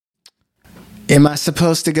Am I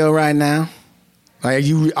supposed to go right now? Are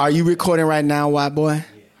you recording right now, white boy? Yeah.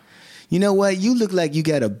 You know what? You look like you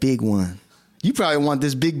got a big one. You probably want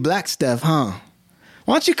this big black stuff, huh?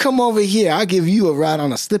 Why don't you come over here? I'll give you a ride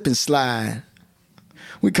on a slip and slide.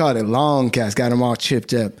 We call it long cast. Got them all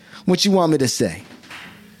chipped up. What you want me to say?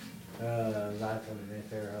 Live from the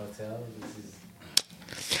Mayfair Hotel.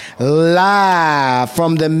 Live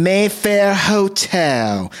from the Mayfair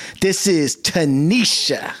Hotel. This is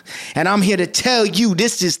Tanisha. And I'm here to tell you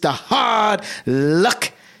this is the Hard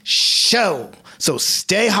Luck Show. So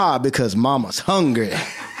stay hard because mama's hungry.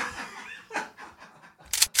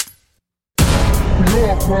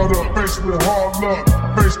 Your product, based with hard luck.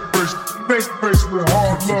 Based with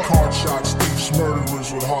hard luck. Card shots, thieves,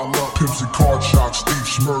 murderers with hard luck. Pimps and card shots,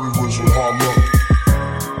 thieves, murderers with hard luck.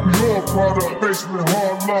 Your product, based with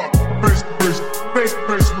hard luck. Based with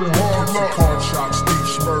hard luck. Card shots,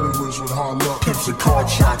 thieves, murderers with hard luck. Pimps and card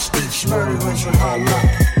shots, thieves, murderers with hard luck.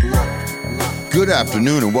 Good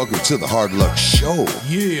afternoon and welcome to the Hard Luck Show.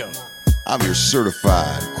 Yeah. I'm your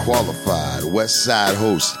certified, qualified West Side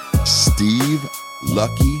host, Steve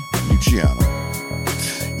Lucky Luciano.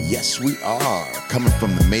 Yes, we are coming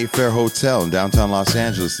from the Mayfair Hotel in downtown Los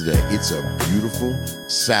Angeles today. It's a beautiful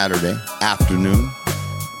Saturday afternoon.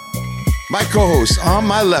 My co-host on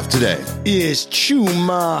my left today is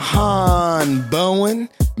Chumahan Bowen,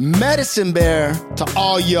 Medicine Bear to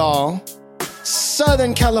all y'all,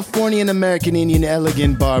 Southern Californian American Indian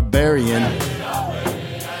Elegant Barbarian.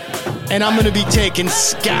 And I'm gonna be taking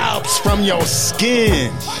scalps from your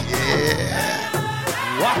skin.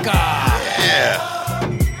 Yeah. Waka. Yeah.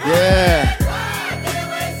 Yeah.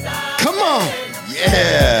 Come on.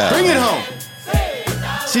 Yeah. Bring it home.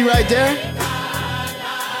 See right there?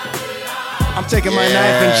 I'm taking my knife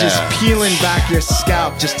and just peeling back your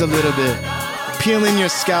scalp just a little bit. Peeling your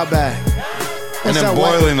scalp back. And then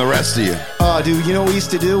boiling the rest of you. Oh, dude, you know what we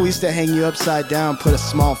used to do? We used to hang you upside down, put a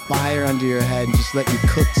small fire under your head, and just let you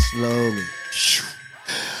cook slowly.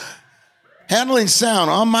 Handling sound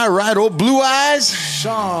on my right, old Blue Eyes.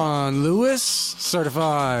 Sean Lewis,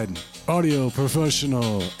 certified audio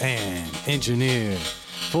professional and engineer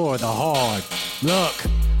for the Hard Luck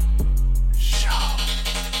Show.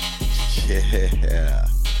 Yeah.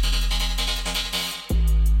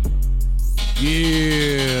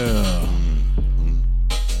 Yeah.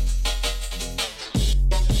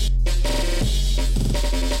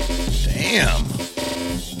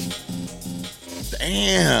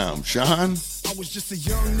 Damn, Sean. I was just a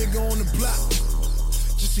young nigga on the block.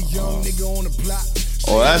 Just a young nigga on the block.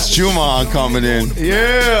 Oh, that's Chumahan coming in.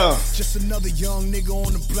 Yeah. Just another young nigga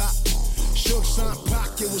on the block.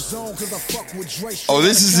 Oh,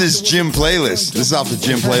 this is his gym playlist. This is off the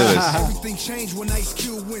gym playlist. Everything changed when Ice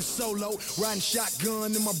Cube went solo. Riding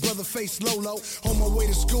shotgun in my brother face Lolo. On my way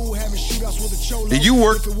to school having shootouts with a cholo. Did you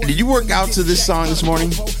work out to this song this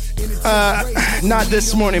morning? Not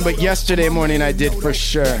this morning, but yesterday morning I did for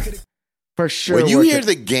sure. For sure. When you hear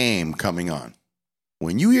the game coming on,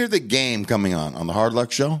 on the Hard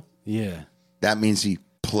Luck Show, Yeah. that means he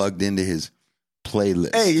plugged into his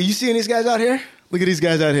playlist. Hey, are you seeing these guys out here? Look at these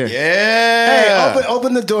guys out here. Yeah. Hey,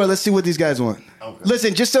 open the door. Let's see what these guys want. Okay.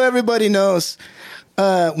 Listen, just so everybody knows,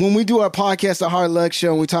 when we do our podcast, the Hard Luck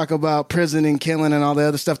Show, and we talk about prison and killing and all the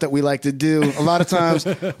other stuff that we like to do, a lot of times,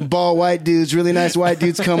 bald white dudes, really nice white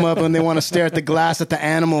dudes come up and they want to stare at the glass at the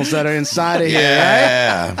animals that are inside of here,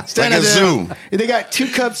 yeah. right? It's like a zoo. They got 2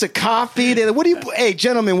 cups of coffee. Hey,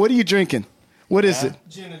 gentlemen, what are you drinking? What is it?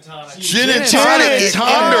 Gin and tonic. Gin and tonic is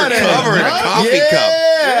undercover in a coffee cup.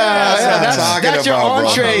 That's your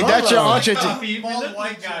entree. That's your entree.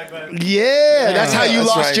 Yeah, that's how you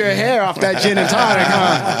lost your hair off that gin and tonic,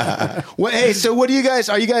 huh? Well, hey, so what do you guys?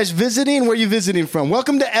 Are you guys visiting? Where are you visiting from?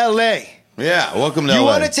 Welcome to LA. Yeah, welcome to LA. You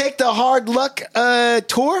want to take the Hard Luck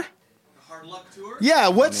tour? Hard Luck Tour? Yeah,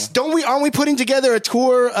 aren't we putting together a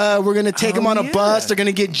tour? We're going to take them on a bus. They're going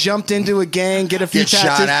to get jumped into a gang, get a few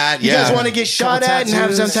tattoos. Shot at, You guys want to get shot at and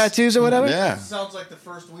have some tattoos or whatever? Yeah. Sounds like the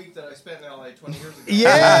first week that I spent in LA 20 years ago.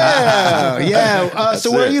 Yeah.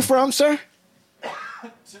 So where are you from, sir?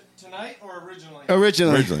 Tonight or originally?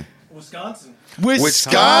 Originally. Wisconsin.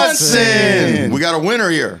 Wisconsin. We got a winner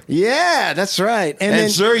here. Yeah, that's right. And then,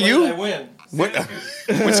 sir, you? I win.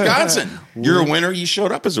 Wisconsin. You're a winner. You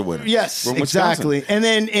showed up as a winner. Yes, exactly.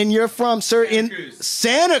 And you're from, sir, in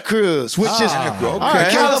Santa Cruz, which is all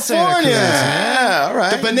right, California. Yeah, all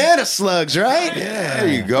right. The banana slugs, right? Yeah, there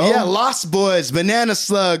you go. Yeah, Lost Boys, banana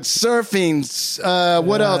slugs, surfing.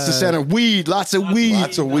 What else is Santa? Weed, lots of weed.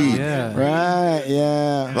 Lots of weed. Yeah. Right,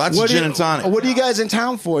 yeah. Lots of gin and tonic. What are you guys in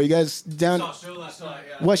town for? You guys down? Saw a show last night.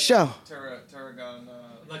 Yeah. What show? Tarragon,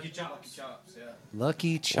 Lucky Chops. Yeah.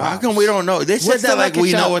 Lucky Chops. Well, how come we don't know? They said What's that the like Lucky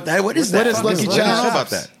we Chop? know what that. What is that? What is Lucky I don't know Chops? about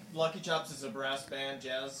that. Lucky Chops is a brass band,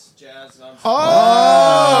 jazz.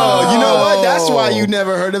 Oh, you know what? That's why you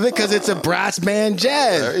never heard of it, because it's a brass band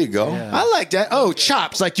jazz. There you go. Yeah. I like that. Oh,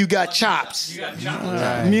 chops, like you got chops. You got chops.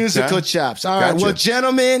 Right. Musical Okay. chops. All right. Gotcha. Well,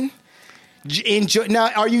 gentlemen, enjoy.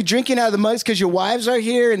 Now, are you drinking out of the mugs because your wives are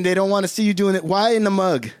here and they don't want to see you doing it? Why in the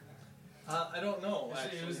mug? I don't know.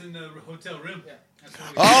 Actually. It was in the hotel room. Yeah.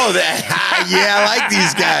 Oh, yeah, I like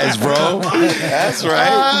these guys, bro. That's right.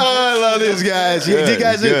 Oh, I love these guys. Yeah,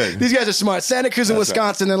 Good. these guys are smart. Santa Cruz and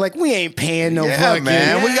Wisconsin, they're like, we ain't paying no Yeah, fucking.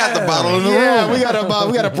 man. We got the bottle in the Yeah, room. we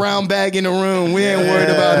got a brown bag in the room. We ain't worried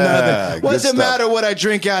about nothing. What good does it stuff. matter what I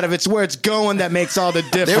drink out of? It's where it's going that makes all the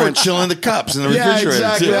difference. They were chilling the cups in the Yeah, refrigerator.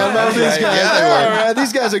 exactly. Too. I love these guys. Yeah, they All were. right,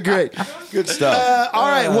 these guys are great. Good stuff. All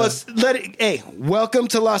right, well, hey, welcome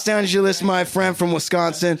to Los Angeles, my friend from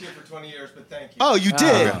Wisconsin. Here for 20 years, but thank you. Oh, you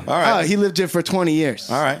did? okay. All right. Oh, he lived here for 20 years.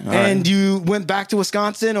 All right, all And right. you went back to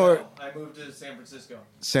Wisconsin or I moved to San Francisco.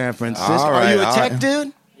 San Francisco? All Are you a right, all tech right.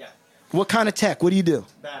 dude? Yeah. What kind of tech? What do you do?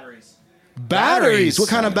 Batteries. Batteries. What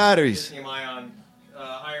kind of batteries? Lithium-ion,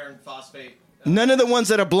 iron phosphate. None of the ones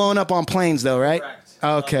that are blowing up on planes, though, right? Correct.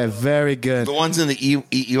 Okay, very good. The ones in the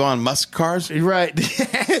Elon Musk cars? Right.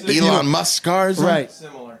 Elon Musk cars? Right.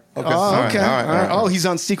 Similar. Okay. Oh, All right, okay. all right, all right. Oh, he's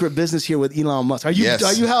on secret business here with Elon Musk. Are you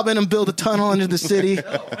Yes. helping him build a tunnel under the city?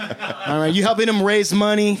 All right. You helping him raise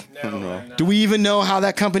money? No, I'm not. Do we even know how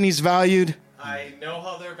that company's valued? I know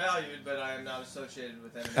how they're valued, but I am not associated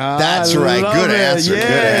with them. That's I right. love Good it. answer. Good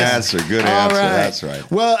Yes. answer. Good All answer. right. That's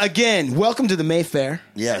right. Well, again, welcome to the Mayfair.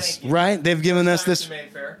 Yes. Right? They've given us this.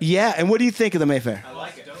 Mayfair. Yeah. And what do you think of the Mayfair? I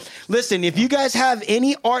like it. Listen, if you guys have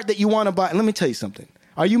any art that you want to buy, let me tell you something.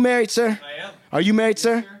 Are you married, sir? I am. Are you married,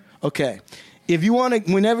 sir? sir. Okay. If you want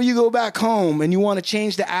to, whenever you go back home and you want to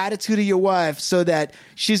change the attitude of your wife so that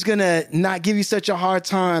she's going to not give you such a hard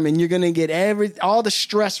time and you're going to get all the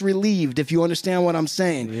stress relieved, if you understand what I'm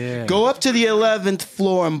saying, Yeah. go up to the 11th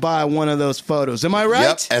floor and buy one of those photos. Am I right?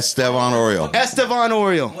 Yep. Esteban Oriol. Esteban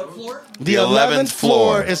Oriol. What floor? The 11th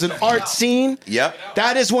floor is an art scene. Yep.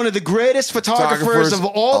 That is one of the greatest photographers of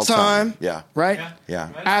all time. Yeah. Right? Yeah.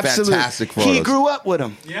 Absolutely. Fantastic photos. He grew up with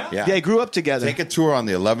him. Yeah? Yeah. They grew up together. Take a tour on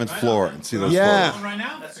the 11th floor and see those Yeah. photos. Right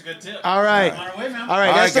now? That's a good tip. All right. On our way, man. All right.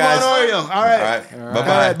 All right, Esteban guys. Oriol. All right. All right.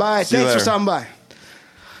 Bye-bye. All right, bye. See you Thanks for later. stopping by.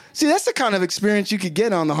 See, that's the kind of experience you could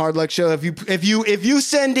get on the Hard Luck Show if you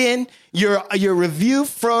send in your review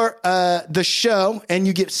for the show and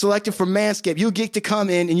you get selected for Manscaped. You'll get to come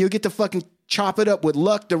in and you'll get to fucking chop it up with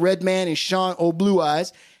Luck, the Red Man, and Sean, Old Blue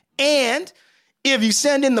Eyes. And if you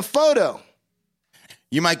send in the photo,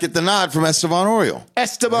 You might get the nod from Esteban Oriol.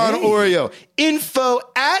 Esteban Oriol, info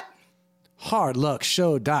at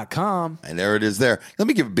Hardluckshow.com. And there it is there. Let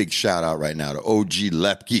me give a big shout out right now to OG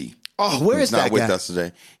Lepke. oh, where Who's is not that with guy? us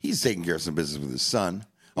today. He's taking care of some business with his son.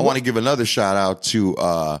 I want to give another shout out to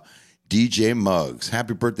DJ Muggs.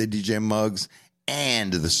 Happy birthday, DJ Muggs,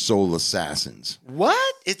 and the Soul Assassins.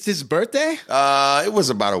 What? It's his birthday? It was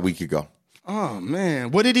about a week ago. Oh man,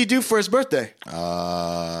 what did he do for his birthday?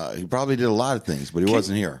 He probably did a lot of things, but he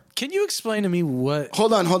wasn't here. Can you explain to me what?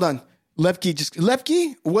 Hold on.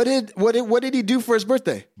 Lepke, what did he do for his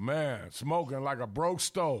birthday? Man, smoking like a broke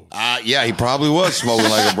stove. Yeah, he probably was smoking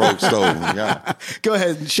like a broke stove. Yeah. Go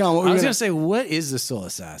ahead, Sean. What were I you was gonna going to say, what is the Soul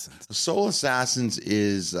Assassins? The Soul Assassins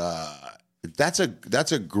is that's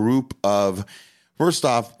a group of. First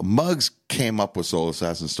off, Muggs came up with Soul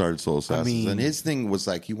Assassins, started Soul Assassins, and his thing was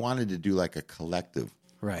like he wanted to do like a collective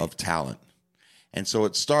Right. of talent, and so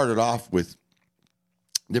it started off with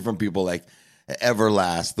different people like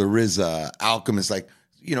Everlast, the RZA, Alchemist, like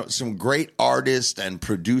some great artists and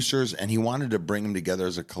producers, and he wanted to bring them together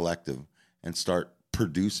as a collective and start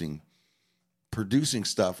producing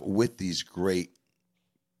stuff with these great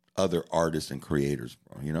other artists and creators,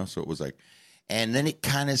 bro, so it was like. And then it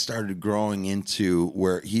kind of started growing into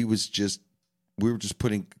where we were just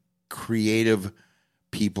putting creative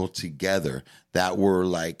people together that were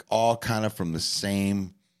like all kind of from the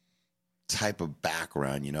same type of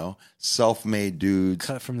background, self-made dudes.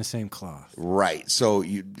 Cut from the same cloth. Right. So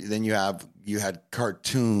you had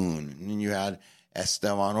Cartoon, and then you had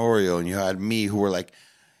Esteban Oriol, and you had me, who were like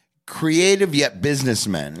creative yet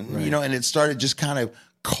businessmen, Right. and it started just kind of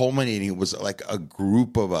culminating. It was like a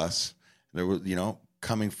group of us. There was,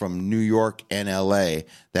 coming from New York and LA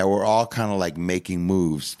that were all kind of like making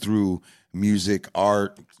moves through music,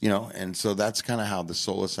 art, and so that's kind of how the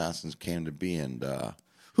Soul Assassins came to be. And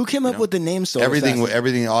Who came up with the name Soul everything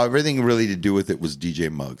Assassins? really to do with it was DJ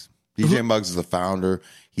Muggs. DJ Muggs is the founder.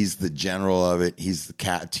 He's the general of it. He's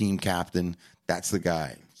the team captain. That's the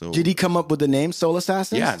guy. So Did he come up with the name Soul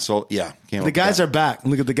Assassins? Yeah, so yeah. Came The up guys with are back.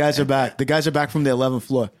 Look at the guys are back. The guys are back from the 11th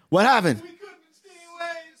floor. What happened? We couldn't stay away,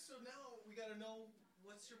 so now we gotta know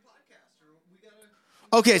what's your podcast, or we gotta.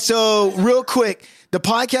 Okay, so real quick, the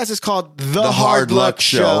podcast is called The Hard Luck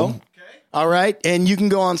Show. All right, and you can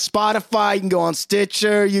go on Spotify, you can go on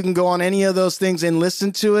Stitcher, you can go on any of those things and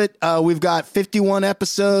listen to it. We've got 51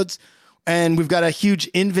 episodes, and we've got a huge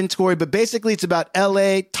inventory. But basically, it's about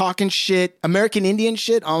LA talking shit, American Indian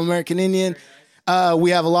shit. I'm American Indian.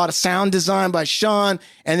 We have a lot of sound design by Sean,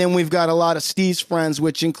 and then we've got a lot of Steve's friends,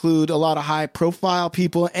 which include a lot of high profile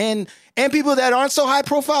people and people that aren't so high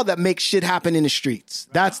profile that make shit happen in the streets.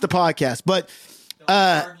 That's the podcast. But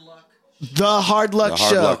The Hard Luck Show.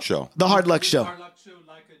 Hard Luck Show. The Hard Luck Show. Hard Luck Show,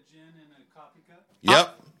 like a gin and a coffee cup.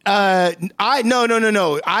 Yep.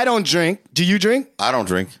 No. I don't drink. Do you drink, I don't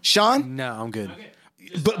drink. Sean? No, I'm good.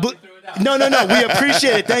 But no. We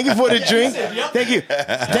appreciate it. Thank you for the drink.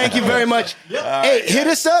 Thank you very much. Hey, hit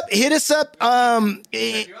us up.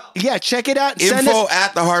 Yeah, check it out. Send Info us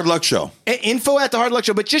at the Hard Luck Show. info at the Hard Luck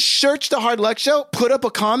Show. But just search the Hard Luck Show. Put up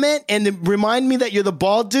a comment and then remind me that you're the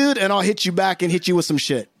bald dude, and I'll hit you back and hit you with some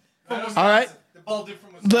shit. All right. The ball dude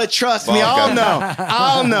from But trust me, Bald guy.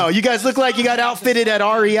 I'll know. You guys look like you got outfitted at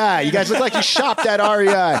REI. You guys look like you shopped at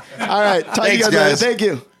REI. All right. Talk to you Thanks, guys later. guys. Thank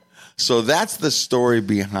you. So that's the story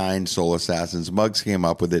behind Soul Assassins. Muggs came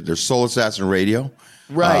up with it. There's Soul Assassin Radio,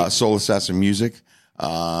 Right. Soul Assassin Music.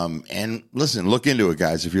 And listen, look into it,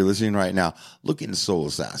 guys. If you're listening right now, look into Soul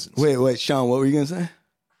Assassins. Wait, Sean, what were you going to say?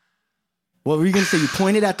 What were you going to say? You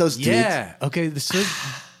pointed at those dudes. Yeah. Okay. So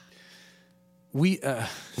we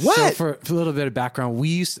What? So for a little bit of background,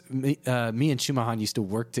 me and Chumahan used to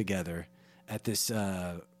work together at this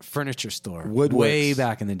furniture store Woodworks. way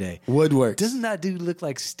back in the day. Woodworks. Doesn't that dude look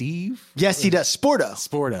like Steve? Yes, he does. Sporto.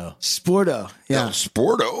 Sporto. Yeah. Oh,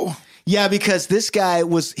 Sporto. Yeah, because this guy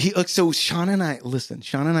was so Sean and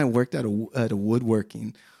I worked at a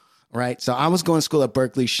woodworking, right? So I was going to school at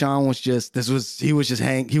Berkeley. Sean was just I was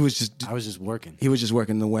just working. He was just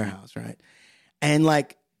working in the warehouse, right? And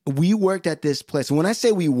like we worked at this place. And when I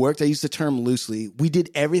say we worked, I use the term loosely. We did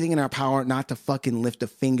everything in our power not to fucking lift a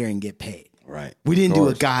finger and get paid. Right. We didn't do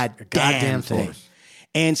a Of course. goddamn thing.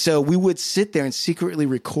 And so we would sit there and secretly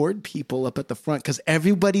record people up at the front because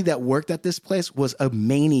everybody that worked at this place was a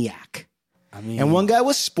maniac. I mean, And one guy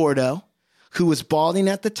was Sporto, who was balding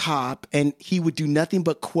at the top, and he would do nothing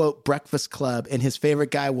but quote Breakfast Club. And his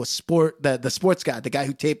favorite guy was the sports guy, the guy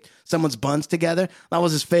who taped someone's buns together. That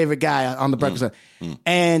was his favorite guy on the Breakfast Club.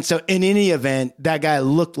 And so in any event, that guy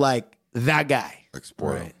looked like that guy. Like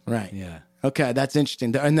Sporto. Right. yeah. Okay, that's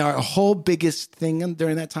interesting. And our whole biggest thing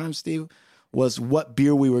during that time, Steve, was what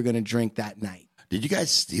beer we were going to drink that night. Did you guys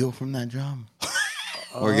steal from that job?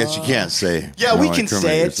 Or I guess you can't say. Yeah, You we don't can incriminate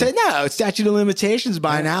say it. yourself. Say no. Statute of limitations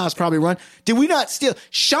by now. It's probably run. Did we not steal?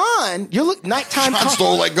 Sean, you're nighttime. Sean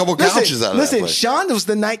stole like a couple couches out of that Listen, place. Sean was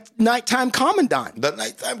the nighttime commandant. The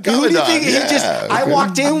nighttime Who do you commandant. think? He just. Yeah, I okay.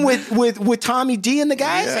 walked in with Tommy D and the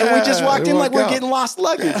guys, and we just Yeah, walked they in like walk we're out. getting lost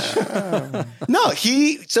luggage. No,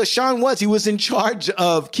 So Sean was in charge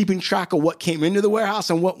of keeping track of what came into the warehouse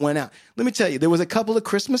and what went out. Let me tell you, there was a couple of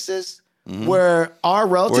Christmases where our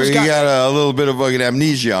relatives Where you got a little bit of fucking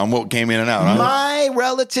amnesia on what came in and out. Huh? My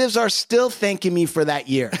relatives are still thanking me for that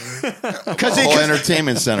year. The whole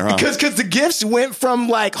entertainment center, huh? Because the gifts went from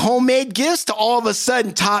like homemade gifts to all of a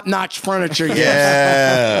sudden top-notch furniture gifts.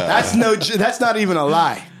 Yeah. That's not even a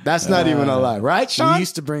lie. That's not even a lie, right, Sean? We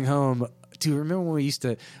used to bring home. Do you remember when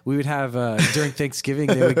we would have during Thanksgiving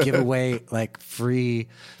they would give away like free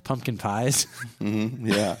pumpkin pies?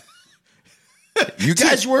 Yeah. You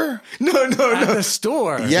guys were? No. At the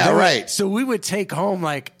store. Yeah, They were- right. So we would take home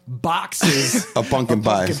like boxes Of pumpkin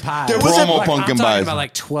pies. There was a- Promo like, pumpkin I'm talking pies. about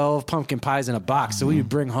like 12 pumpkin pies in a box. So we would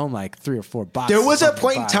bring home like 3 or 4 boxes. There was a of pumpkin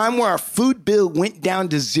point in pies. time where our food bill went down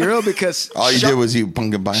to zero because All you did was eat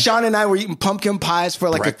pumpkin pie. Sean and I were eating pumpkin pies for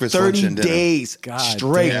like Breakfast, 30 lunch, and dinner. days God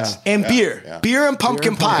straight. damn. And beer and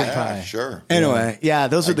pumpkin pie. Yeah, sure. Anyway, yeah,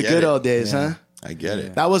 those were the get good it. old days, huh? I get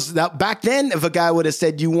it. That was back then. If a guy would have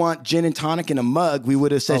said, "You want gin and tonic in a mug," we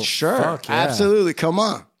would have said, "Sure, fuck yeah. absolutely, come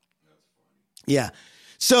on." Yeah.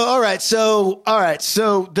 So all right. So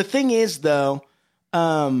the thing is, though,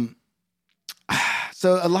 so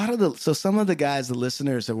some of the guys, the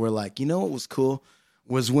listeners, that were like, you know, what was cool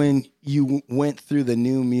was when you went through the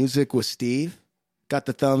new music with Steve, got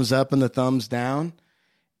the thumbs up and the thumbs down.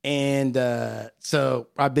 And so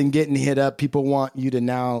I've been getting hit up. People want you to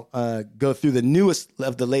now go through the newest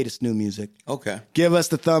of the latest new music. Okay. Give us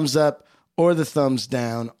the thumbs up or the thumbs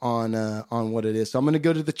down on what it is. So I'm going to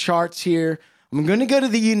go to the charts here. I'm going to go to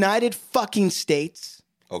the United fucking States.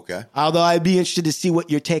 Okay. Although I'd be interested to see what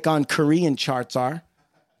your take on Korean charts are,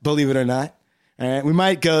 believe it or not. All right, we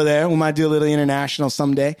might go there. We might do a little international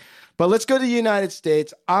someday. But let's go to the United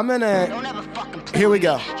States. I'm going to... Here we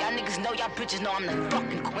go.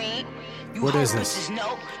 What is this?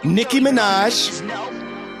 Nicki Minaj.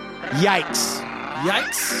 Yikes.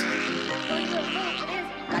 Yikes.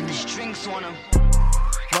 Got the strings on him.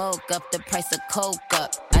 Woke up, the price of coke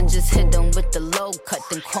up. I just hit them with the low cut,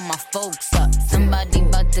 then call my folks up. Somebody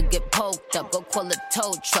about to get poked up, go call a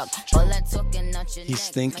tow truck. All that talking out your He's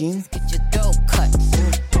neck, thinking. might just get your throat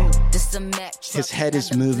cut. This a Mack truck. His head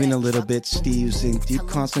is moving a little bit. Steve's in deep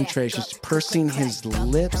concentration, pursing his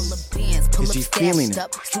lips. Is he feeling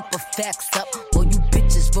it? Super facts up. All you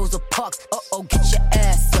bitches, Rosa Parks. Uh-oh, get your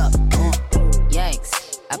ass up.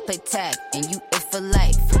 Yikes. I play tag, and you it for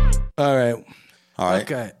life. All right. All right.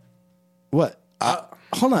 Okay. What?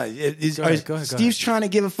 Hold on. Go ahead. Steve's trying to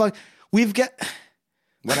give a fuck. We've got...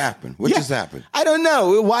 What happened? What just happened? I don't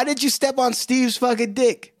know. Why did you step on Steve's fucking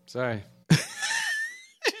dick? Sorry.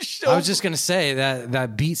 I was just going to say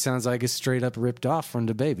that beat sounds like it's straight up ripped off from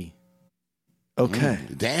the baby. Okay.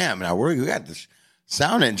 Damn. Now we got this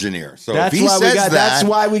sound engineer. So That's if he why says we got. that, That's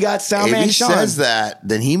why we got Soundman if he Sean. says that,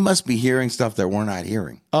 then he must be hearing stuff that we're not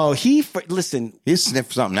hearing. Oh, listen. He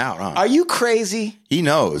sniffed something out, huh? Are you crazy? He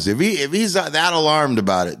knows. If he's that alarmed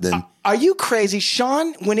about it, then Are you crazy,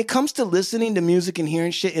 Sean? When it comes to listening to music and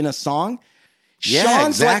hearing shit in a song, yeah,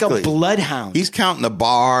 Sean's exactly. like a bloodhound. He's counting the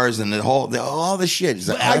bars and all the shit. He's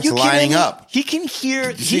like, Are that's you kidding lining me? up. He can hear.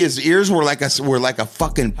 You see, his ears were like a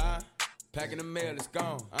fucking. Packing the mail, it's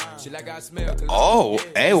gone. She like I smell. Oh,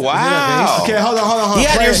 hey, wow. Okay, hold on. He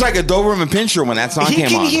had Play ears it. like a Doberman Pinscher when that song He came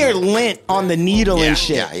can on. hear lint on the needle Yeah, and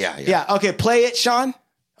shit. yeah. Okay, play it, Sean.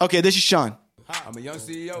 Okay, this is Sean. I'm a young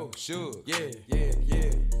CEO, sure. Yeah.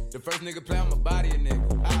 The first nigga play on my body, a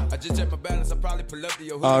nigga. I just check my balance, I probably pull up to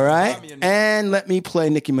your hood. All right, Buy me a nigga. and let me play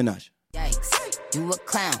Nicki Minaj. Yikes. You a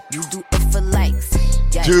clown. You do it for likes.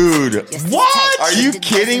 Yikes. Dude, Yes, it's what? tight. Are you Shit that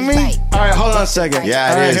kidding doesn't me? bite. All right, hold on a second. Yeah,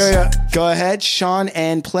 it All right, is. here we go. Go ahead, Sean,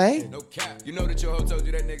 and play. No cap. You know that your hoe told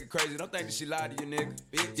you that nigga crazy. Don't think that she lied to you,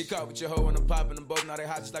 nigga. Get caught with your hoe and I'm popping them both. Now they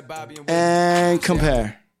hot just like Bobby and Whitney. And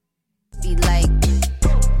compare. Be like,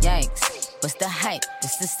 yikes. What's the hype?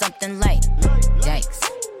 This is something light. Yikes.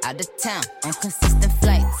 Out of town on consistent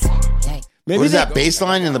flights. Yikes. Maybe What is they- that bass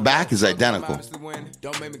line in the back is identical.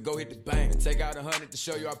 Don't make me go hit the bank. Take out 100 to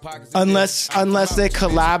show you our pockets. Unless they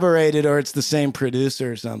collaborated or it's the same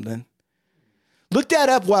producer or something. Look that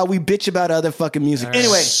up while we bitch about other fucking music.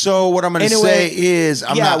 Anyway, So what I'm going to Anyway, say is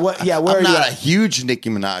I'm where not are you a at? huge Nicki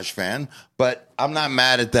Minaj fan, but I'm not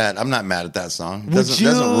mad at that. I'm not mad at that song. It Would doesn't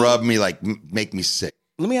you- rub me like make me sick.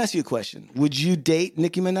 let me ask you a question. Would you date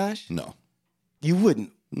Nicki Minaj? No. You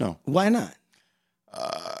wouldn't. No. Why not?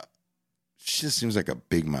 She just seems like a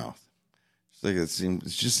big mouth. It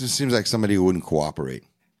just seems like somebody who wouldn't cooperate.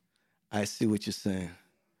 I see what you're saying.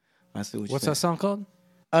 What's that song called?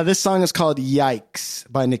 This song is called Yikes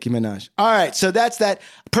by Nicki Minaj. All right, so that's that.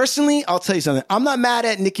 Personally, I'll tell you something. I'm not mad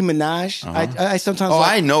at Nicki Minaj. I sometimes Oh,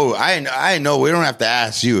 like, I know. We don't have to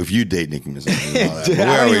ask you if you date Nicki Minaj. And all that. Dude, We I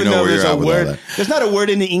don't already even know if where there's you're a at with all word. that. There's not a word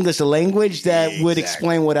in the English language that would Exactly.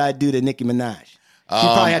 explain what I do to Nicki Minaj. You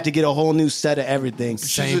probably have to get a whole new set of everything.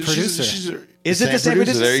 Same producer. Is it the same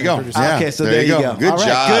producer? There you go. Yeah, Okay, so there you go. Good All right,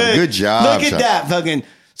 job. Good job. Look at Sean. that fucking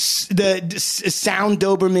sound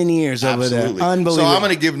Doberman ears over there. Absolutely. Unbelievable. So I'm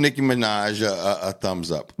going to give Nicki Minaj a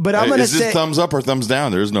thumbs up. But I'm gonna is say- this thumbs up or thumbs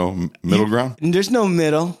down? There's no middle ground. There's no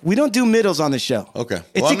middle. We don't do middles on the show. Okay.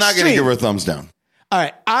 It's Well, I'm not going to extreme. give her a thumbs down. All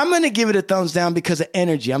right, I'm going to give it a thumbs down because of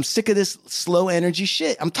energy. I'm sick of this slow energy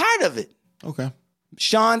shit. I'm tired of it. Okay.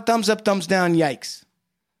 Sean, thumbs up, thumbs down, yikes.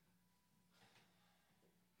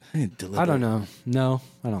 I don't know. No,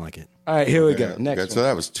 I don't like it. All right, here we go. Okay, Next so one.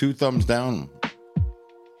 that was 2 thumbs down.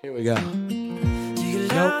 Here we go.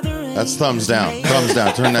 That's thumbs down. Thumbs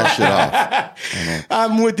down. Turn that shit off.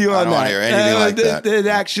 I'm with you on I don't that. wanna hear anything like that. It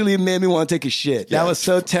actually made me want to take a shit. That was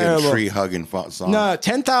so terrible. Tree hugging song. No,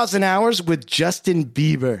 10,000 Hours with Justin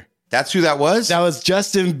Bieber. That's who that was? That was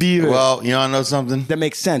Justin Bieber. Well, you want to know something? That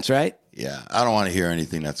makes sense, right? Yeah. I don't want to hear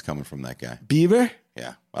anything that's coming from that guy. Bieber?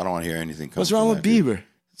 Yeah. I don't want to hear anything coming What's wrong from with that dude. Bieber?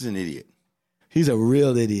 He's an idiot. He's a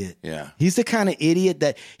real idiot. Yeah. He's the kind of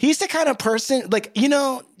idiot he's the kind of person, like,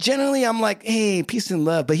 generally I'm like, hey, peace and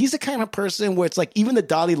love. But he's the kind of person where it's like even the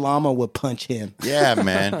Dalai Lama would punch him. Yeah,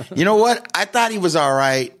 man. You know what? I thought he was all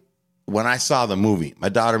right when I saw the movie. My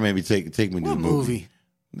daughter made me take me to the movie.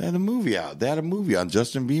 They had a movie out. They had a movie on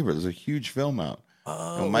Justin Bieber. There's a huge film out.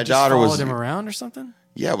 Oh, my just daughter followed was him around or something.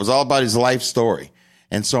 Yeah, it was all about his life story.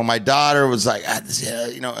 And so my daughter was like, I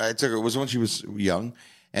took her. It was when she was young.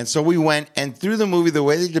 And so we went, and through the movie, the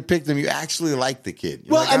way they depict him, you actually like the kid.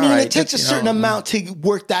 You're Well, like, I mean, all right, it takes a that's, certain amount to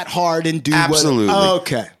work that hard and do Absolutely.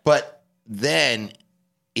 Okay. But then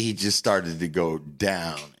he just started to go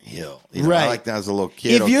downhill. You know, Right. I like that as a little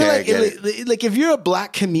kid. If you're I get it. like if you're a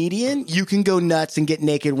black comedian, you can go nuts and get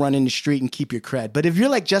naked, run in the street, and keep your cred. But if you're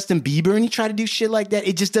like Justin Bieber and you try to do shit like that,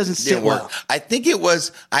 it just doesn't sit Didn't work. well. I think it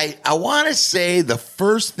was, I want to say the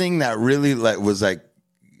first thing that really was like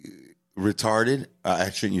retarded. I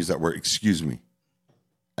shouldn't use that word. Excuse me.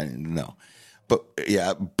 I didn't know. But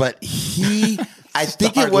yeah, but he, I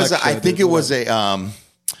think it was a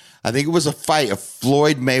fight, a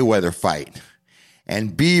Floyd Mayweather fight.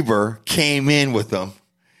 And Bieber came in with him.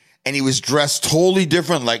 And he was dressed totally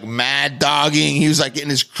different, like mad dogging. He was like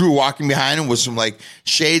getting his crew walking behind him with some like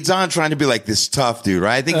shades on, trying to be like this tough dude,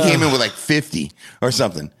 right? I think he came in with like 50 or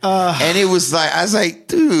something. And it was like, I was like,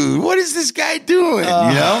 dude, what is this guy doing? You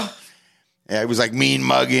know? Yeah, it was like mean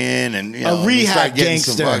mugging and, you know, A rehab he started getting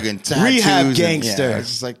gangster. some fucking tattoos. Rehab gangster. Yeah, I was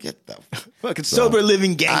just like, get the Fucking sober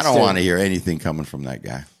living gangster. I don't want to hear anything coming from that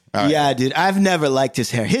guy. All right. Yeah, dude. I've never liked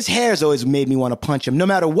his hair. His hair's always made me want to punch him. No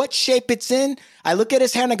matter what shape it's in, I look at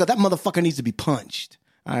his hair and I go, that motherfucker needs to be punched.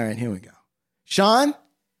 All right, here we go. Sean,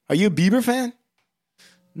 are you a Bieber fan?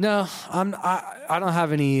 No, I don't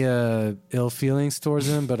have any ill feelings towards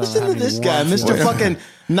him, but Listen I to don't have this any guy, warmth Mr. towards him. fucking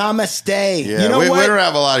Namaste. Yeah, You know we what? don't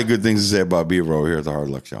have a lot of good things to say about Bieber over here at the Hard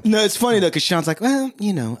Luck Show. No, it's funny though, because Sean's like, well,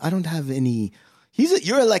 you know, I don't have any.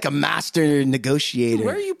 You're like a master negotiator.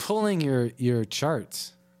 Where are you pulling your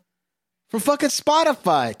charts? From fucking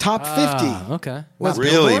Spotify, top 50. Okay. What's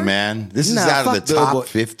Really, Billboard? man? This is Nah, out of fuck the top Billboard.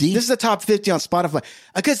 50? This is the top 50 on Spotify.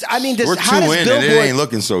 Because, I mean, We're how two does in, and Billboard, it ain't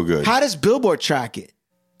looking so good. how does Billboard track it?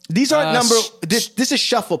 These aren't this is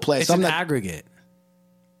shuffle play. It's So I'm an not, aggregate.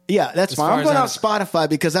 yeah, that's as fine. far I'm as going I on Spotify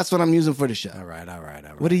because that's what I'm using for the show. All right.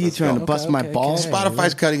 What are you trying to bust my balls? okay.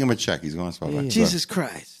 Spotify's cutting him a check. He's going on Spotify. Jesus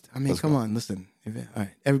Christ. I mean, come on, listen. All right,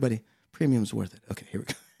 everybody, premium's worth it. Okay, here we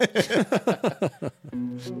go.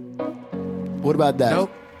 What about that?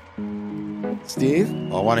 Nope. Steve?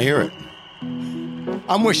 I want to hear it.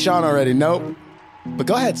 I'm with Sean already. Nope. But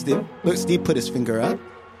go ahead, Steve. Look, Steve put his finger up.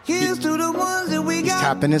 Here's to the ones that we He's got.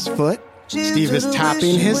 tapping his foot. Cheers Steve to is the tapping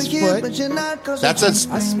wish you his were here, foot. but you're not, 'cause That's I a-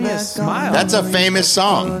 can't I see a back smile. That's a famous of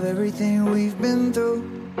song. everything we've been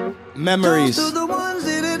through. Memories. Toast to the ones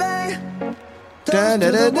here today. Dun,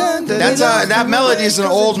 dun, dun, dun, dun. That melody is an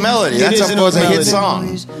old melody. It That's is an was a old hit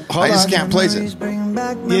melody. song. Hold I just on. can't place it. Bring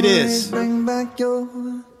back It is. Bring back your.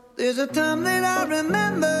 There's a time that I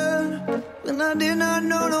remember when I did not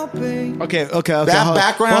know no pain. Okay. That hold on.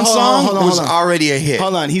 background Hold on, song was already a hit.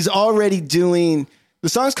 Hold on. He's already doing. The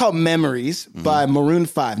song's called Memories by Maroon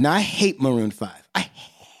 5. Now, I hate Maroon 5. I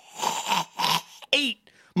hate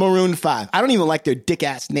Maroon 5. I don't even like their dick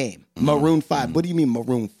ass name. Maroon 5. What do you mean,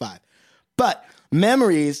 Maroon 5? But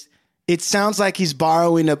Memories, it sounds like he's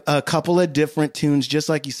borrowing a couple of different tunes, just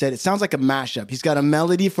like you said. It sounds like a mashup. He's got a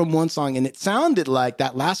melody from one song, and it sounded like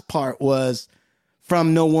that last part was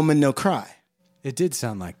from No Woman, No Cry. It did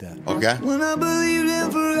sound like that. Okay. When I believed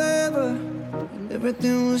in forever, and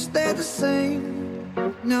everything would stay the same.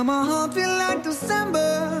 Now my heart feel like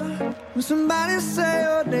December when somebody say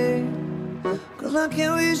your name. 'Cause I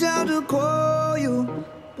can't reach out to call you.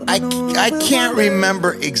 but I know can't everybody-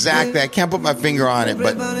 remember exactly. I can't put my finger on it,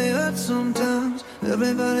 but Everybody hurts sometimes.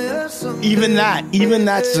 Everybody hurts sometimes. Even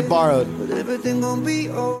that's borrowed. But everything gon' be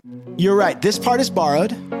okay. You're right. This part is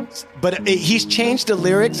borrowed, but he's changed the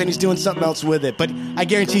lyrics and he's doing something else with it. But I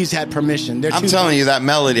guarantee he's had permission. They're I'm two- telling you that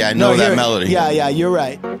melody. I know that here- melody. Yeah, you're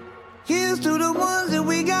right. Here's to the ones that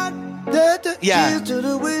we got. Yeah. Here's to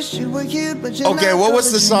the wish you were here, but you're Okay, not, what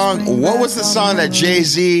 'cause was the I song? can't bring What back was the all song that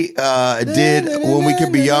Jay-Z did when we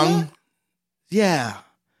could be young? Yeah.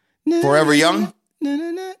 Forever Young?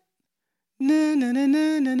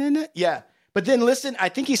 Yeah. But then listen, I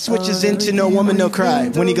think he switches into No Woman, No Cry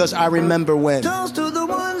when he goes, I remember when. Toast to the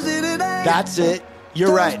ones here today. That's it.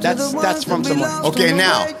 You're right. That's from somewhere. Okay,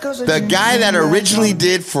 now, the guy that originally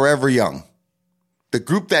did Forever Young, the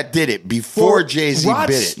group that did it before Jay-Z Rod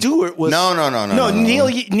did it. Stewart was No. Neil.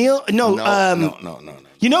 No.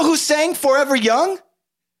 You know who sang Forever Young?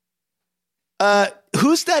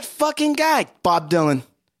 Who's that fucking guy? Bob Dylan.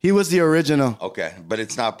 He was the original. Okay, but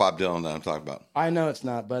it's not Bob Dylan that I'm talking about. I know it's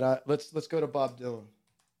not, but let's go to Bob Dylan.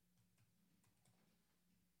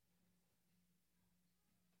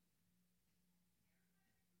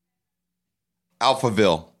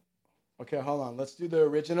 Alphaville. Okay, hold on. Let's do the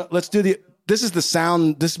original. This is the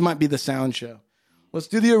sound. This might be the sound show. Let's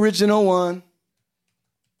do the original one.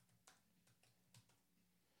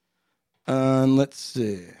 Let's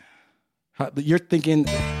see. You're thinking.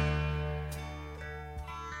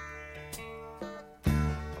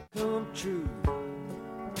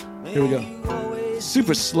 Here we go.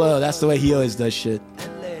 Super slow. That's the way he always does shit.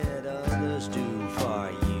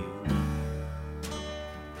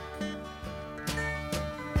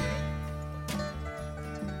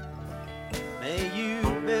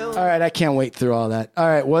 All right, I can't wait through all that. All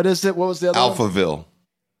right, what is it? What was the other Alphaville.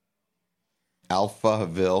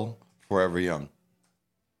 Alphaville, Forever Young.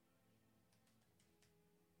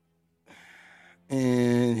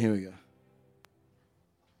 And here we go.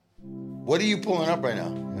 What are you pulling up right now?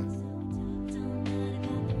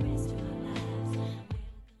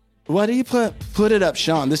 Why do you put it up,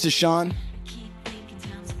 Sean? This is Sean.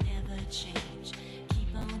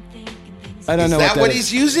 I don't know. Is that what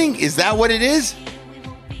he's using? Is that what it is?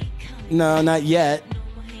 No, not yet.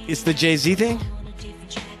 It's the Jay-Z thing?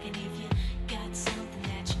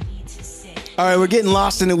 All right, we're getting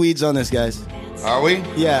lost in the weeds on this, guys. Are we?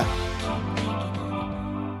 Yeah.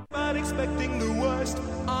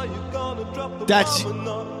 That's...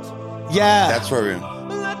 Yeah. That's where we're...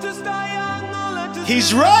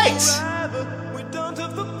 He's right!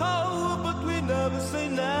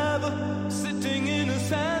 Sitting in a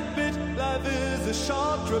sandpit, life is a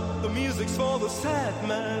short trip. The music's for the sad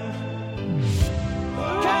man.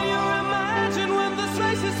 Can you imagine when this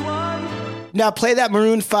race is won? Now play that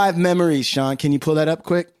Maroon 5 Memories, Sean. Can you pull that up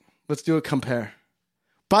quick? Let's do a compare.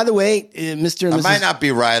 By the way, Mr. and Mrs. I might not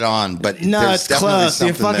be right on, but no, there's it's definitely close. You're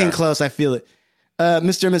something fucking there. close. I feel it.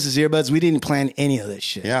 Mr. and Mrs. Earbuds, we didn't plan any of this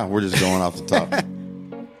shit. Yeah, we're just going off the top.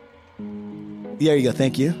 There you go.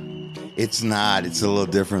 Thank you. It's not. It's a little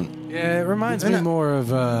different. Yeah, it reminds me more of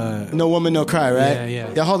No Woman, No Cry, right?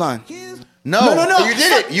 Yeah. Hold on. No. No. You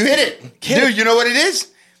did it. You hit it. Dude, you know what it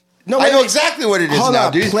is? No, I wait, know wait. exactly what it is Hold now,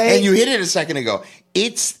 on, dude. play- And you hit it a second ago.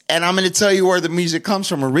 And I'm going to tell you where the music comes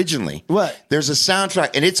from originally. What? There's a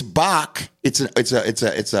soundtrack, and it's Bach. It's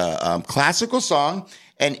a classical song,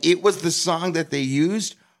 and it was the song that they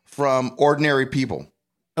used from Ordinary People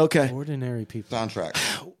Okay. Ordinary people. soundtrack.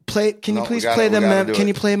 Play. Can you No, please we gotta- play we the? gotta do Can it.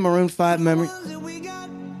 you play Maroon 5 Memory?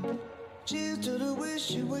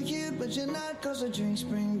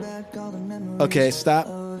 Okay, stop.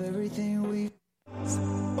 Hoping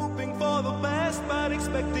for the best, but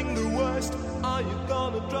expecting the worst. Are you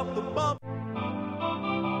gonna drop the bomb?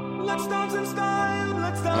 Let's dance in style,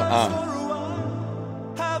 let's dance for a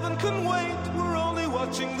while. Heaven can wait, we're only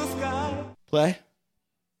watching the sky. Play.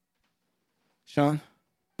 Sean.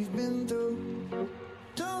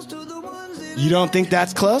 You don't think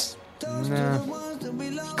that's close? Nah,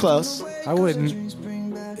 Close. I wouldn't.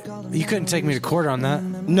 You couldn't take me to court on that.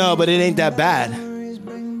 No, but it ain't that bad. Hoping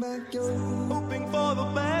for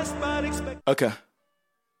the best, but expecting. Okay.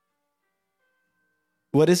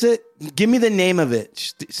 What is it? Give me the name of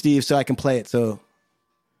it, Steve, so I can play it. So,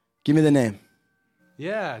 give me the name.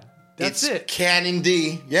 Yeah, that's It's it. Canon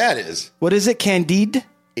D. Yeah, it is. What is it? Candide?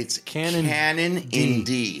 It's Canon Canon in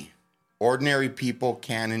D. Ordinary People,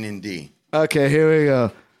 Canon in D. Okay, here we go.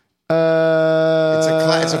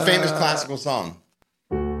 It's a famous classical song.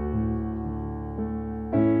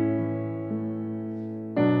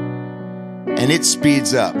 And it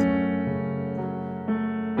speeds up.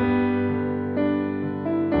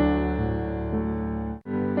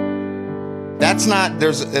 That's not,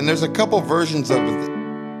 there's a couple versions of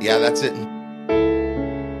it. Yeah, that's it.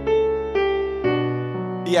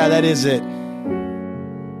 Yeah, that is it.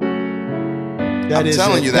 I'm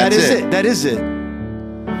telling you, that's it. That is it.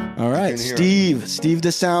 All right, can hear Steve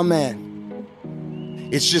the sound man.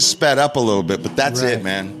 It's just sped up a little bit, but that's Right. it,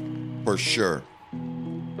 man. For sure.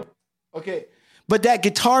 Okay, but that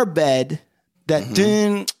guitar bed, that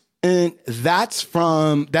dun, that's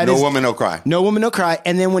from that No is Woman, No Cry. No Woman, No Cry.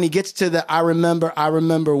 And then when he gets to the I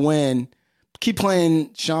remember when. Keep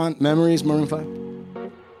playing, Sean. Memories, Maroon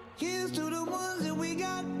 5. Here's to the ones that we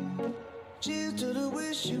got. Cheers to the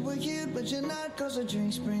wish you were here, but you're not. Cause the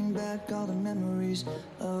drinks bring back all the memories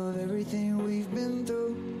of everything we've been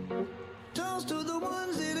through. Toast to the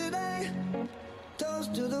ones here today.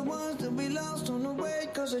 Toast to the ones that we lost on the way.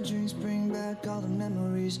 Cause the drinks bring back all the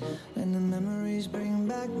memories. And the memories bring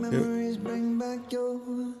back your.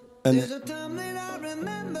 And There's a time that I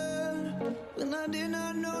remember when I did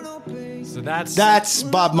not know no pain. So that's that's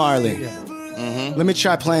Bob Marley. Let me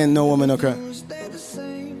try playing No Woman, No Cry. Stay the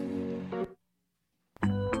same.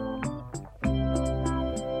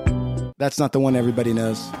 That's not the one everybody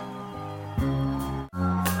knows.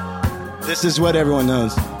 This is what everyone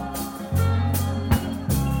knows.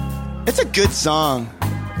 It's a good song.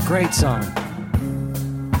 great song.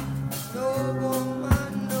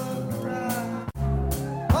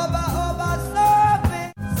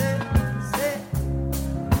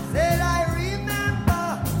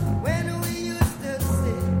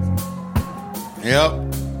 Yep.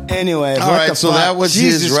 Anyway, All right, so that was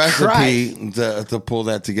Jesus his recipe Christ. to pull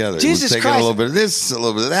that together. Jesus It was taking Christ. a little bit of this, a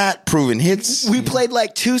little bit of that, proving hits. We played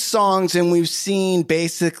like 2 songs and we've seen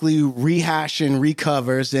basically rehash and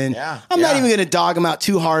recovers. And I'm not even going to dog him out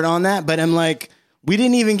too hard on that, but I'm like, we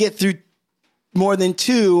didn't even get through more than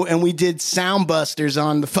 2 and we did sound busters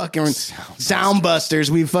on the fucking sound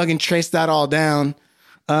busters. We fucking traced that all down.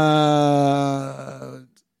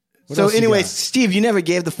 So anyway, Steve, you never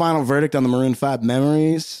gave the final verdict on the Maroon 5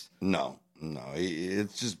 Memories? No,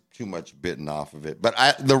 it's just too much bitten off of it. But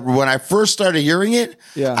when I first started hearing it,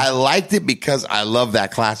 I liked it because I love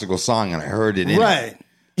that classical song and I heard it in right. it.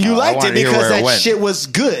 You liked it because that shit was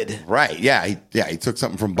good. Right, yeah. He took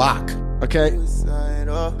something from Bach. Okay.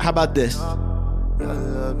 How about this?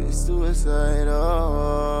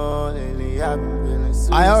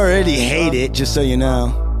 I already hate it, just so you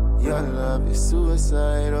know.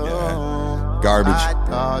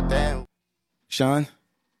 Garbage. Sean,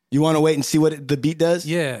 you want to wait and see what the beat does?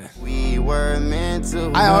 Yeah. I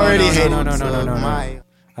already hate it. No.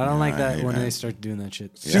 I don't like that when they start doing that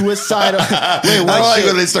shit. Suicidal. Wait, I don't like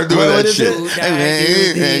when they start doing that shit.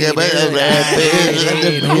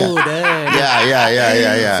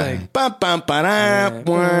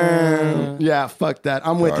 Yeah, fuck that.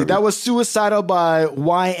 I'm with you. That was Suicidal by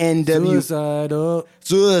YNW.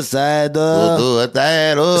 Suicidal.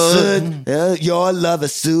 Your love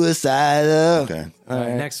is suicidal. Okay. All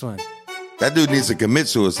right, next one. That dude needs to commit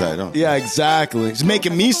suicide, don't he? Yeah, exactly. It's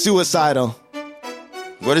making me suicidal.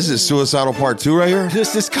 What is this, Suicidal Part 2 right here?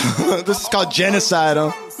 This is called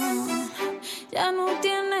genocidal.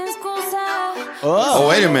 Oh,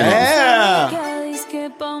 wait a minute. Yeah.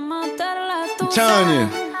 I'm telling you.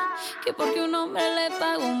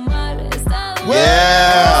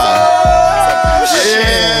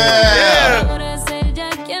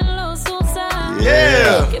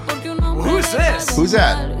 Yeah. Who's this? Who's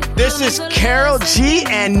that? This is Karol G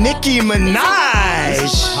and Nicki Minaj.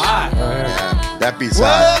 Hot. Yeah, that beat's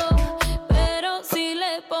hot.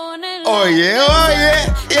 Oh, yeah.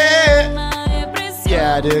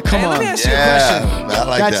 Yeah, dude. Come Let on. me ask you a question. I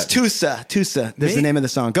like That's that. Tusa. That's the name of the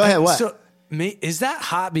song. Go ahead. What? So, is that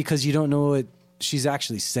hot because you don't know what she's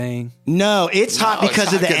actually saying? No, it's hot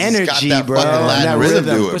because of the it's got energy, that bro. fucking Latin That rhythm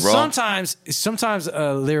to it, But bro. sometimes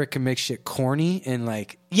a lyric can make shit corny and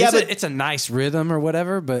like it's a nice rhythm or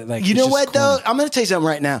whatever, but like You it's know just what though? corny. I'm gonna tell you something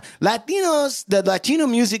right now. The Latino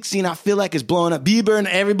music scene, I feel like is blowing up. Bieber and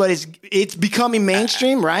it's becoming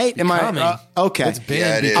mainstream, right? Am I okay? It's big.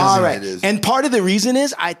 Yeah, it is. All right. It is. And part of the reason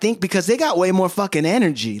is I think because they got way more fucking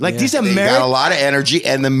energy. Like these They got a American. lot of energy,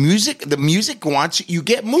 and the music wants you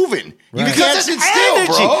get moving. You Because can't it's sit still,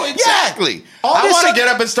 energy. bro. Yeah. Exactly. All I this want to stuff- get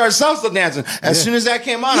up and start salsa dancing. As soon as that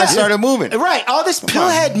came on, I started moving. Right, all this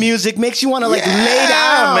pillhead music makes you want to like Yeah, lay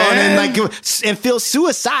down man. and like and feel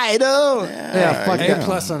suicidal. Yeah, fuck A that.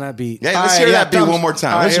 plus on that beat. Yeah, let's hear that beat one more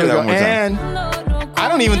time. Let's hear that one more time. And I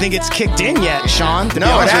don't even think it's kicked in yet, Sean. to be No,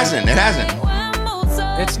 it honest with hasn't. It hasn't.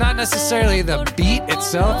 It's not necessarily the beat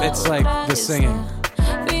itself; it's like the singing. you.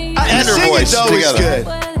 And her Singing's voice always together. good.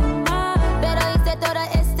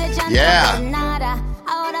 Yeah.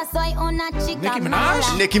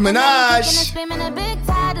 Nicki Minaj.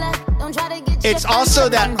 It's also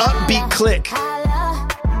that upbeat click.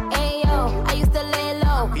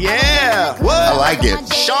 Yeah. Whoa. I like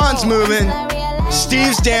it. Sean's moving.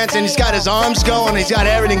 Steve's dancing. He's got his arms going. He's got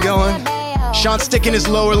everything going. Sean's sticking his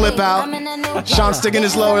lower lip out. Sean's sticking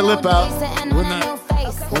his lower lip out.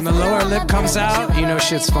 When the lower lip comes out, you know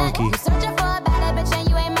shit's funky.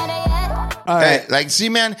 All right. Hey, like, see,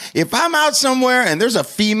 man, if I'm out somewhere and there's a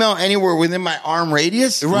female anywhere within my arm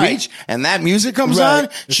radius reach, and that music comes Right. on,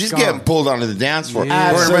 she's getting pulled onto the dance floor. Yeah.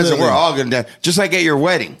 Absolutely. We're all gonna dance, just like at your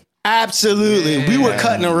wedding. Absolutely. We were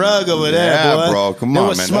cutting a rug over there, Yeah, boy. bro. Come there on,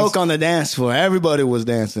 was man. smoke on the dance floor. Everybody was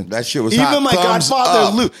dancing. That shit was Even hot. my Thumbs godfather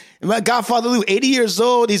up. Lou. My godfather Lou, 80 years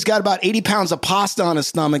old. He's got about 80 pounds of pasta on his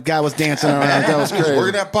stomach. Guy was dancing around. That was crazy. We're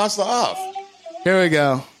gonna have pasta off. Here we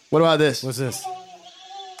go. What about this? What's this?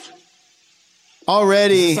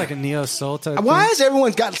 Already. It's like a neo soul type. Why thing? has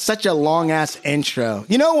everyone got such a long ass intro?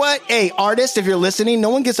 You know what? Hey, artist, if you're listening, no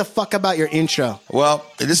one gives a fuck about your intro. Well,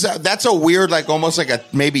 that's a weird, like almost like a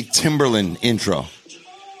maybe Timberland intro.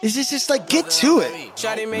 It's just like get to it.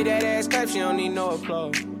 Shawty made that ass clap, she don't need no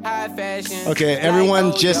applause. High fashion. Okay,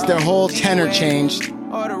 everyone just their whole tenor changed.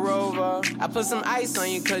 Or the Rover. I put some ice on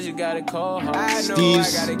you cause you got a cold heart. I know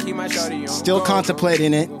Steve's I gotta keep my shawty on. Still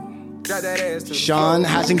contemplating it. Drop that ass to the Sean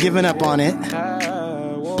hasn't given up on it.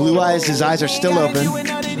 Blue eyes, his eyes are still open.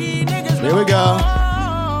 Here we go.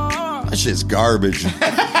 That shit's garbage.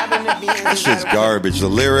 That shit's garbage. The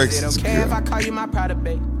lyrics. Is it okay if I call you my pride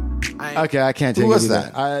babe? Okay, I can't take it. Who was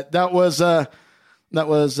either. That was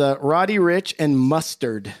Roddy Ricch and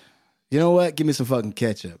Mustard. You know what? Give me some fucking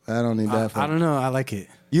ketchup. I don't need that. I don't know. I like it.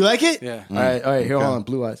 You like it? Yeah. All right. Here, hold on.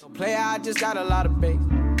 Blue Eyes. Play, I just got a lot of bass.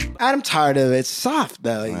 I'm tired of it. It's soft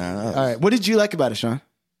though. All right. What did you like about it, Sean?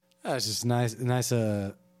 It's just nice.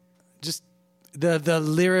 Just the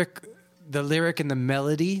lyric and the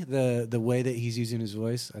melody, the way that he's using his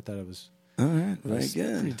voice. I thought it was. All right, very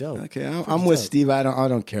good. Pretty dope. Okay, I'm with Steve. I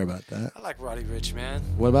don't care about that. I like Roddy Ricch, man.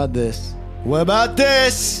 What about this?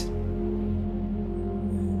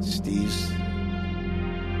 Steve's.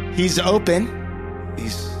 He's open.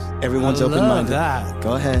 Everyone's open minded. That.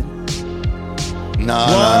 Go ahead. No.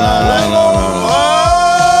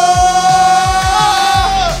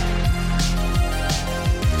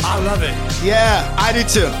 I love it. Yeah, I do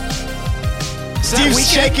too.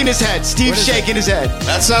 Steve's shaking his head.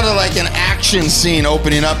 That sounded like an action scene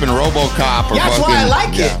opening up in RoboCop. Or That's why I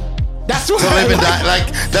like it. That's why I like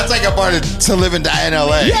it. That's like a part of To Live and Die in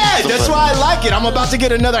LA. Yeah, that's why I like it. I'm about to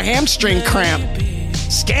get another hamstring cramp.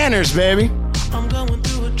 Scanners, baby.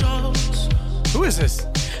 Who is this?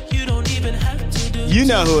 You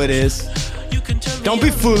know who it is. Don't be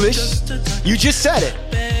foolish. You just said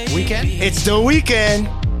it. Weekend? It's the weekend.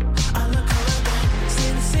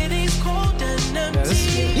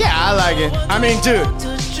 Yeah, I like it. I mean, dude,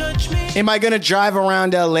 am I gonna drive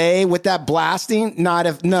around LA with that blasting? No.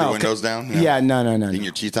 Windows down? Yeah, no. In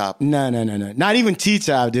your T-top? No. Not even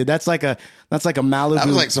T-top, dude. That's like a Malibu. That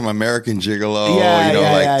was like some American gigolo. Yeah.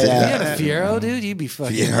 If you had a Fiero, dude, you'd be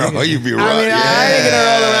fucking. Fiero, you'd be right. I mean, I ain't gonna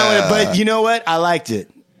roll around with it, but you know what? I liked it.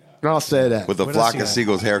 I'll say that. With a flock of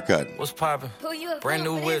seagulls haircut. What's poppin'? Brand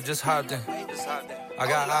new whip, just hopped in. I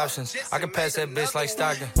got options. I can pass that bitch like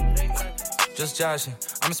Stockton. Just joshing.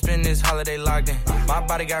 I'm spending this holiday locked in. My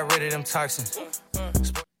body got rid of them toxins.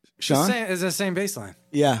 Sean? It's the same bass line.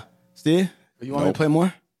 Yeah. Steve? You want me to play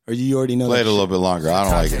more? Or you already know Play that it a little bit longer. I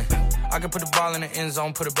don't like it. I can put the ball in the end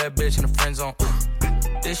zone, put a bad bitch in the friend zone.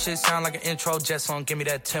 This shit sound like an intro jet song. Give me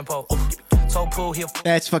that tempo. So pool here.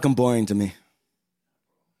 That's fucking boring to me.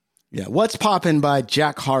 Yeah. What's Poppin' by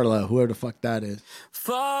Jack Harlow, whoever the fuck that is.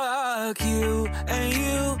 Fuck you and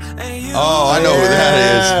you and you. Oh, I know who that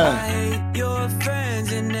is. I hate your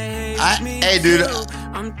friends and they hate me. Hey, dude,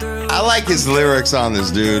 I'm through. I like his lyrics on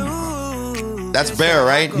this, dude. That's Bear,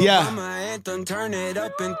 right? Yeah. Turn it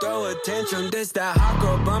up and throw attention. This that hot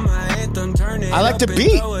girl by my anthem. Turn it I like the up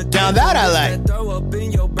beat. and throw Now that I like. Throw up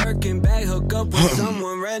in your Birkin bag, hook up with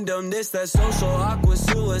someone random. This that social awkward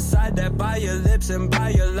suicide that by your lips and by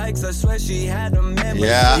your likes. I swear she had a man.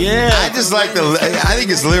 Yeah. I just like I think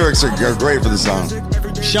his lyrics are great for the song.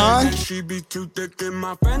 Sean?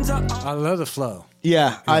 I love the flow.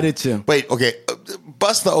 Yeah, I did too. Wait, okay.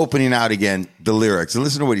 Bust the opening out again, the lyrics, and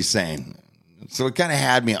listen to what he's saying. So it kind of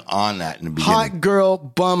had me on that in the beginning. Hot girl,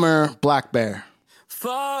 bummer, black bear.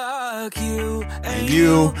 Fuck you and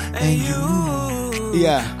you and you.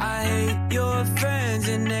 Yeah. I hate your friends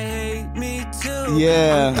and they hate me too.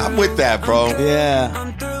 Yeah. I'm with that, bro. Yeah.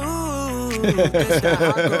 I'm through. This that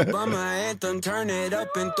hot girl by my anthem. Turn it up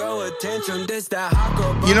and throw attention. This that hot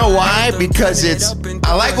girl by You know my why? anthem. Because Turn it it's up and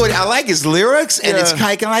I throw like his lyrics, and Yeah. it's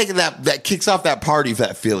kind of like that kicks off that party,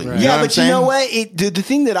 that feeling. Yeah, You know what I'm but you know saying? what? The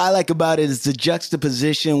thing that I like about it is the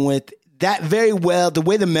juxtaposition with that very well. The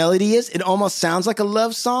way the melody is, it almost sounds like a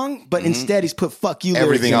love song, but instead he's put "fuck you" lyrics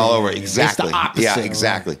Everything in all it. over. Exactly. It's the opposite. Yeah,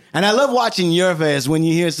 exactly. And I love watching your face when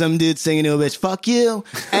you hear some dude singing to a bitch, "Fuck you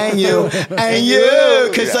and you and you,"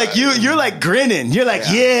 because like you're like grinning. You're like,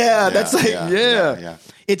 yeah, that's like, yeah.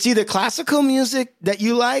 It's either classical music that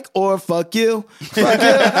you like or fuck you. Fuck you.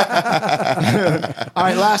 All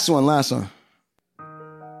right, last one.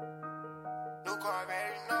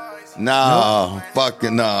 No,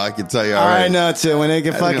 fucking no. I can tell you already. I know too. When they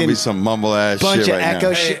get That's gonna fucking be some mumble ass bunch shit of right echo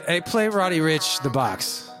now. shit. Hey, play Roddy Ricch, The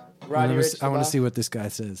Box. I want to see what this guy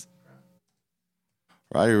says.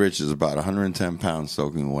 Roddy Ricch is about 110 pounds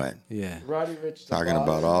soaking wet. Yeah. Roddy Ricch. Talking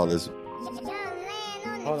about all this.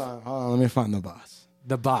 Hold on. Let me find the boss.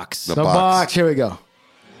 The Box. The The box. Here we go.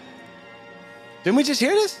 Didn't we just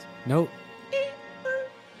hear this? Nope.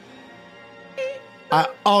 I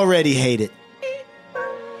already hate it.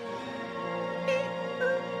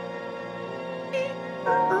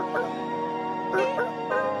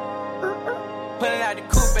 Pulling out the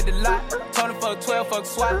coupe at the lot. Told him fuck 12, fuck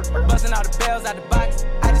SWAT. Busting all the bells out the box.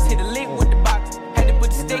 I just hit a lick with the box. Had to put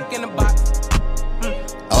the stick in the box.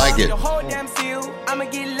 I like it. The whole damn seal. I'ma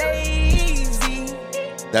get lazy.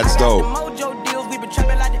 That's dope. Mojo deals. We been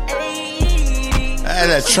trapping like the 80s.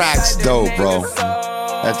 That track's dope, bro.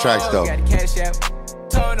 That track's dope. Got the cash out.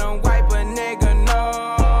 Told him wipe a nigga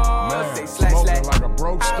no. Say slash slash. Like a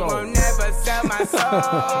broke stove.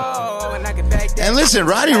 And listen,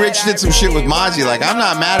 Roddy Ricch did some shit with Mozzie. Like, I'm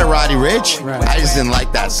not mad at Roddy Ricch. Right. I just didn't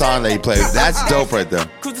like that song that he played. That's dope right there.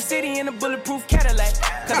 Cruise the city in a bulletproof Cadillac.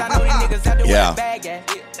 Cause I know these niggas out there Yeah. with a bag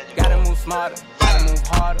at. Gotta move smarter, gotta move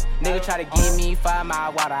harder. Nigga try to give me 5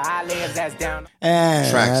 mile water. I lay his ass down.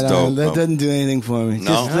 Track's dope, That bro. doesn't do anything for me.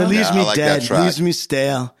 No? Just, it leaves Yeah, me I like that dead. track. Leaves me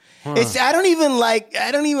stale. It's I don't even like.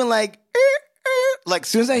 Like, as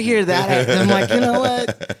soon as I hear that, I'm like, you know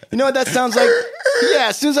what that sounds like? Yeah,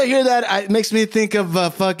 as soon as I hear that, it makes me think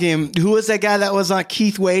of fucking, who was that guy that was on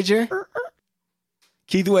Keith Wager?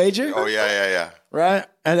 Keith Wager? Oh, yeah. Right?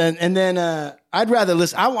 And then I'd rather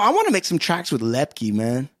listen. I want to make some tracks with Lepke,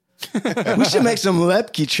 man. We should make some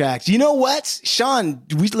Lepke tracks. You know what? Sean,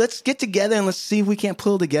 let's get together and let's see if we can't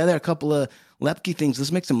pull together a couple of Lepke things.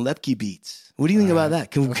 Let's make some Lepke beats. What do you think about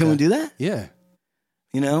that? Can we do that? Yeah.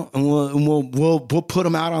 You know, and we'll put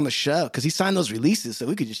them out on the show because he signed those releases, so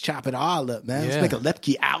we could just chop it all up, man. Yeah. Let's make a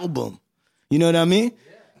Lepke album. You know what I mean?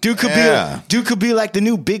 Dude could be like the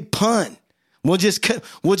new Big Pun. We'll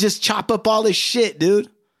just chop up all this shit, dude.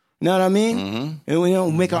 You know what I mean? Mm-hmm. And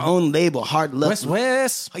we'll make our own label, Hard Luck.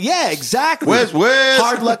 West. Yeah, exactly. West.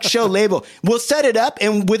 Hard Luck Show label. We'll set it up,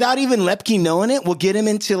 and without even Lepke knowing it, we'll get him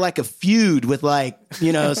into like a feud with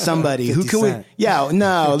somebody. Who can Cent. we? Yeah,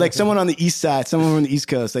 no, like someone on the east side, someone from the East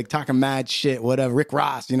Coast, like talking mad shit, whatever. Rick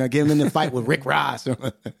Ross, get him in the fight with Rick Ross.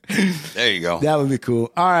 There you go. That would be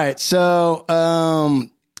cool. All right, so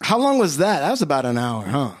how long was that? That was about an hour,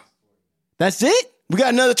 huh? That's it? We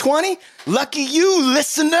got another 20? Lucky you,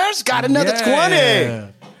 listeners, got another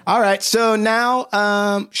 20. All right, so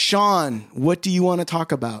now, Sean, what do you want to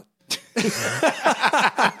talk about?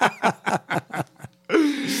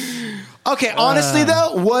 Okay, honestly,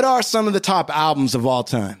 though, what are some of the top albums of all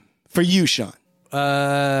time for you, Sean?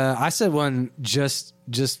 I said one just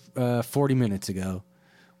 40 minutes ago.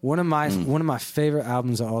 One of my favorite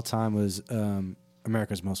albums of all time was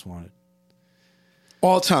America's Most Wanted.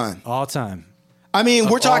 All time. All time. I mean,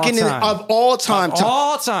 we're talking of all time.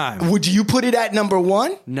 All time. Would you put it at number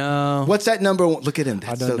one? No. What's that number one? Look at him.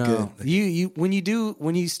 That's I don't so know. good.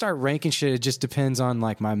 When you start ranking shit, it just depends on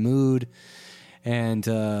like my mood, and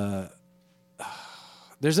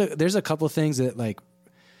there's a couple of things that like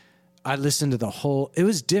I listened to the whole. It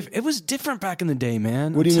was different back in the day,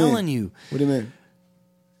 man. What do you mean? I'm telling you. What do you mean?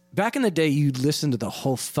 Back in the day, you'd listen to the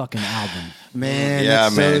whole fucking album. Man, Yeah,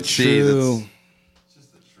 that's man. so true.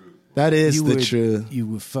 That is the truth. You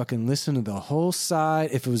would fucking listen to the whole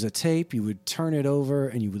side. If it was a tape, you would turn it over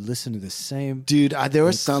and you would listen to the same. Dude, there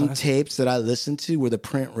were some tapes that I listened to where the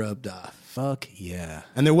print rubbed off. Fuck yeah.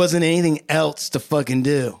 And there wasn't anything else to fucking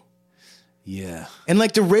do. Yeah. And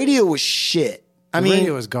like the radio was shit. The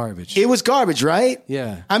radio was garbage. It was garbage, right?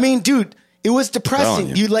 Yeah. I mean, dude, it was depressing.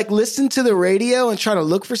 You. You'd like listen to the radio and try to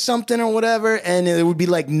look for something or whatever, and it would be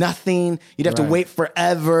like nothing. You'd have to wait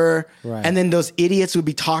forever. Right. And then those idiots would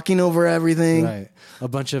be talking over everything. Right. A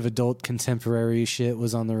bunch of adult contemporary shit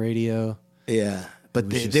was on the radio. Yeah. But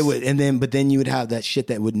they would, but then you would have that shit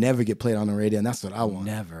that would never get played on the radio, and that's what I want.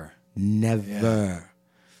 Never. Yeah.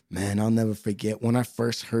 Man, I'll never forget when I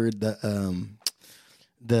first heard the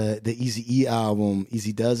Eazy-E album,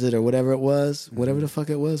 Easy Does It or whatever it was, whatever the fuck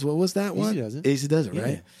it was. What was that one? Easy Does It. Easy Does It,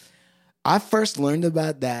 right? I first learned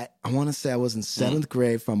about that, I want to say I was in 7th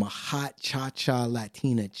grade from a hot cha-cha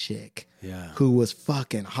Latina chick who was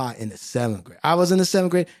fucking hot in the 7th grade. I was in the 7th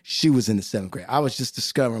grade. She was in the 7th grade. I was just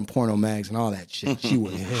discovering porno mags and all that shit. She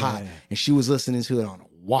was hot, and she was listening to it on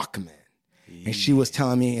a Walkman. And she was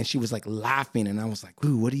telling me, and she was like laughing, and I was like,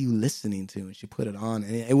 ooh, what are you listening to? And she put it on,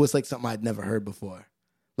 and it was like something I'd never heard before.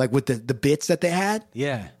 Like with the bits that they had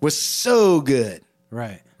was so good.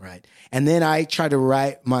 Right. And then I tried to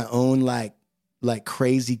write my own like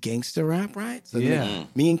crazy gangster rap, right? So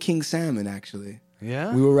me and King Salmon, actually.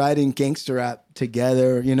 Yeah. We were writing gangster rap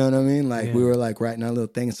together, you know what I mean? Like we were like writing our little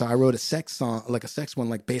thing. So I wrote a sex song, like a sex one,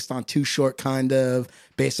 like based on Too Short, kind of,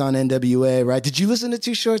 based on NWA, right? Did you listen to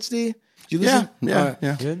Too Short, Steve? Did you listen?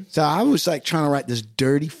 Yeah. Good. So I was like trying to write this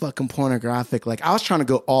dirty fucking pornographic, like I was trying to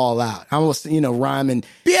go all out. I was, rhyming,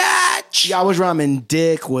 bitch! Yeah, I was rhyming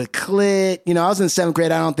dick with clit. I was in 7th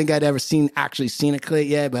grade. I don't think I'd ever actually seen a clit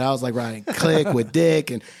yet, but I was like writing click with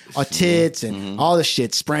dick and tits and all this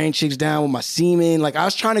shit, spraying chicks down with my semen. Like I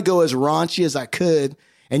was trying to go as raunchy as I could.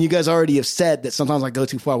 And you guys already have said that sometimes I go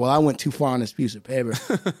too far. Well, I went too far on this piece of paper.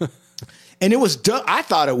 And it was dope. I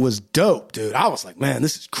thought it was dope, dude. I was like, man,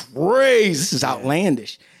 this is crazy. This is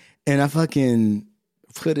outlandish. And I fucking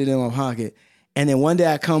put it in my pocket. And then one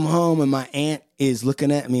day I come home and my aunt is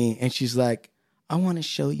looking at me and she's like, I want to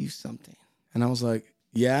show you something. And I was like,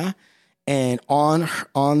 yeah. And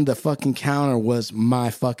on the fucking counter was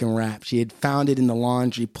my fucking rap. She had found it in the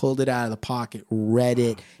laundry, pulled it out of the pocket, read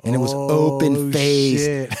it, and it was open faced.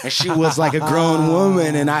 And she was like a grown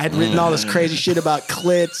woman, and I had written all this crazy shit about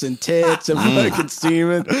clits and tits and fucking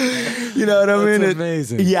semen. You know what I mean? That's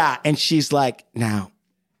amazing. Yeah, and she's like, now,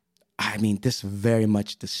 I mean, this very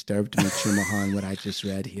much disturbed me, Chumahan, what I just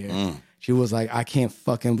read here. She was like, I can't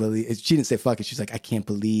fucking believe. She didn't say fuck it. She's like, I can't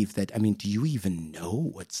believe that. I mean, do you even know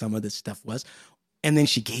what some of this stuff was? And then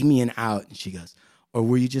she gave me an out, and she goes, or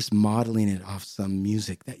were you just modeling it off some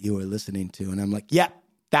music that you were listening to? And I'm like, yeah,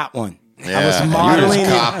 that one. Yeah, I was modeling you're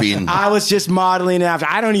just copying. I was just modeling it after.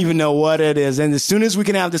 I don't even know what it is. And as soon as we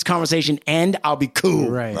can have this conversation end, I'll be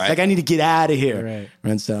cool. Right. Like I need to get out of here. Right.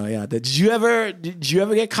 And so yeah. Did you ever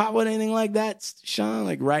get caught with anything like that, Sean?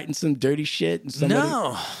 Like writing some dirty shit and somebody?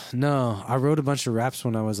 No. I wrote a bunch of raps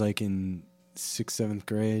when I was like in 6th, 7th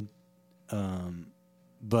grade.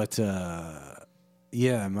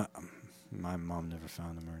 Yeah, my mom never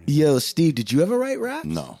found them or anything. Yo, Steve, did you ever write raps?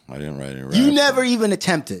 No, I didn't write any raps. You never even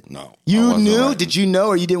attempted? No. You knew? Did you know,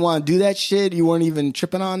 or you didn't want to do that shit? You weren't even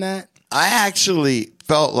tripping on that? I actually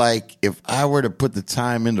felt like if I were to put the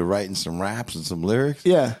time into writing some raps and some lyrics,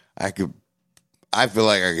 Yeah. I feel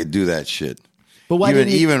like I could do that shit. But why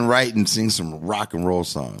didn't you? Even write and sing some rock and roll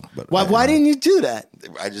songs. But Why didn't you do that?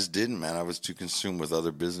 I just didn't, man. I was too consumed with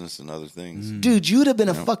other business and other things. Dude, you would have been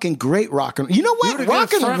a fucking great rock and roll. You know what? You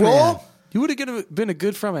Rock and front roll. man. You would have been a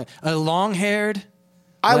good frontman. A long-haired.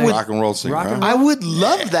 Rock and roll singer. Huh? I would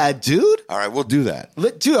love that, dude. All right, we'll do that.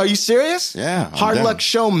 Dude, are you serious? Yeah. I'm Hard down. Luck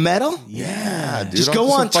Show metal? Yeah, dude. Just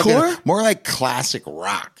go on tour? More like classic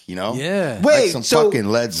rock, you know? Yeah. Wait, like some so fucking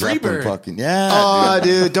Led Zeppelin Freebird. fucking, yeah. Oh,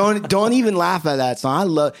 dude, don't even laugh at that song. I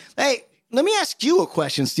love. Hey, let me ask you a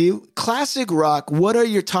question, Steve. Classic rock. What are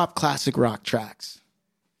your top classic rock tracks?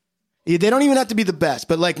 Yeah, they don't even have to be the best,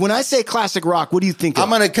 but like when I say classic rock, what do you think of? I'm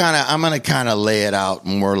gonna kind of lay it out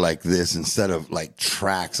more like this instead of like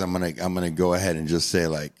tracks. I'm gonna go ahead and just say,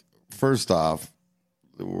 like, first off,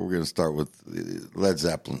 we're gonna start with Led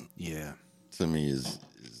Zeppelin. Yeah, to me is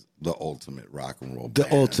the ultimate rock and roll. The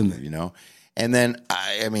band, ultimate, you know. And then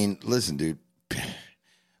I mean, listen, dude,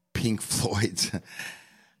 Pink Floyd.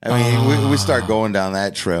 I mean, we start going down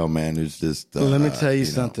that trail, man. It's just let me tell you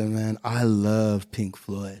something, man. I love Pink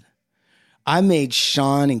Floyd. I made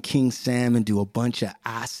Sean and King Sam do a bunch of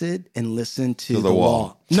acid and listen to The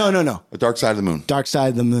Wall. No. The Dark Side of the Moon. Dark Side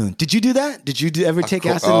of the Moon. Did you do that? Did you ever take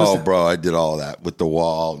acid? Oh, bro, I did all that with The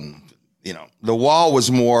Wall. And, you know, The Wall was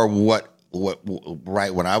more what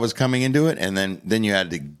right when I was coming into it. And then you had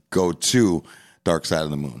to go to Dark Side of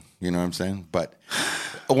the Moon. You know what I'm saying? But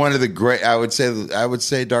one of the great, I would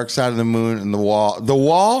say Dark Side of the Moon and The Wall. The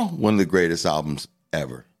Wall, one of the greatest albums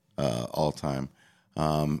ever, all time.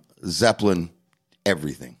 Zeppelin,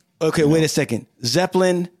 everything. Okay, wait a second.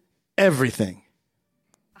 Zeppelin, everything.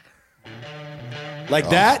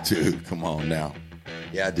 Like that? Dude, come on now.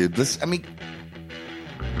 Yeah, dude.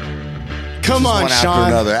 Come on, one Sean.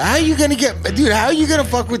 after another. How you gonna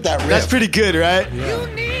fuck with that riff? That's pretty good, right? You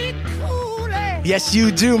need cooling. Yes,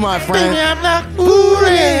 you do, my friend. Baby, I'm not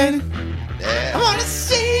fooling. Yeah. I wanna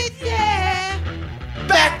see it, yeah.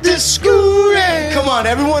 Back to school. Come on,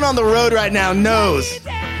 everyone on the road right now knows.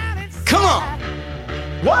 Come on.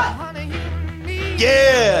 What?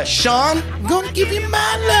 Yeah, Sean. I'm gonna give you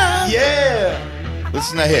my love. Yeah.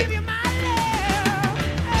 Listen to hit.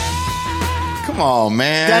 Come on,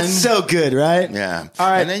 man. That's so good, right? Yeah. All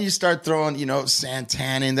right. And then you start throwing,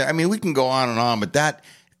 Santana in there. I mean, we can go on and on, but that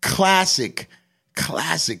classic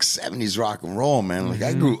 70s rock and roll, man. Like,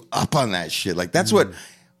 I grew up on that shit. Like, that's what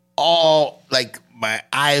all, like, my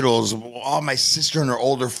idols, all my sister and her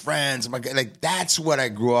older friends, that's what I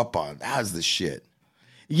grew up on. That was the shit.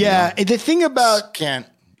 Yeah. And the thing about, Can't.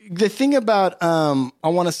 I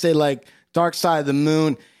want to say like Dark Side of the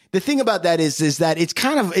Moon. The thing about that is that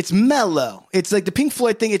it's mellow. It's like the Pink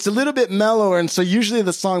Floyd thing. It's a little bit mellower. And so usually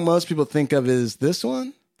the song most people think of is this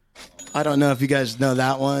one. I don't know if you guys know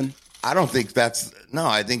that one. I don't think I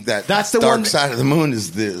think that's the Dark one. Side of the Moon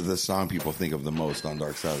is the song people think of the most on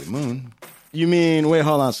Dark Side of the Moon. You mean, wait,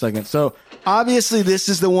 hold on a second. So obviously this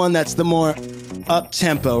is the one that's the more up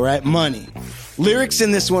tempo, right? Money. Lyrics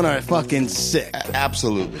in this one are fucking sick.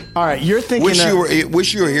 Absolutely. All right, you're thinking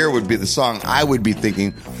Wish You Were Here would be the song I would be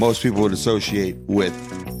thinking most people would associate with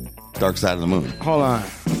Dark Side of the Moon. Hold on.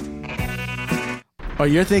 Oh,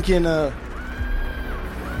 you're thinking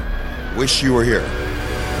Wish You Were Here.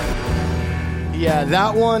 Yeah,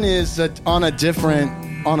 that one is on a different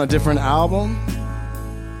album.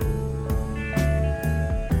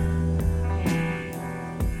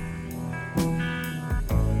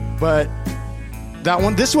 But That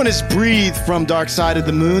one. This one is Breathe from Dark Side of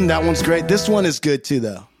the Moon. That one's great. This one is good too,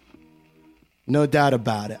 though. No doubt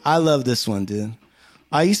about it. I love this one, dude.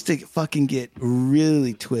 I used to fucking get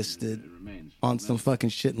really twisted on some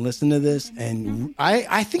fucking shit and listen to this, and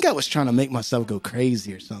I think I was trying to make myself go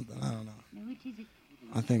crazy or something. I don't know.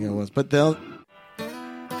 I think I was, but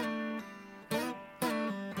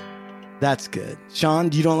that's good.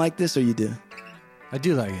 Sean, you don't like this, or you do? I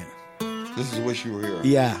do like it. This is Wish You Were Here.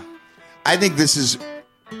 Yeah. I think this is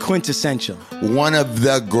quintessential. One of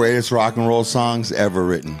the greatest rock and roll songs ever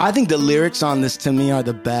written. I think the lyrics on this to me are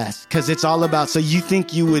the best because it's all about, so you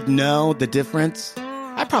think you would know the difference?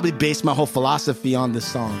 I probably based my whole philosophy on this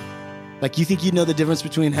song. Like, you think you know the difference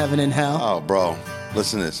between heaven and hell? Oh, bro.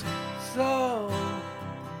 Listen to this.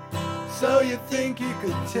 So you think you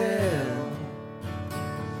could tell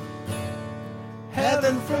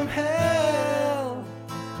heaven from hell,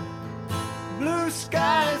 blue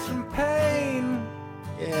skies from pain.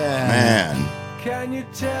 Yeah. Man. Can you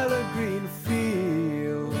tell a green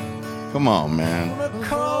field Come on, man. from a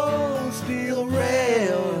cold steel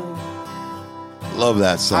rail? Love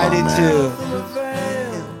that song, I did man. too. From a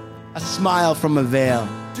veil, A smile from a veil.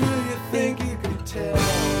 do you think you could tell?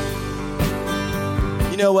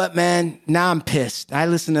 You know what, man? Now I'm pissed. I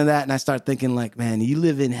listen to that and I start thinking like, man, you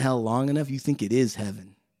live in hell long enough, you think it is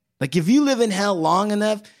heaven. Like, if you live in hell long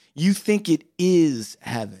enough, you think it is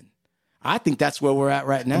heaven. I think that's where we're at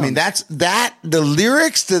right now. I mean, the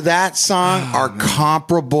lyrics to that song are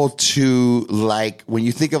comparable to, like, when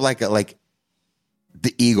you think of like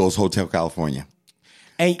the Eagles, Hotel California.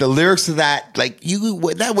 And the lyrics to that, like,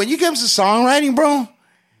 when you comes to songwriting, bro,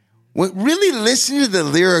 really listen to the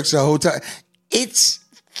lyrics of Hotel. It's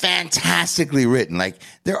fantastically written. Like,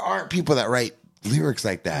 there aren't people that write lyrics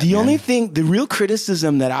like that. The only thing, the real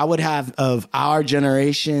criticism that I would have of our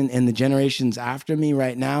generation and the generations after me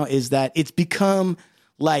right now is that it's become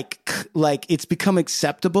like it's become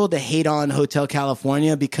acceptable to hate on Hotel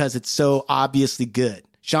California because it's so obviously good.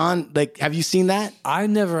 Sean, like, have you seen that? I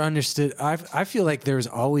never understood. I feel like there's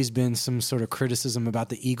always been some sort of criticism about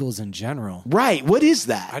the Eagles in general. Right. What is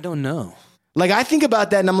that? I don't know. Like, I think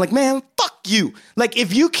about that and I'm like, man, fuck you. Like,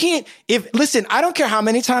 if you can't, listen, I don't care how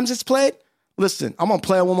many times it's played. Listen, I'm going to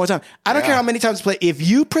play it one more time. I don't care how many times it's played. If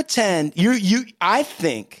you pretend, I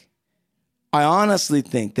honestly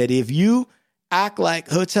think that if you act like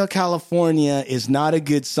Hotel California is not a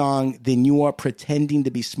good song, then you are pretending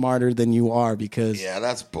to be smarter than you are because... Yeah,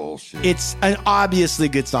 that's bullshit. It's an obviously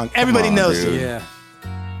good song. Everybody knows dude. it. Yeah.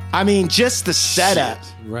 I mean, just the setup.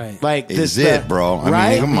 Right. Like, Is it, bro?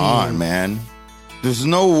 I mean, come on, man. There's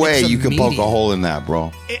no way you can poke a hole in that,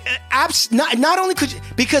 bro. Not only could you,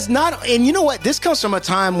 because and you know what? This comes from a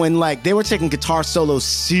time when, like, they were taking guitar solos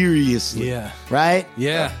seriously. Yeah. Right?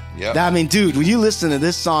 Yeah. Yeah. I mean, dude, when you listen to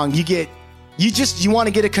this song, you want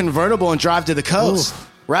to get a convertible and drive to the coast. Ooh.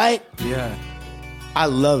 Right? Yeah. I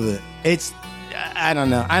love it. I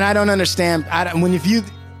don't know. And I don't understand. If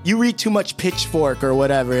you read too much Pitchfork or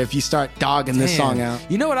whatever, if you start dogging this song out.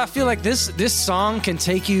 You know what? I feel like this song can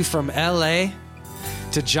take you from L.A.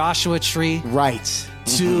 to Joshua Tree. Right.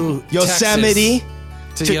 To Yosemite.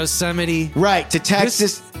 Texas, to Yosemite. Right. To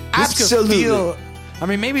Texas. Absolutely. I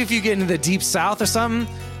mean, maybe if you get into the deep south or something,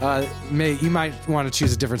 you might want to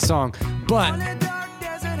choose a different song. But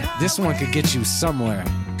this one could get you somewhere.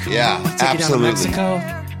 Yeah, Take absolutely. You down to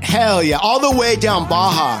Mexico. Hell yeah. All the way down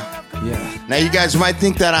Baja. Yeah. Now, you guys might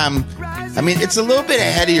think that it's a little bit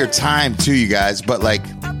ahead of your time, too, you guys. But, like,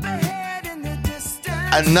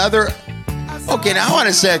 okay, now I want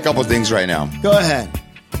to say a couple things right now. Go ahead.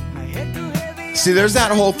 See, there's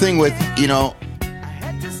that whole thing with,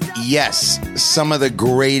 yes, some of the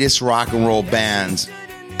greatest rock and roll bands,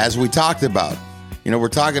 as we talked about. We're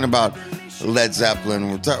talking about Led Zeppelin.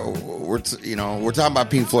 We're talking about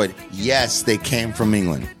Pink Floyd. Yes, they came from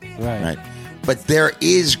England. Right. But there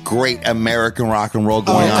is great American rock and roll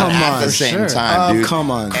going on at the same time, dude. Oh,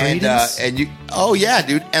 come on. And yeah,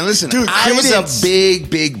 dude. And listen, dude, I was a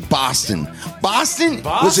big Boston. Boston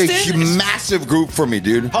was a massive group for me,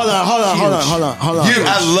 dude. Hold on. Dude,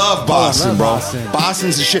 I love Boston, bro. Boston.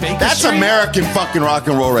 Boston's the shit. Baker That's Street? American fucking rock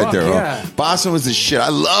and roll right there, bro. Yeah. Boston was the shit. I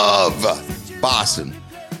love Boston.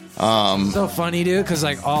 So funny, dude, because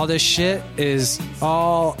like all this shit is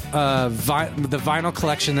all the vinyl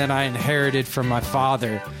collection that I inherited from my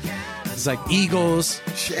father. It's like Eagles,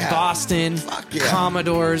 Boston,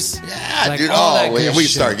 Commodores. Yeah, like dude. all that We good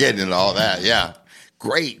shit. start getting into all that. Yeah,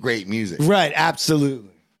 great music. Right,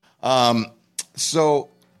 absolutely. So,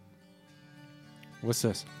 what's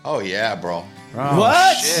this? oh yeah, bro. Oh,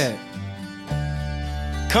 What? Shit.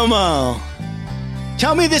 Come on.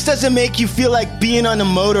 Tell me this doesn't make you feel like being on a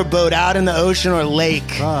motorboat out in the ocean or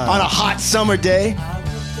lake on a hot summer day.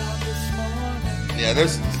 Yeah,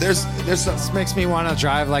 there's some. This makes me want to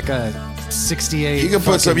drive like a 68. You can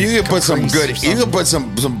put some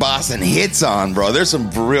some Boston hits on, bro. There's some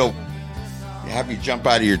real have you jump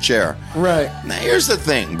out of your chair. Right. Now here's the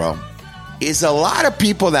thing, bro. Is a lot of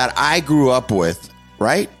people that I grew up with,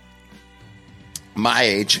 right? My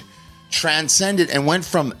age, transcended and went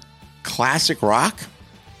from classic rock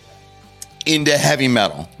into heavy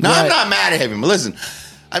metal. Now, I'm not mad at heavy metal. Listen,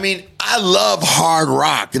 I mean, I love hard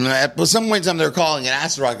rock. And at some point in time, they're calling it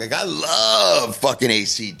acid rock. Like, I love fucking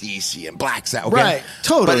AC/DC and Black Sabbath. Okay? Right,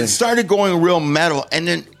 totally. But it started going real metal. And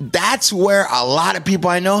then that's where a lot of people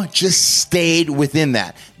I know just stayed within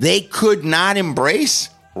that. They could not embrace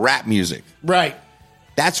rap music. Right.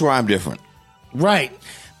 That's where I'm different. Right.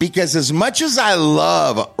 Because as much as I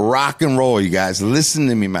love rock and roll, you guys, listen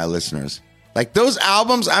to me, my listeners. Like those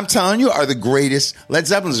albums, I'm telling you, are the greatest. Led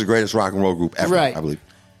Zeppelin's the greatest rock and roll group ever, right. I believe.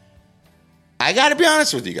 I got to be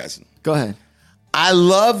honest with you guys. Go ahead. I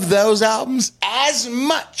love those albums as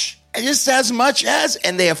much, just as much as,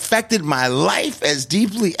 and they affected my life as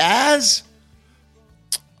deeply as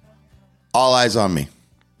All Eyes on Me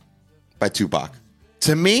by Tupac.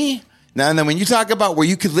 To me, now and then when you talk about where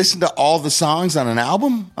you could listen to all the songs on an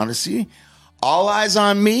album, on a CD, All Eyes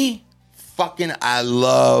on Me, fucking I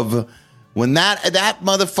love when that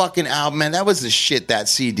motherfucking album, man, that was the shit, that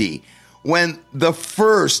CD. When the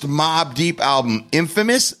first Mobb Deep album,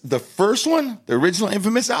 Infamous, the first one, the original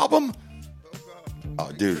Infamous album.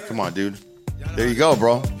 Oh, dude, come on, dude. There you go,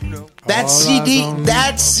 bro. That CD,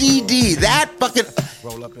 that fucking,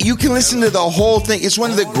 you can listen to the whole thing. It's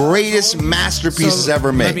one of the greatest masterpieces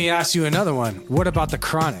ever made. Let me ask you another one. What about The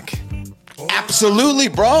Chronic? Absolutely,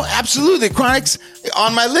 bro. Absolutely. Chronic's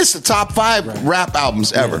on my list of top 5 rap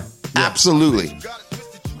albums ever. Yeah. Absolutely.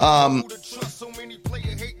 I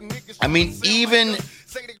mean, even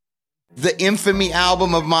the Infamy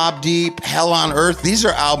album of Mobb Deep, Hell on Earth, these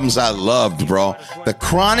are albums I loved, bro. The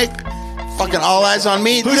Chronic, fucking All Eyes on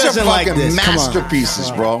Me, these are fucking masterpieces,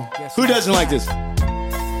 bro. Who doesn't like this?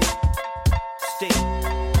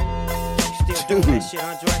 Dude. You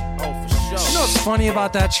know what's funny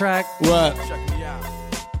about that track? What?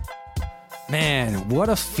 Man, what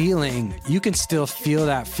a feeling. You can still feel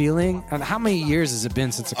that feeling. And how many years has it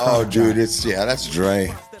been since a Chronic? Oh, dude, that's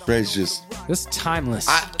Dre. Dre's just... It's timeless.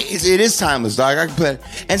 It is timeless, dog. I can play it.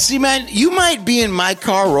 And see, man, you might be in my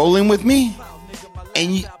car rolling with me,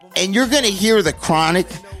 and you're going to hear the Chronic.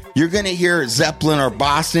 You're going to hear Zeppelin or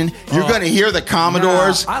Boston. You're going to hear the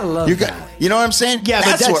Commodores. I love that. You know what I'm saying? Yeah,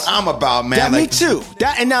 that's what I'm about, man. Me too.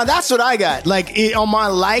 And now that's what I got. Like on my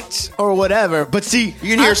liked or whatever. But see,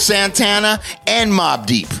 you can hear Santana and Mobb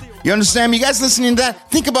Deep. You understand me? You guys listening to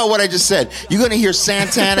that? Think about what I just said. You're going to hear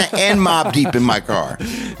Santana and Mobb Deep in my car.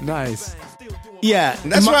 Nice. Yeah.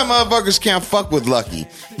 That's why motherfuckers can't fuck with Lucky.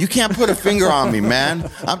 You can't put a finger on me, man.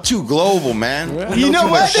 I'm too global, man. You know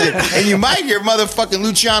what? And you might hear motherfucking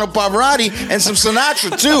Luciano Pavarotti and some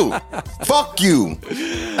Sinatra, too. Fuck you.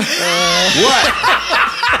 What?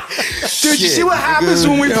 Dude, you see what happens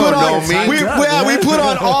when we put on we put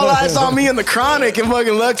on All Eyes on Me and the Chronic and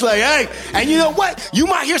fucking looks like, hey, and you know what? You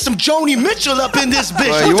might hear some Joni Mitchell up in this bitch.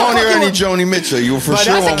 Well, you won't hear any Joni Mitchell. You for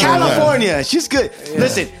sure won't. That's in California. She's good. Yeah.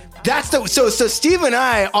 Listen, that's so Steve and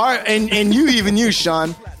I are, and you,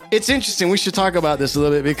 Sean. It's interesting. We should talk about this a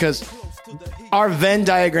little bit because our Venn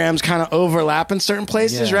diagrams kind of overlap in certain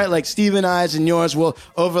places, right? Like Steve and I's and yours will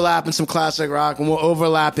overlap in some classic rock, and we'll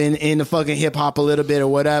overlap in the fucking hip hop a little bit or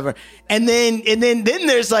whatever. And then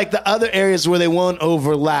there's like the other areas where they won't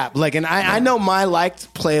overlap. Like, and I know my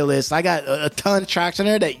liked playlist. I got a ton of tracks in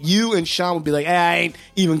there that you and Sean would be like, hey, I ain't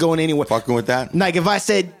even going anywhere. Fucking with that. Like if I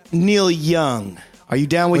said Neil Young. Are you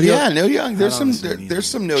down with Yeah, Neil Young. There's some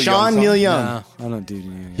Neil Young. Sean Neil Young. No, I don't do Neil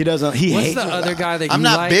Young. He doesn't. He What's hates the other guy that you I'm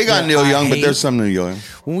not like big on Neil Young, but there's some Neil Young.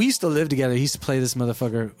 When we used to live together, he used to play this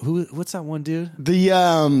motherfucker. What's that one dude?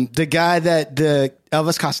 The guy that the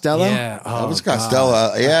Elvis Costello. Yeah, Elvis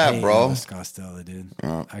Costello. Yeah, bro. Elvis Costello, dude.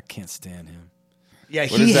 I can't stand him. Yeah,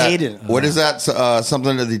 he hated him. What is that?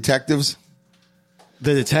 Something to detectives?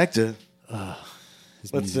 The detective.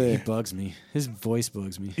 Let's see. He bugs me. His voice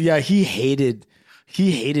bugs me. Yeah, he hated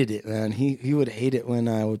it, man. He would hate it when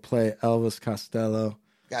I would play Elvis Costello.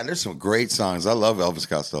 God, there's some great songs. I love Elvis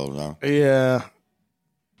Costello now. Yeah.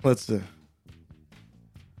 Let's see.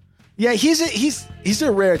 Yeah, he's a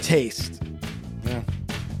rare taste. Yeah.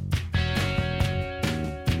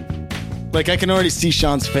 Like I can already see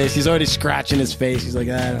Sean's face. He's already scratching his face. He's like,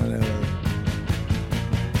 I don't know.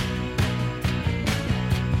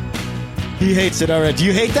 He hates it already. Do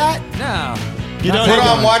you hate that? No. You don't Put hate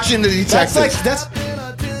on him. Watching the Detectives. That's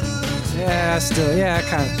Yeah, still, yeah,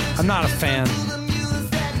 kind of. I'm not a fan.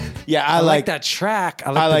 yeah. I like that track.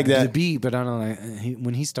 I like that the beat, but I don't like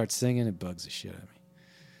when he starts singing. It bugs the shit out of me.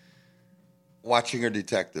 Watching Her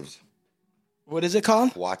Detectives. What is it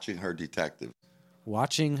called? Watching Her Detectives.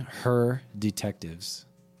 Watching Her Detectives.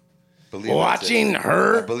 Watching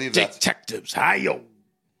Her I believe that's- Detectives. Hi-yo.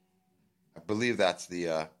 I believe that's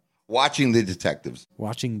the Watching the Detectives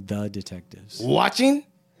Watching the Detectives. Watching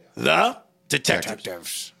the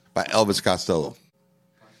Detectives. by Elvis Costello.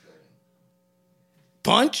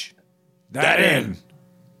 Punch that in.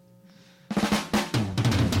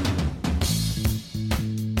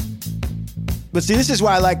 But see, this is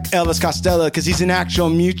why I like Elvis Costello, because he's an actual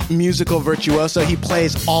musical virtuoso. He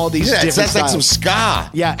plays all these different That's like styles. some ska.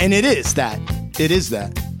 Yeah, and it is that. It is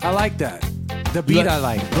that. I like that. The beat I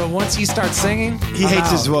like. But once he starts singing, He hates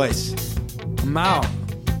his voice. I'm out.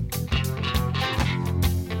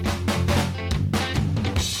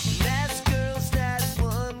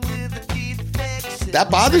 That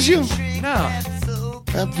bothers you? No.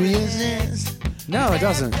 No, it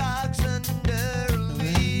doesn't.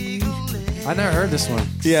 I never heard this one.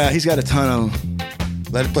 Yeah, he's got a ton of them.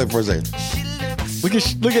 Let it play for a second.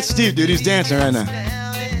 Look at Steve, dude. He's dancing right now.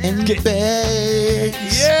 Yeah.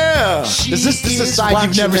 Is this a side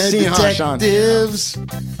you've never seen, huh, Sean? Detectives. Ooh,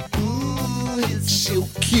 it's so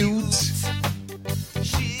cute.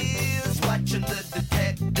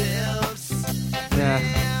 Yeah,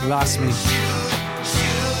 lost me.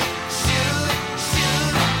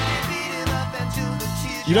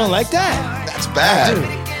 You don't like that? That's bad.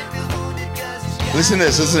 Listen to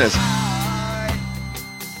this.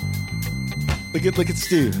 Look at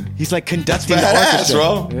Steve. He's like conducting the Badass, orchestra.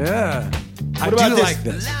 bro. Yeah. I What about do this? like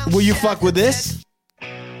this. Will you fuck with this?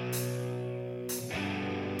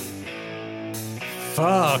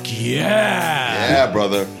 Fuck yeah. Yeah,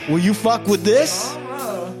 brother. Will you fuck with this?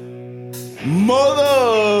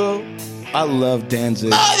 Mother. I love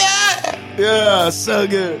Danzig. Yeah, so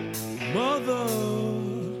good. Mother,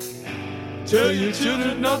 tell your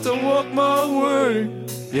children not to walk my way.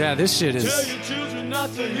 Yeah, this shit is. Tell your children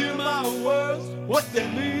not to hear my words, what they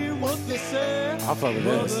mean, what they say. I'll fuck with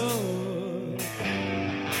this.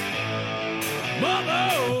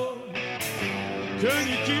 Mother, can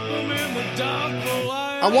you keep them in the dark for a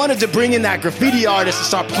while? I wanted to bring in that graffiti artist and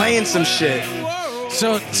start playing some shit.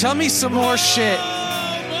 So tell me some more shit.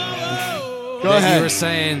 Go that ahead. You were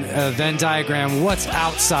saying Venn diagram. What's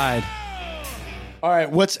outside? All right,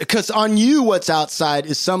 because on you, what's outside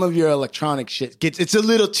is some of your electronic shit. It's a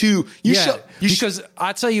little too. Because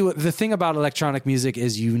I tell you, the thing about electronic music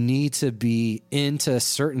is you need to be into a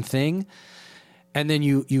certain thing, and then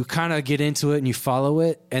you kind of get into it and you follow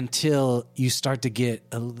it until you start to get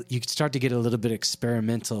a little bit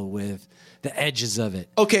experimental with the edges of it.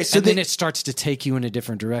 Okay, so and then it starts to take you in a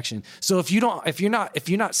different direction. So if you're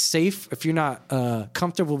not safe, if you're not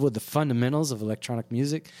comfortable with the fundamentals of electronic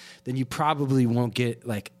music, then you probably won't get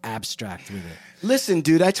like abstract with it. Listen,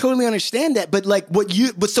 dude, I totally understand that, but like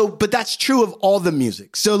but that's true of all the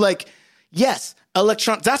music. So like, yes,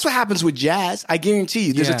 that's what happens with jazz. I guarantee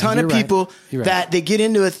you. There's a ton of people that they get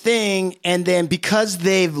into a thing, and then because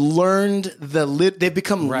they've learned they've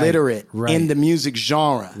become literate in the music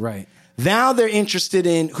genre. Right. Now they're interested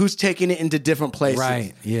in who's taking it into different places.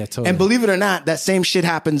 Right. Yeah, totally. And believe it or not, that same shit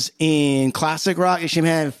happens in classic rock,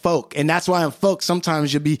 and folk. And that's why in folk,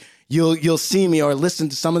 sometimes you'll see me or listen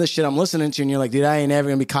to some of the shit I'm listening to, and you're like, dude, I ain't ever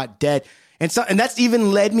gonna be caught dead. And that's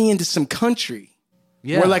even led me into some country.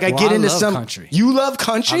 Yeah. Where like I get into love some country. You love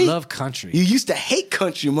country? I love country. You used to hate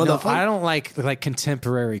country, No, motherfucker. I don't like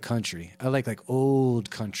contemporary country. I like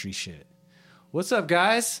old country shit. What's up,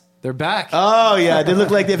 guys? They're back. Oh yeah, they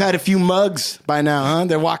look like they've had a few mugs by now, huh?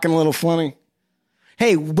 They're walking a little funny.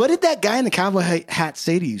 Hey, what did that guy in the cowboy hat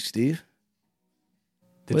say to you, Steve?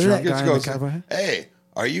 Hey,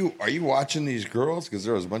 are you watching these girls? Because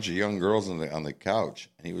there was a bunch of young girls on the couch,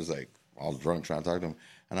 and he was like all drunk trying to talk to them.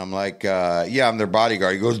 And I'm like, yeah, I'm their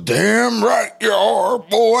bodyguard. He goes, damn right you are,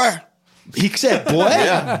 boy. He said, boy?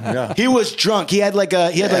 Yeah. He was drunk. He had like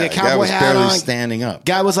a cowboy hat barely on. Standing up.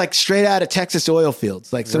 Guy was like straight out of Texas oil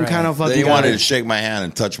fields. Like some kind of fucking Then he guy. wanted to shake my hand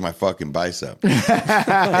and touch my fucking bicep.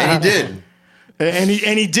 And he did. And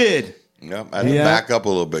he did. Yep. I had to back up a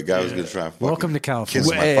little bit. Guy was going to try and Welcome to California.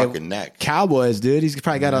 kiss my fucking neck. Cowboys, dude. He's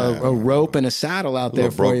probably got a rope and a saddle out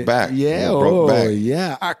there for broke you. back. Yeah. Broke back.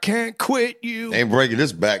 Yeah. I can't quit you. Ain't breaking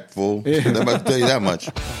this back, fool. I'm about to tell you that much.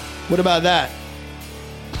 What about that?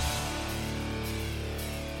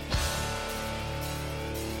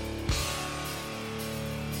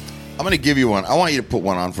 I'm going to give you one. I want you to put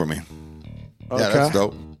one on for me. Okay. Yeah, that's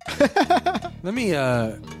dope. Let me.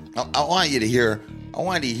 I want you to hear. I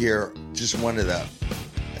want you to hear just one of the.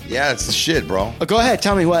 Yeah, it's the shit, bro. Oh, go ahead.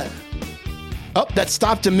 Tell me what. Oh, that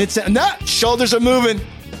stopped to mid-sentence. Nah, shoulders are moving.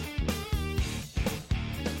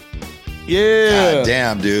 Yeah. God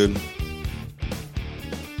damn, dude.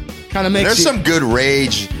 Kind of makes There's some good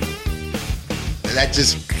rage that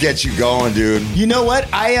just gets you going, dude. You know what?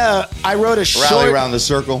 I wrote a short. Rally around the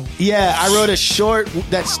circle. Yeah, I wrote a short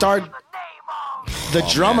that starred the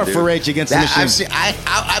drummer for Rage Against the Machine.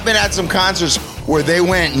 I've been at some concerts where they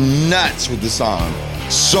went nuts with the song.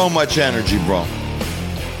 So much energy, bro.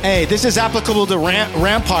 Hey, this is applicable to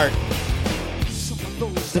Rampart.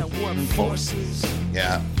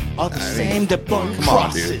 Yeah. All the same to burn come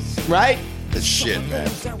on, dude. crosses, right? That's shit, man.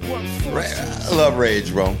 I love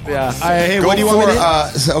Rage, bro. Yeah. Hey, what do you want me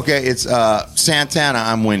to okay, it's Santana,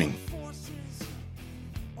 I'm winning.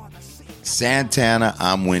 Santana,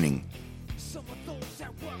 I'm winning.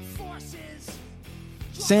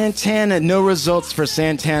 Santana, no results for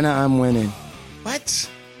Santana, I'm winning. What?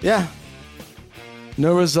 Yeah.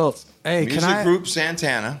 No results. Hey, Music can I? group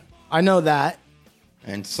Santana. I know that.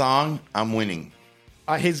 And song, I'm winning.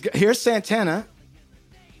 Here's Santana.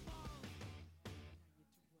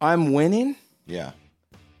 I'm winning? Yeah.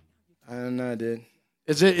 I don't know, dude.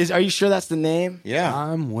 Are you sure that's the name? Yeah.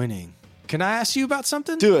 I'm winning. Can I ask you about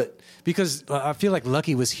something? Do it. Because I feel like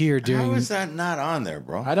Lucky was here during. How is that not on there,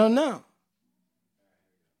 bro? I don't know.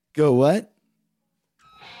 Go what?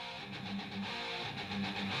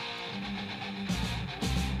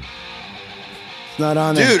 It's not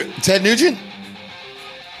on there. Dude, Ted Nugent?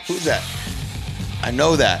 Who's that? I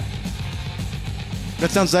know that.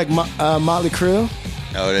 That sounds like Motley Crue.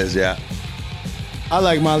 Oh, it is, yeah. I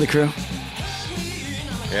like Motley Crue.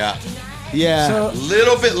 Yeah. Yeah. So, A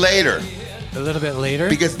little bit later. a little bit later.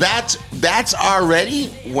 Because that's already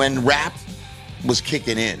when rap was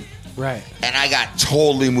kicking in. Right. And I got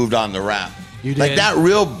totally moved on to rap. You did. Like that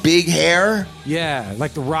real big hair. Yeah,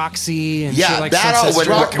 like the Roxy and Yeah, shit like that all, Sunset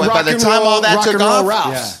when, Strip. by the time all that took off,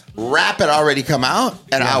 Ralphs. rap had already come out,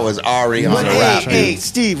 and I was already on But the rap. hey,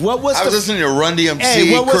 Steve, what was I was listening to Run DMC,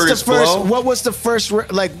 Hey, what was Curtis the first? Blow. What was the first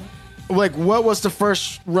what was the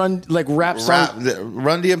first rap song?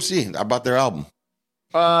 Run DMC. I bought their album.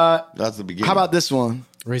 That's the beginning. How about this one?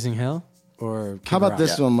 Raising Hell or Kid How about Rock?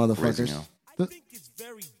 this one, motherfuckers? Raising Hell.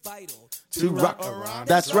 To rock around.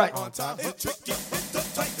 That's right. Here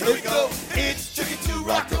we go. It's tricky to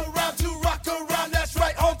rock around, to rock around. That's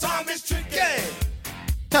right, on time is tricky.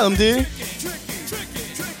 Tell him, dude.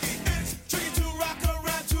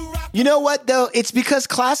 You know what, though? It's because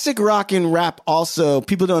classic rock and rap also,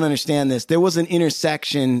 people don't understand this. There was an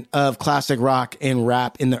intersection of classic rock and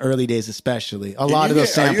rap in the early days, especially. A lot of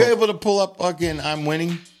those samples. Are you able to pull up fucking I'm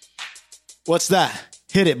Winning? What's that?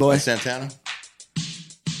 Hit it, boy. By Santana?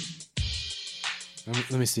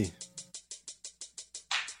 Let me see.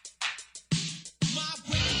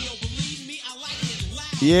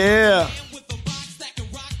 Yeah.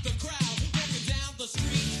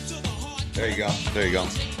 There you go. There you go.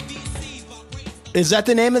 Is that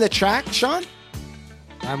the name of the track, Sean?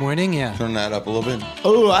 I'm winning, yeah. Turn that up a little bit.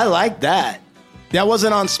 Oh, I like that. That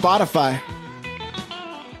wasn't on Spotify.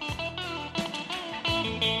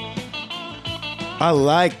 I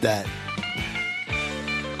like that.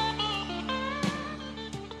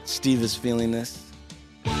 Steve is feeling this.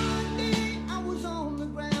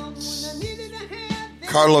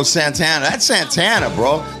 Carlos Santana. That's Santana,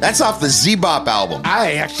 bro. That's off the Z-Bop album.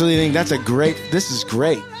 I actually think that's this is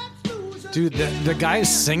great. Dude, the guy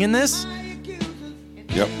singing this?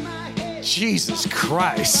 Yep. Jesus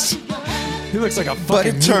Christ. He looks like a fucking But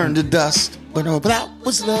it turned to dust. But no, that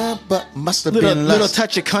was love, but must have been Little lust.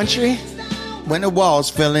 touch of country. When the walls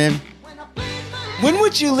fell in. When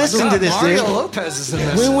would you listen to this, Mario dude? Lopez is in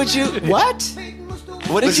this. When would you... What?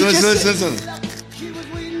 What did you just say? Listen.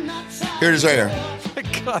 Here it is right here. Oh my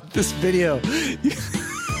God, this video.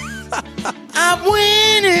 I'm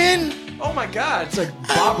winning. Oh my God, it's like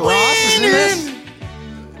Bob Ross is in this.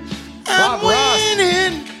 Bob Ross.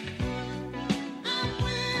 Winning.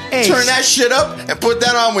 Hey, Turn that shit up and put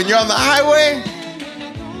that on when you're on the highway.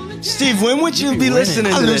 Steve, when would you be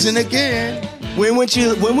listening I'm to this? losing again. When would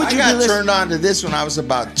you I be got listening? turned on to this when I was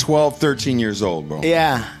about 12, 13 years old, bro.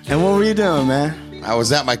 Yeah. And what were you doing, man? I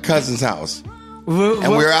was at my cousin's house.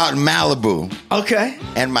 And we were out in Malibu. Okay.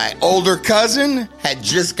 And my older cousin had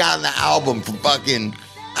just gotten the album from fucking,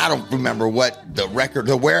 I don't remember what, the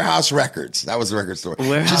Warehouse Records. That was the record store.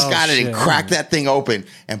 Just got it and cracked that thing open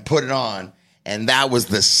and put it on. And that was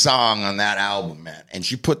the song on that album, man. And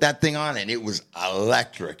she put that thing on and it was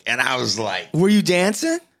electric. And I was like... Were you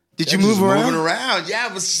dancing? Did you move just around? Moving around. Yeah,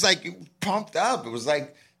 it was just like pumped up. It was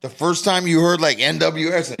like The first time you heard like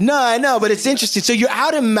NWS. No, I know, but it's interesting. So you're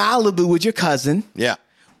out in Malibu with your cousin. Yeah.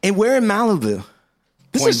 And where in Malibu?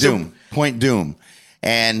 Point Doom.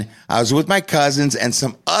 And I was with my cousins, and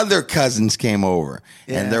some other cousins came over.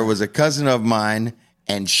 Yeah. And there was a cousin of mine,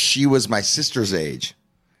 and she was my sister's age.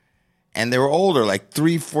 And they were older, like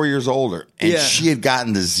 3-4 years older. And she had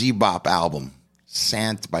gotten the Z-Bop album,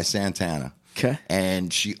 by Santana. Okay.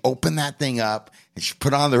 And she opened that thing up, and she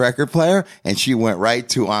put on the record player, and she went right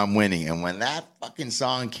to I'm Winning. And when that fucking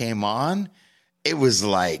song came on, it was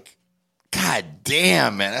like, God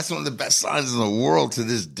damn, man, that's one of the best songs in the world to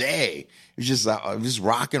this day. It was just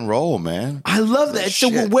rock and roll, man. I love that. So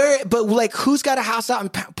who's got a house out in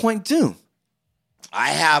Point Doom? I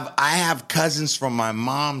have cousins from my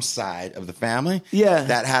mom's side of the family Yeah.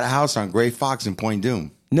 that had a house on Gray Fox in Point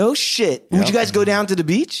Doom. No shit. Would you guys go down to the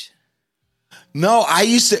beach? No, I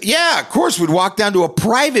used to, of course, we'd walk down to a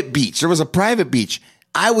private beach. There was a private beach.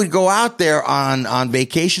 I would go out there on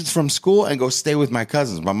vacations from school and go stay with my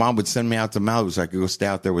cousins. My mom would send me out to Malibu so I could go stay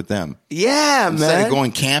out there with them. Yeah, Instead of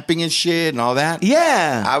going camping and shit and all that.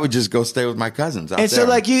 Yeah. I would just go stay with my cousins out and there. so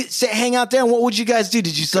like you hang out there, and what would you guys do?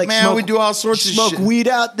 Did you we do all sorts of shit. Smoke weed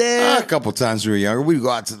out there? A couple times we were younger. We'd go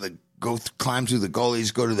out to climb through the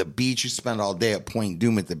gullies, go to the beach. You spend all day at Point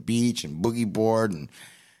Doom at the beach and boogie board and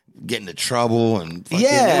get into trouble and fucking,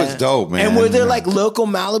 it was dope, man. And were there like local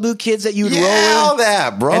Malibu kids that you would roll with? all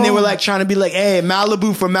that, bro. And they were like trying to be like, hey,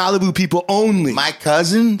 Malibu for Malibu people only. My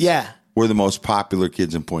cousins Yeah. were the most popular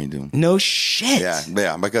kids in Point Doom. No shit.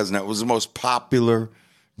 Yeah. My cousin was the most popular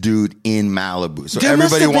dude in Malibu. So There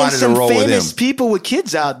everybody must have wanted been some to roll with him. famous people with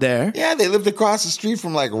kids out there. Yeah, they lived across the street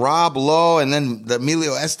from like Rob Lowe and then the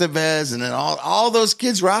Emilio Estevez and then all those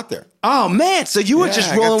kids were out there. Oh man, so you were Yeah, just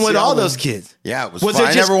I got rolling to with see all all those them. kids. Yeah, it was Was fun. it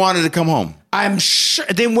I just- never wanted to come home. I'm sure.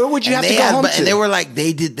 Then where would you have to go home to? And they were like,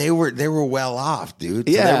 they were well off, dude.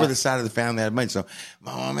 So Yeah. they were the side of the family that had money. So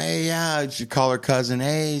my mom, hey, yeah, she'd call her cousin,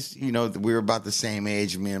 hey, we were about the same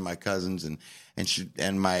age, me and my cousins, and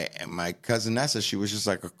my cousin Nessa, she was just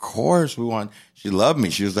like, of course she loved me.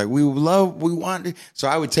 She was like, we want. So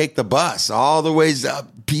I would take the bus all the ways up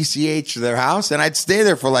PCH to their house, and I'd stay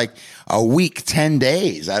there for like a week, 10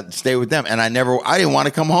 days. I'd stay with them, and I didn't want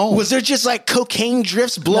to come home. Was there just like cocaine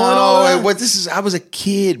drifts blowing all over? I was a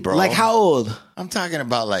kid, bro. Like how old? I'm talking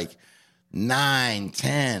about like 9,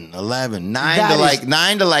 10, 11,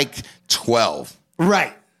 9 to like 12.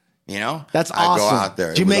 Right. You know? That's I awesome. go out there.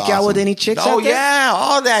 Did you make out with any chicks Oh, out there? yeah.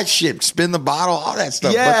 All that shit. Spin the bottle, all that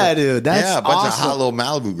stuff. Yeah, dude. That's a bunch of awesome. hot little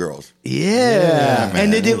Malibu girls. Yeah.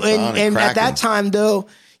 man. And It was fun and at that cracking. time though,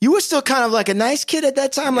 you were still kind of like a nice kid at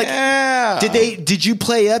that time. Like, Yeah. did you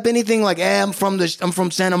play up anything like, hey, I'm from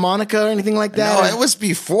Santa Monica or anything like that? No, it was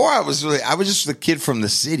before I was just the kid from the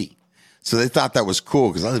city. So they thought that was cool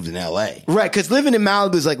because I lived in L.A. Right, because living in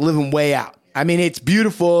Malibu is like living way out. I mean, it's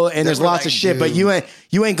beautiful and there's were lots of like, shit, but dude.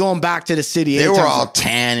 you ain't going back to the city. They were anytime all soon.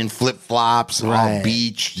 tan and flip flops, Right. all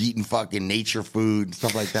beach, eating fucking nature food and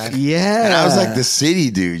stuff like that. Yeah. and I was like the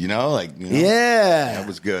city dude, Yeah. that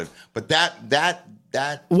was good. But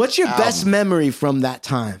that. What's your best album- memory from that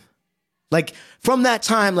time? Like from that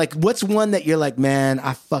time, like what's one that you're like, man,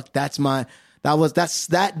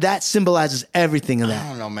 that symbolizes everything of I that.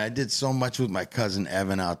 don't know, man. I did so much with my cousin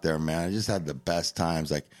Evan out there, man. I just had the best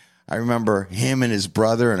times. Like I remember him and his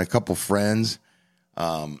brother and a couple friends.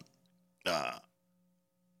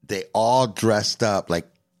 They all dressed up like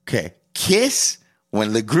Kiss.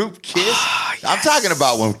 When the group Kiss, I'm talking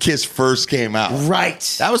about when Kiss first came out. Right.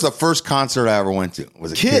 That was the first concert I ever went to.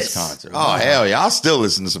 Was a Kiss concert. Oh hell yeah! I'll still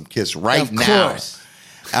listen to some Kiss right Of now. course.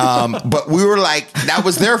 But we were like, that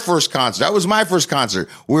was their first concert. That was my first concert.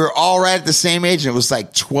 We were all right at the same age, and it was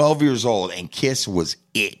like 12 years old, and Kiss was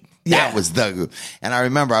it. That was the group. And I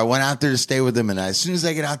remember I went out there to stay with them, and as soon as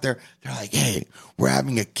I get out there, they're like, hey, we're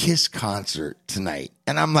having a Kiss concert tonight.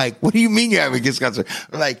 And I'm like, what do you mean you're having a Kiss concert?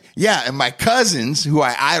 They're like, yeah. And my cousins, who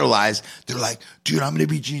I idolize, they're like, dude, I'm going to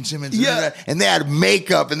be Gene Simmons. Yeah. And they had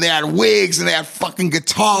makeup, and they had wigs, and they had fucking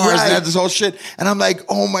guitars, and they had this whole shit. And I'm like,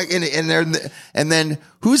 oh my, and then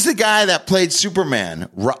who's the guy that played Superman?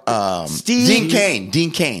 Dean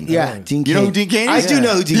Cain. Yeah, Dean You know who Cain. Dean Cain I is? do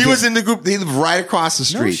know who Dean He Cain was is. in the group. He lived right across the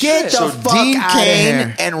street. Get the fuck Dean outta Cain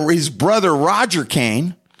here. and his brother Roger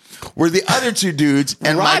Cain were the other two dudes.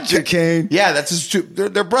 And Roger Cain? Yeah, that's his two.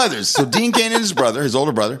 They're brothers. So Dean Cain and his brother, his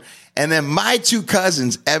older brother, and then my two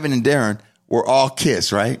cousins, Evan and Darren, were all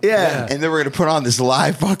Kiss, right? Yeah. And they were going to put on this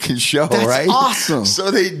live fucking show, That's right? awesome.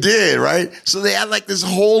 So they did, right? So they had like this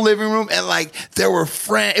whole living room, and like there were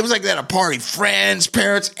friends. It was like they had a party. Friends,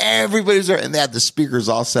 parents, everybody was there, and they had the speakers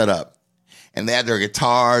all set up. And they had their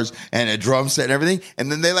guitars and a drum set and everything.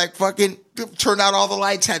 And then they like fucking, turned out all the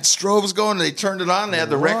lights, had strobes going, and they turned it on. They had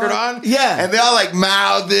the record on. Yeah. And they all like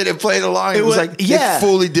mouthed it and played along. It was like, yeah. it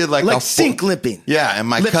fully did like a sync lipping. Yeah. And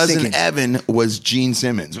my Lip cousin syncing. Evan was Gene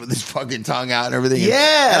Simmons with his fucking tongue out and everything.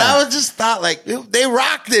 Yeah. And I was just thought like, they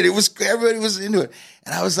rocked it. It was, everybody was into it.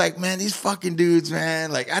 And I was like, man, these fucking dudes,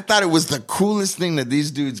 man. Like, I thought it was the coolest thing that these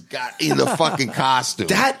dudes got in the fucking costume.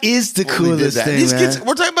 That is the When we did coolest that. thing, These man. kids,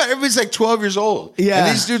 we're talking about everybody's like 12 years old. Yeah.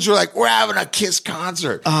 And these dudes were like, we're having a Kiss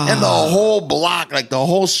concert. And the whole block, like the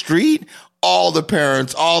whole street, all the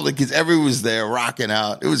parents, all the kids, everyone was there rocking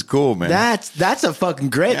out. It was cool, man. That's a fucking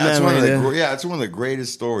great it's memory. it's one of the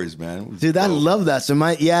greatest stories, man. Dude, I love that. So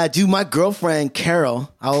my girlfriend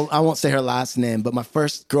Carol, I won't say her last name, but my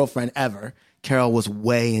first girlfriend ever, Carol, was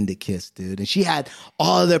way into Kiss, dude. And she had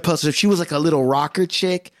all of their posters. She was like a little rocker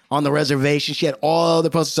chick on the reservation. She had all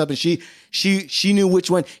the posters up, and she knew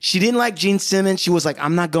which one. She didn't like Gene Simmons. She was like,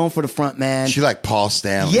 I'm not going for the front man. She liked Paul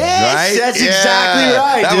Stanley. Yes, right? that's exactly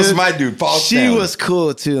right. That dude. was my dude, Paul Stanley. She was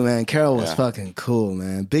cool too, man. Carol was fucking cool,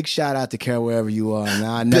 man. Big shout out to Carol wherever you are. Man.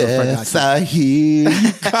 I never forgot you.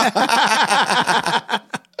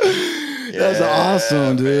 That's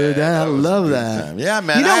awesome, dude. I love that. Yeah,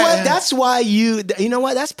 man. You know what? That's why you know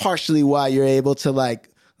what? That's partially why you're able to like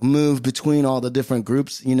move between all the different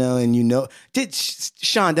groups, you know, and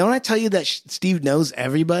Sean, don't I tell you that Steve knows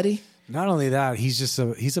everybody? Not only that, he's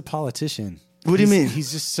a politician. What do you mean?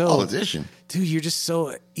 He's just so politician. Dude, you're just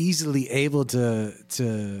so easily able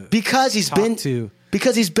to because he's been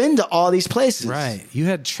to all these places. Right. You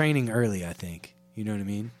had training early, I think. You know what I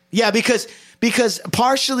mean? Yeah, because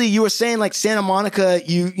partially you were saying like Santa Monica,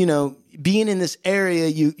 you know, being in this area,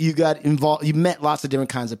 you got involved, you met lots of different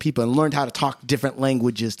kinds of people and learned how to talk different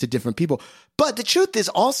languages to different people. But the truth is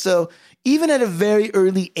also, even at a very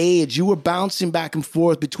early age, you were bouncing back and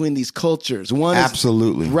forth between these cultures.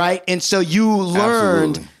 Absolutely. Right? And so you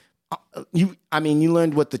learned, you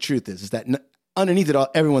learned what the truth is that underneath it all,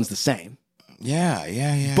 everyone's the same.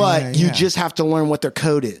 Yeah. But you just have to learn what their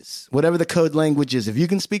code is. Whatever the code language is. If you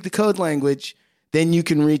can speak the code language, then you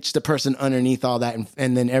can reach the person underneath all that,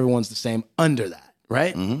 and then everyone's the same under that,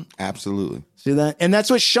 right? Mm-hmm. Absolutely. See that? And that's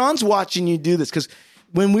what Sean's watching you do this, because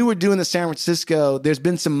when we were doing the San Francisco, there's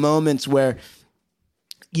been some moments where,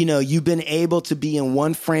 you know, you've been able to be in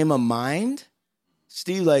one frame of mind,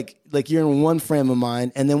 Steve, like you're in one frame of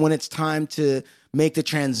mind, and then when it's time to make the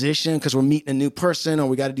transition because we're meeting a new person, or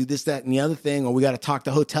we got to do this, that, and the other thing, or we got to talk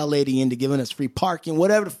the hotel lady into giving us free parking,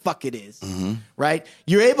 whatever the fuck it is, right?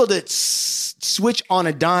 You're able to switch on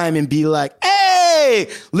a dime and be like, hey,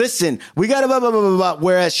 listen, we got to blah, blah, blah, blah, blah.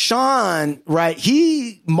 Whereas Sean, right,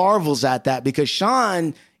 he marvels at that because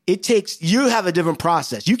Sean, you have a different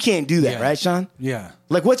process. You can't do that, right, Sean? Yeah.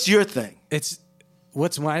 Like, what's your thing?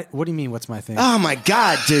 What do you mean, what's my thing? Oh my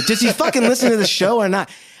God, dude. Does he fucking listen to the show or not?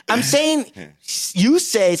 I'm saying, you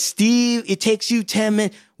say, Steve, it takes you 10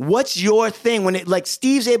 minutes. What's your thing? When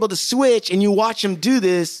Steve's able to switch and you watch him do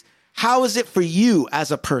this, how is it for you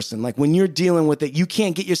as a person? Like when you're dealing with it, you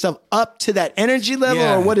can't get yourself up to that energy level,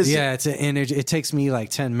 or what is it? Yeah, it's an energy. It takes me like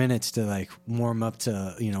 10 minutes to like warm up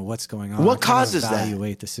to, you know, what's going on. What causes that?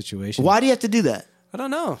 Evaluate the situation. Why do you have to do that? I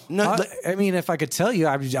don't know. No, I mean, if I could tell you,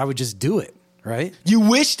 I would just do it, right? You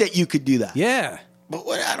wish that you could do that. Yeah. But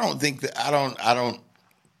I don't think that I don't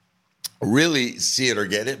really see it or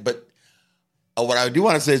get it. But what I do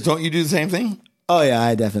want to say is, don't you do the same thing? Oh yeah,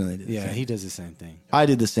 I definitely do. Yeah, he does the same thing. I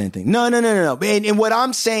did the same thing. No. And what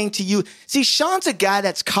I'm saying to you, see, Sean's a guy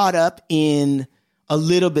that's caught up in a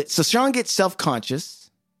little bit. So Sean gets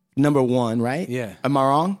self-conscious, number one, right? Yeah. Am I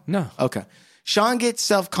wrong? No. Okay. Sean gets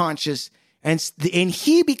self-conscious and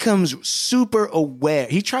he becomes super aware.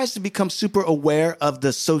 He tries to become super aware of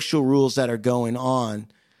the social rules that are going on.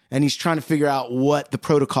 And he's trying to figure out what the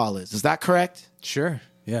protocol is. Is that correct? Sure.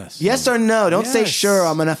 Yes. Yes or no? Don't say sure.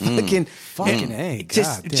 I'm gonna fucking A.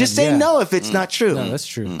 Just say no if it's not true. No, that's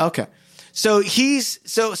true. Okay. So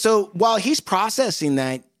so while he's processing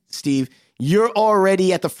that, Steve, you're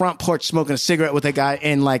already at the front porch smoking a cigarette with a guy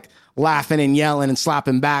and like laughing and yelling and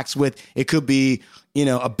slapping backs with, it could be, you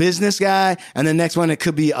know, a business guy, and the next one it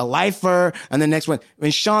could be a lifer, and the next one. I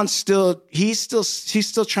mean, Sean's he's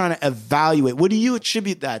still trying to evaluate. What do you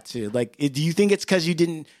attribute that to? Like, do you think it's because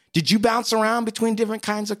did you bounce around between different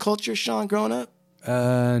kinds of cultures, Sean, growing up?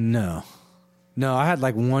 No, I had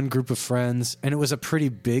like one group of friends, and it was a pretty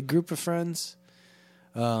big group of friends.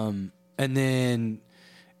 And then,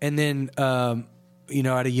 you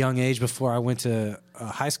know, at a young age, before I went to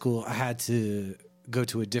high school, I had to go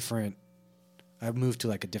to I moved to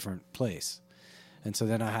like a different place. And so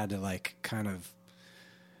then I had to like kind of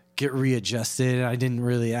get readjusted. I didn't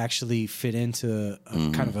really actually fit into a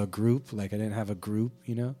kind of a group. Like I didn't have a group,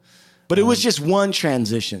 you know? But it was just one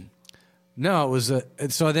transition. No, it was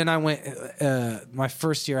so then I went, my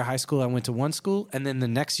first year of high school, I went to one school, and then the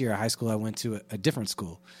next year of high school, I went to a different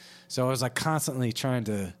school. So I was like constantly trying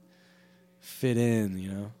to fit in,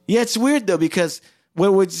 you know? Yeah, it's weird though, because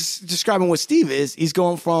what we're describing what Steve is, he's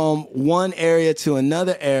going from one area to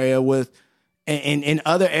another area in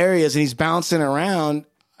other areas, and he's bouncing around.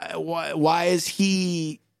 Why is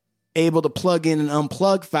he able to plug in and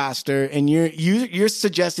unplug faster? And you're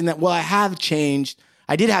suggesting that, well, I have changed.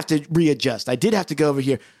 I did have to readjust. I did have to go over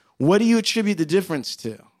here. What do you attribute the difference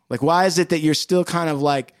to? Like, why is it that you're still kind of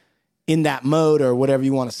like in that mode or whatever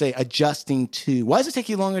you want to say, adjusting to? Why does it take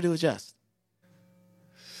you longer to adjust?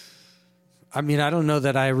 I mean, I don't know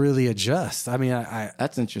that I really adjust. I mean,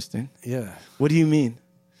 That's interesting. Yeah. What do you mean?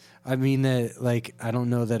 I mean that, like, I don't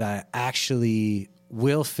know that I actually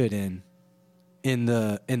will fit in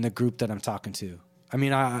the group that I'm talking to. I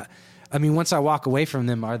mean, once I walk away from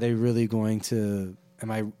them, are they really going to? Am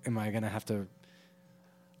I going to have to?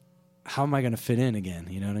 How am I going to fit in again?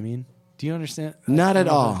 You know what I mean? Do you understand? Not at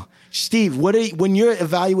all, Steve. When you're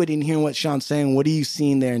evaluating and hearing what Sean's saying, what are you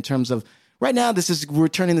seeing there in terms of? Right now, we're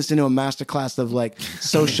turning this into a masterclass of like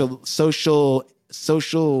social.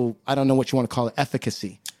 I don't know what you want to call it.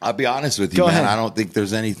 Efficacy. I'll be honest with you, Go man. ahead. I don't think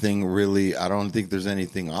there's anything really. I don't think there's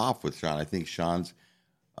anything off with Sean. I think Sean's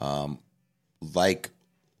like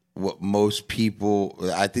what most people.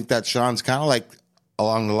 I think that Sean's kind of like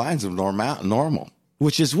along the lines of normal.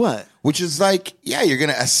 Which is what? Which is like, yeah, you're going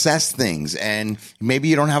to assess things, and maybe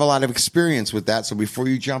you don't have a lot of experience with that. So before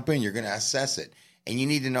you jump in, you're going to assess it. And you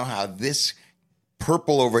need to know how this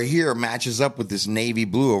purple over here matches up with this navy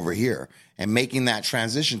blue over here. And making that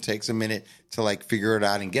transition takes a minute to like figure it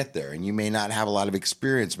out and get there. And you may not have a lot of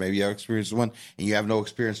experience. Maybe you have experience with one and you have no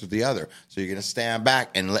experience with the other. So you're going to stand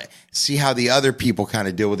back and see how the other people kind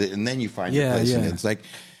of deal with it. And then you find your place in it. It's like,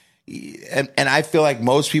 and I feel like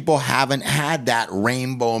most people haven't had that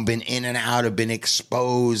rainbow and been in and out, have been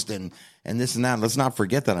exposed and this and that. Let's not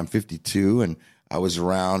forget that I'm 52 and I was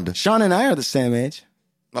around. Sean and I are the same age.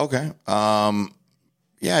 Okay.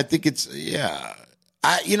 Yeah, I think it's, yeah.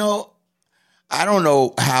 I don't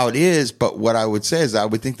know how it is, but what I would say is I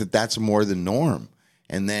would think that that's more the norm.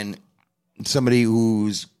 And then somebody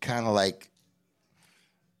who's kind of like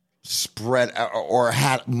spread or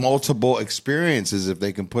had multiple experiences, if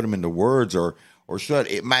they can put them into words or should,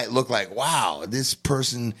 it might look like, wow, this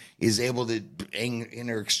person is able to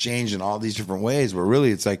interexchange in all these different ways. But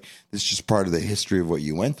really, it's like, this is just part of the history of what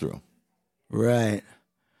you went through. Right.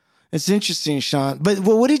 It's interesting, Sean. But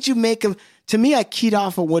what did you make of, to me, I keyed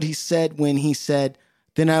off of what he said when he said,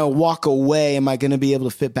 then I'll walk away. Am I going to be able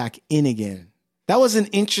to fit back in again? That was an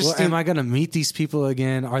interesting. Well, am I going to meet these people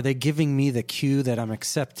again? Are they giving me the cue that I'm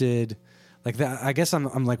accepted? Like that, I guess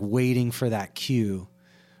I'm like waiting for that cue.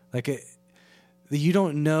 Like you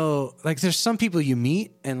don't know. Like there's some people you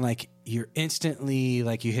meet and like you're instantly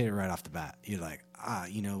like you hit it right off the bat. You're like,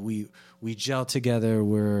 we gel together.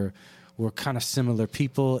 We're kind of similar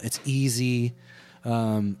people. It's easy.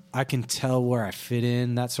 I can tell where I fit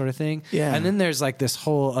in, that sort of thing. Yeah. And then there's like this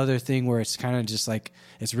whole other thing where it's kind of just like,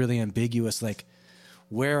 it's really ambiguous, like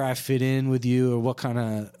where I fit in with you or what kind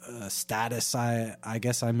of status I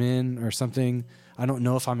guess I'm in or something. I don't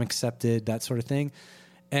know if I'm accepted, that sort of thing.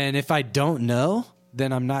 And if I don't know,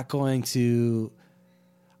 then I'm not going to,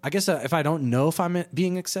 I guess if I don't know if I'm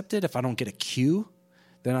being accepted, if I don't get a cue,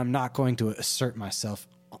 then I'm not going to assert myself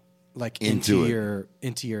like into your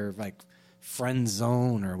like friend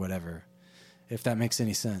zone or whatever, if that makes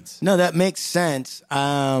any sense. No, that makes sense.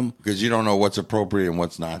 Because you don't know what's appropriate and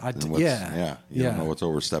what's not. You don't know what's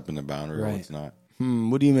overstepping the boundary or what's not.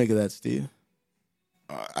 What do you make of that, Steve?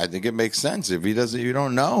 I think it makes sense. If he doesn't, you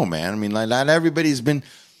don't know, man. I mean, like not everybody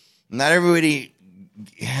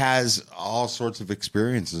has all sorts of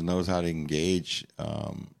experiences, knows how to engage,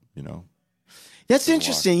 That's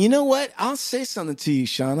interesting. You know what? I'll say something to you,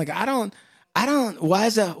 Sean. Like, I don't, why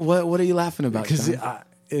is that? What are you laughing about? Because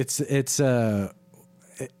that's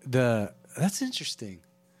interesting.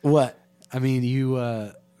 What? I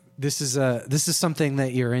mean, this is something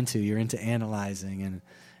that you're into. You're into analyzing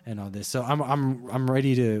and all this. So I'm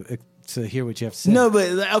ready to hear what you have to say. No,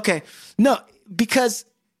 but okay. No, because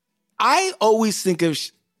I always think of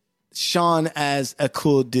Sean as a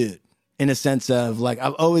cool dude in a sense of like,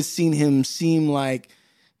 I've always seen him seem like,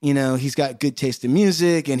 he's got good taste in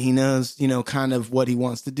music and he knows, kind of what he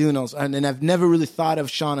wants to do. And I've never really thought of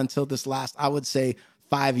Sean until this last, I would say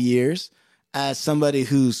 5 years as somebody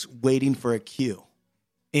who's waiting for a cue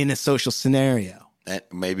in a social scenario. And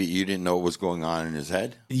maybe you didn't know what was going on in his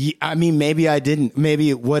head? I mean, maybe I didn't.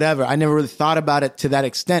 Maybe whatever. I never really thought about it to that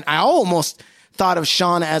extent. I almost thought of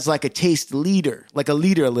Sean as like a taste leader, like a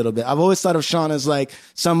leader a little bit. I've always thought of Sean as like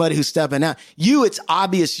somebody who's stepping out. It's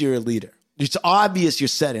obvious you're a leader. It's obvious you're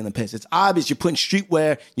setting the pace. It's obvious you're putting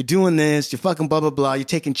streetwear, you're doing this, you're fucking blah, blah, blah. You're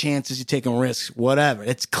taking chances, you're taking risks, whatever.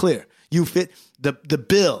 It's clear. You fit the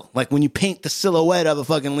bill. Like when you paint the silhouette of a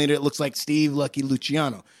fucking leader, it looks like Steve Lucky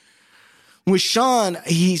Luciano. With Sean,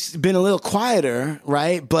 he's been a little quieter,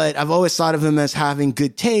 right? But I've always thought of him as having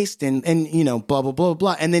good taste and you know, blah, blah, blah,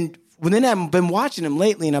 blah. And then I've been watching him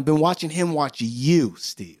lately, and I've been watching him watch you,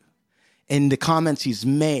 Steve, and the comments he's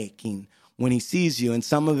making when he sees you. And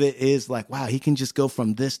some of it is like, wow, he can just go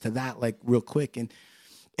from this to that like real quick.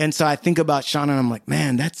 And so I think about Sean, and I'm like,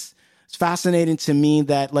 man, it's fascinating to me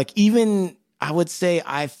that like even I would say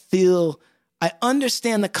I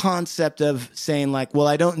understand the concept of saying like, well,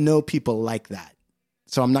 I don't know people like that,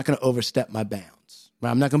 so I'm not going to overstep my bounds. Right?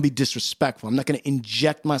 I'm not going to be disrespectful. I'm not going to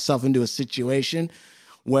inject myself into a situation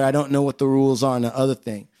where I don't know what the rules are and the other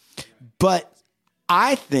thing. But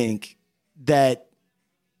I think that,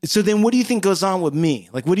 so then what do you think goes on with me?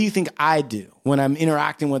 Like, what do you think I do when I'm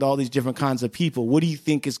interacting with all these different kinds of people? What do you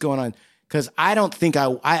think is going on? Because I don't think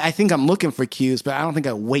I think I'm looking for cues, but I don't think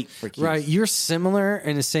I wait for cues. Right, you're similar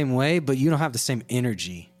in the same way, but you don't have the same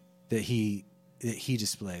energy that he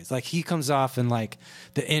displays. Like he comes off and like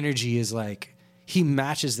the energy is like he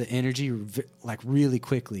matches the energy like really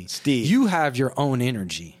quickly. Steve, you have your own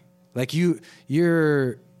energy. Like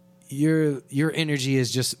your energy is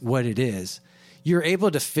just what it is. You're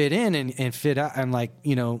able to fit in and fit out and like,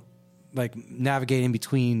 you know, like navigating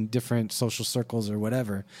between different social circles or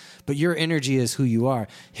whatever, but your energy is who you are.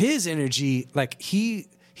 His energy, like he's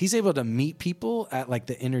able to meet people at like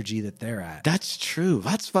the energy that they're at. That's true.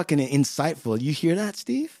 That's fucking insightful. You hear that,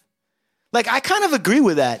 Steve? Like I kind of agree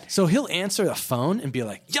with that. So he'll answer the phone and be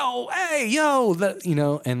like, yo, hey, yo, you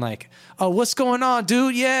know, and like, oh, what's going on,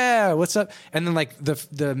 dude? Yeah, what's up? And then like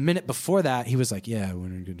the minute before that, he was like, yeah,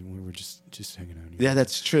 we're just hanging out. Yeah,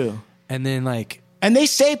 that's true. And then like, and they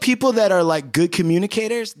say people that are like good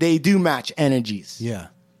communicators, they do match energies. Yeah.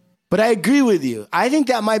 But I agree with you. I think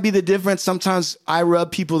that might be the difference. Sometimes I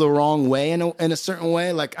rub people the wrong way in a certain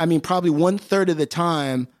way. Like, I mean, probably 1/3 of the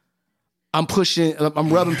time I'm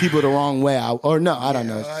rubbing people the wrong way. I don't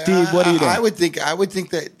know. Steve, what do you think? I would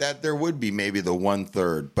think that there would be maybe the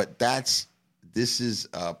 1/3, but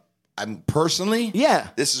I'm personally,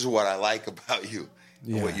 this is what I like about you.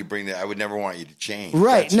 Yeah. What you bring there, I would never want you to change.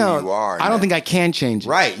 Right? That's no, who you are. I don't think I can change it.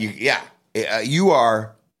 Right? You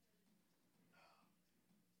are.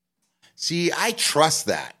 See, I trust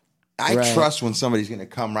that. I trust when somebody's going to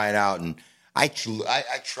come right out, and I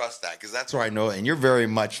trust that because that's where I know. And you're very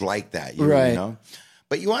much like that, you know.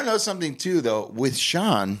 But you want to know something too, though. With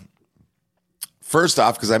Sean, first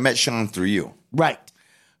off, because I met Sean through you, right?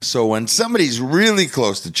 So when somebody's really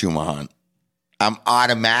close to Chumahan, I'm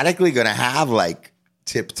automatically going to have like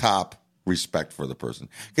tip-top respect for the person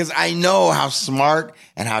because I know how smart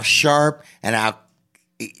and how sharp and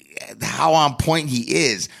how on point he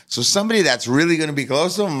is. So somebody that's really going to be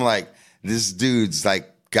close to him, I'm like, this dude's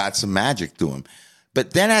like got some magic to him.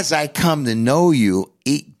 But then as I come to know you,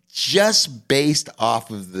 it just based off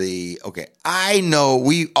of we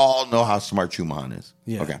all know how smart Chumahan is.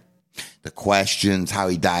 Yeah. Okay. The questions, how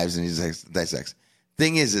he dives and he dissects.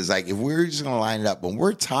 Thing is like if we're just going to line it up, when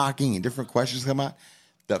we're talking and different questions come out,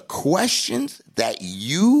 the questions that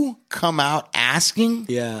you come out asking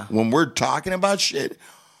when we're talking about shit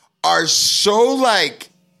are so like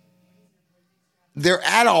they're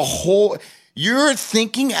at a whole, you're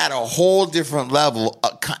thinking at a whole different level,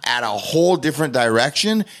 at a whole different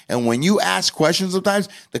direction. And when you ask questions, sometimes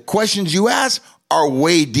the questions you ask are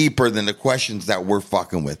way deeper than the questions that we're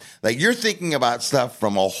fucking with. Like you're thinking about stuff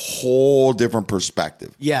from a whole different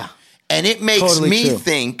perspective. Yeah. And it makes me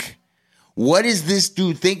think, what is this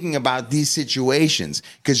dude thinking about these situations?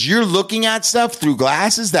 Because you're looking at stuff through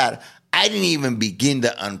glasses that I didn't even begin to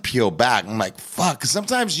unpeel back. I'm like, fuck.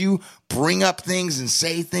 Sometimes you bring up things and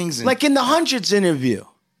say things. And, like in the Hundreds interview.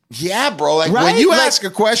 Yeah, bro. Like when you ask a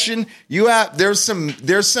question, there's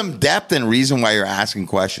some depth and reason why you're asking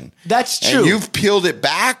question. That's true. And you've peeled it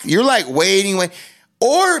back. You're like waiting.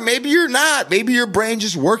 Or maybe you're not. Maybe your brain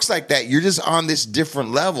just works like that. You're just on this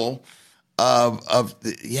different level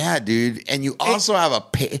dude. And you also have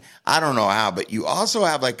I don't know how, but you also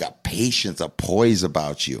have like a patience, a poise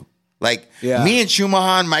about you. Like me and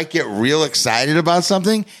Chumahan might get real excited about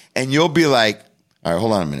something and you'll be like, all right,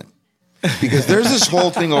 hold on a minute. Because there's this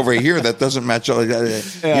whole thing over here that doesn't match up.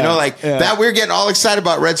 That we're getting all excited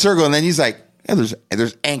about Red Circle. And then he's like,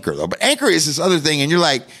 there's Anchor though. But Anchor is this other thing. And you're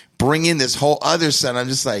like, bring in this whole other set. I'm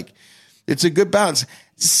just like, it's a good balance.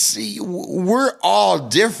 See, we're all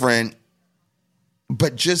different.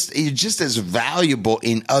 but you're just as valuable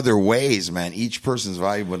in other ways, man. Each person's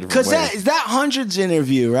valuable in different Because ways. that hundreds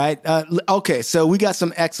interview, right? Okay, so we got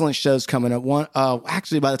some excellent shows coming up. One,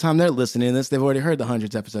 actually, by the time they're listening to this, they've already heard the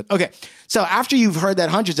hundreds episode. Okay, so after you've heard that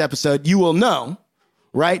hundreds episode, you will know,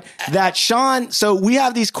 right, that Sean. So we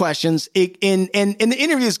have these questions, and the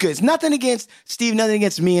interview is good. It's nothing against Steve, nothing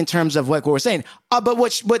against me in terms of what we're saying. But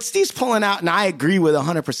what Steve's pulling out, and I agree with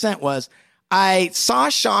 100%, was I saw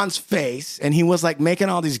Sean's face, and he was like making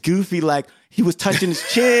all these goofy, like he was touching his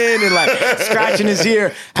chin and like scratching his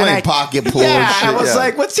ear, playing pocket pool. Yeah, and shit, I was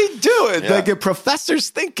like, "What's he doing?" Yeah. Like a professor's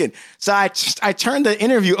thinking. So I turned the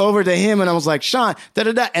interview over to him, and I was like, "Sean, da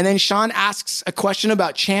da da," and then Sean asks a question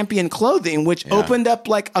about Champion clothing, which opened up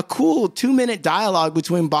like a cool 2-minute dialogue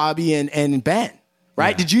between Bobby and Ben.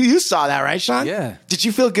 Right? Did you saw that, right, Sean? Yeah. Did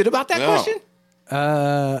you feel good about that question?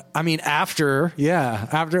 I mean, after, you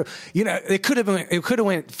know, it could have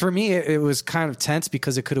went, for me, it was kind of tense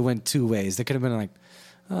because it could have went two ways. They could have been like,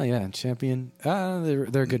 oh yeah, Champion,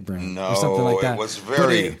 they're a good brand, or something like that. It was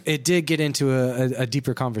very. But it did get into a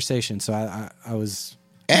deeper conversation. So I was.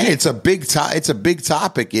 And it's a big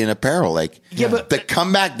topic in apparel, like but the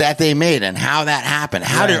comeback that they made and how that happened.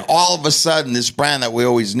 How did all of a sudden this brand that we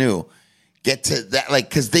always knew get to that? Like,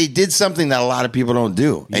 because they did something that a lot of people don't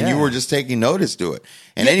do, and you were just taking notice to it.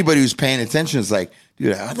 And anybody who's paying attention is like,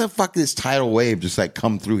 dude, how the fuck did this tidal wave just like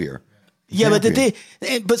come through here? Yeah, but the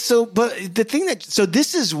thing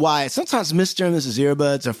this is why sometimes Mr. and Mrs.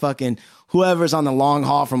 Earbuds are fucking whoever's on the long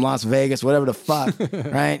haul from Las Vegas, whatever the fuck,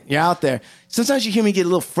 right? You're out there. Sometimes you hear me get a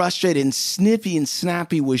little frustrated and snippy and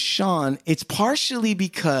snappy with Sean. It's partially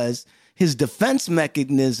because his defense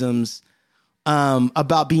mechanisms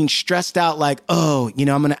about being stressed out, like, oh, you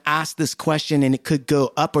know, I'm going to ask this question and it could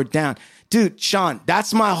go up or down. Dude, Sean,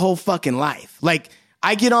 that's my whole fucking life. Like,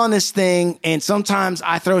 I get on this thing and sometimes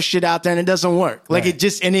I throw shit out there and it doesn't work. Like it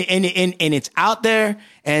just, and it's out there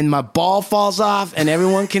and my ball falls off and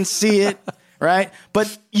everyone can see it. Right.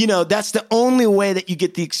 But you know, that's the only way that you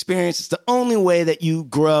get the experience. It's the only way that you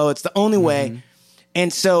grow. It's the only way.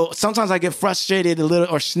 And so sometimes I get frustrated a little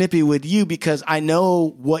or snippy with you because I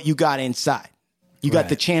know what you got inside. You got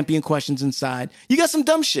the champion questions inside. You got some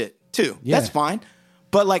dumb shit too. Yeah. That's fine.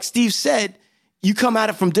 But like Steve said, you come at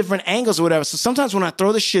it from different angles or whatever. So sometimes when I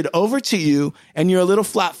throw the shit over to you and you're a little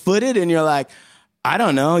flat-footed and you're like, I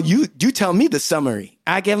don't know, you tell me the summary.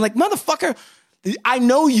 I'm like, motherfucker, I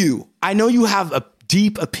know you. I know you have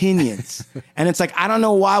deep opinions. And it's like, I don't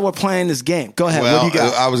know why we're playing this game. Go ahead. Well, what do you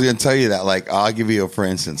got? I was going to tell you that. Like, I'll give you for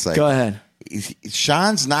instance. Like, go ahead.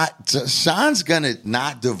 Sean's going to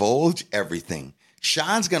not divulge everything.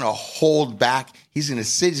 Sean's going to hold back. He's going to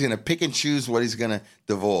sit. He's going to pick and choose what he's going to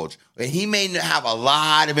divulge. And he may have a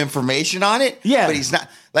lot of information on it. Yeah. But he's not.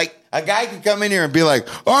 Like, a guy could come in here and be like,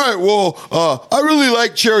 all right, well, I really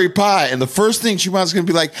like cherry pie. And the first thing Chumahan's going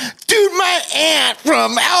to be like, dude, my aunt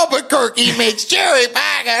from Albuquerque makes cherry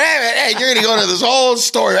pie. And you're going to go into this whole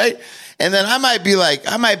story, right? And then I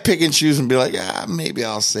might pick and choose and be like, maybe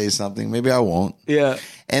I'll say something. Maybe I won't. Yeah.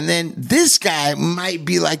 And then this guy might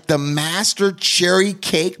be like the master cherry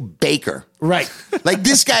cake baker. Right. Like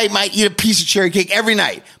this guy might eat a piece of cherry cake every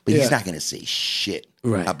night, but he's not going to say shit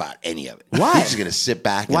about any of it. Why? He's just going to sit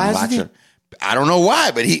back and watch it. I don't know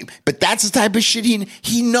why, but that's the type of shit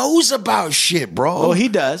he knows about shit, bro. Oh, he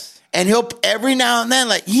does. And he'll every now and then,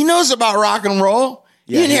 like, he knows about rock and roll.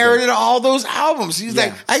 He inherited all those albums. He's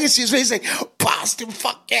like, I can see his face like, Boston,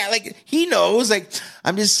 fuck yeah. Like, he knows. Like,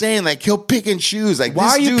 I'm just saying, like, he'll pick and choose. Like,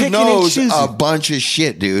 why this are you dude knows a bunch of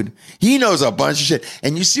shit, dude. He knows a bunch of shit.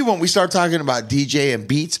 And you see, when we start talking about DJ and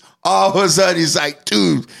beats, all of a sudden he's like,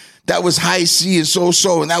 dude, that was high C and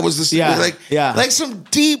so, and that was this. Like some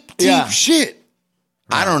deep shit.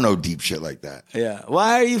 I don't know deep shit like that. Yeah.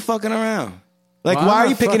 Why are you fucking around? Like, why are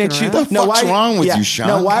you picking and choosing? What the fuck's wrong with you, Sean?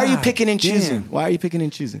 No, why are you picking and choosing? Why are you picking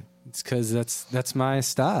and choosing? It's because that's my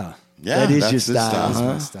style. Yeah, that is your style. That's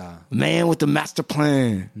my style. Man with the master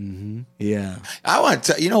plan. Mm-hmm. Yeah. I want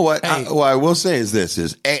to tell you know what? What I will say is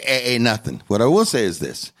this: nothing. What I will say is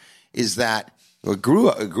this: is that I grew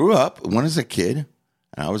up when I was a kid, and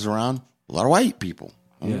I was around a lot of white people.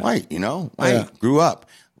 I'm white, white. Yeah. Grew up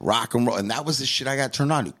rock and roll, and that was the shit I got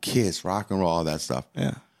turned on to: Kiss, rock and roll, all that stuff.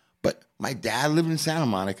 Yeah. But my dad lived in Santa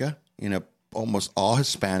Monica in a almost all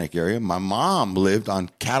Hispanic area. My mom lived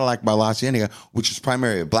on Cadillac by La Cienega, which is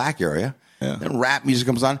primarily a black area. Yeah. Then rap music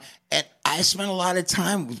comes on. And I spent a lot of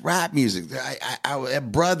time with rap music. I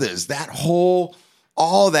brothers,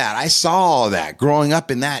 all that. I saw all that growing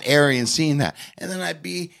up in that area and seeing that. And then I'd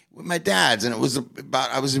be with my dad's, and it was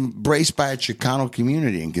I was embraced by a Chicano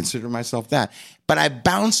community and considered myself that. But I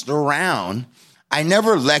bounced around. I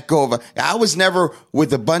never let go of I was never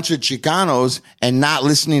with a bunch of Chicanos and not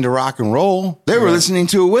listening to rock and roll. They were listening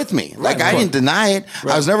to it with me. Like, I didn't deny it.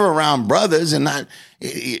 I was never around brothers and not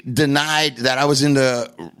denied that I was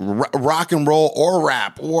into rock and roll or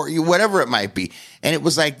rap or whatever it might be. And it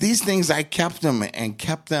was like these things, I kept them.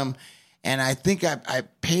 And I think I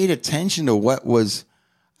paid attention to what was,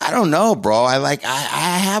 I don't know, bro. I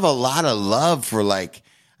have a lot of love for, like,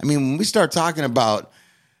 I mean, when we start talking about,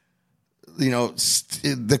 you know,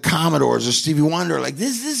 the Commodores or Stevie Wonder, like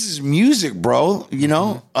this is music, bro, you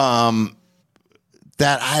know,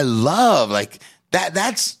 that I love. Like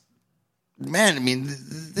that's, man, I mean,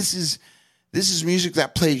 this is music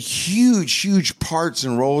that played huge parts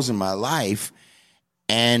and roles in my life.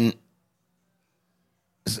 And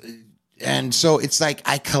so it's like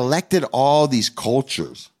I collected all these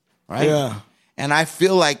cultures, right? Yeah. And I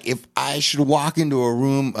feel like if I should walk into a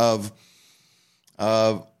room of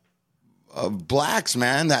blacks,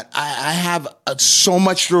 man, that I have so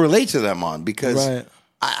much to relate to them on, because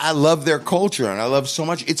I love their culture and I love so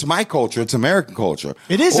much. It's my culture. It's American culture.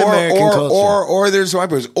 It is American culture. Or there's white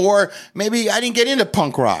person. Or maybe I didn't get into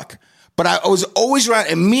punk rock, but I was always around.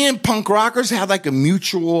 And me and punk rockers had like a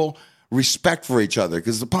mutual respect for each other,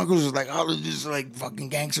 because the punkers was like, oh, they're just like fucking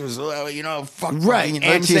gangsters, you know, fuck, right, you know,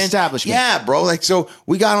 anti-establishment. Yeah, bro. Like, so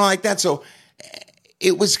we got on like that. So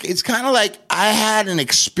it's kind of like I had an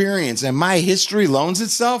experience, and my history loans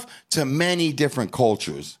itself to many different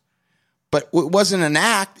cultures. But it wasn't an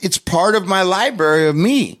act. It's part of my library of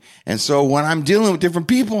me. And so when I'm dealing with different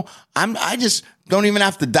people, I just don't even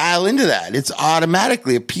have to dial into that. It's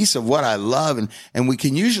automatically a piece of what I love. And we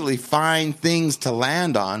can usually find things to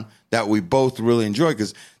land on that we both really enjoy,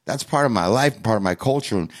 because that's part of my life, part of my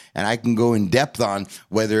culture. And I can go in depth on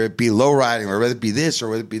whether it be lowriding or whether it be this or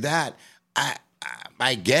whether it be that.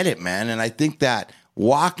 I get it, man. And I think that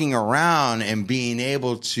walking around and being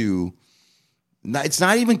able to, it's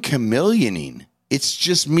not even chameleoning. It's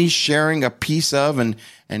just me sharing a piece of, and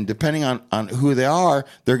depending on who they are,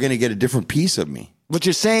 they're going to get a different piece of me. What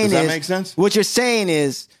you're saying Does that make sense? What you're saying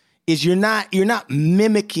is you're not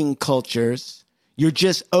mimicking cultures. You're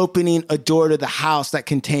just opening a door to the house that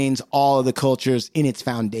contains all of the cultures in its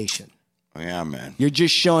foundation. Yeah, man. You're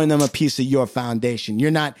just showing them a piece of your foundation.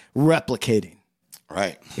 You're not replicating.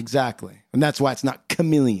 Right. Exactly. And that's why it's not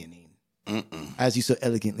chameleoning, as you so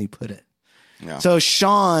elegantly put it. Yeah. So,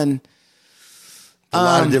 Sean, a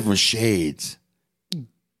lot of different shades.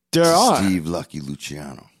 There are. Steve Lucky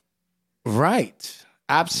Luciano. Right.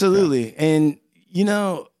 Absolutely. Okay. And, you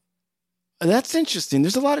know, that's interesting.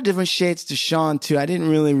 There's a lot of different shades to Sean, too. I didn't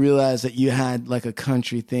really realize that you had like a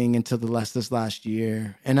country thing until this last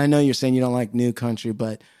year. And I know you're saying you don't like new country,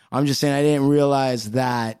 but I'm just saying I didn't realize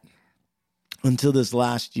that until this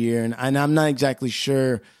last year. And I'm not exactly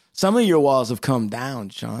sure. Some of your walls have come down,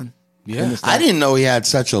 Sean. Yeah. I didn't know he had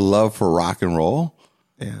such a love for rock and roll.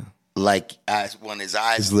 Yeah. Like when his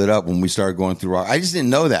eyes lit up when we started going through rock. I just didn't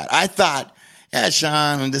know that. I thought, yeah,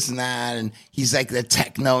 Sean and this and that, and he's like the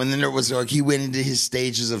techno, and then there was like he went into his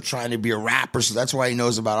stages of trying to be a rapper, so that's why he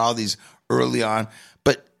knows about all these early on.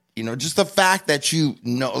 But you know, just the fact that you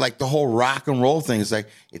know, like the whole rock and roll thing is like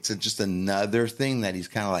it's just another thing that he's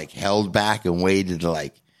kind of like held back and waited to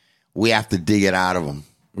like we have to dig it out of him.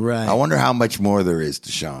 Right. I wonder how much more there is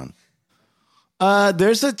to Sean.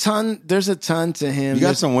 There's a ton to him. You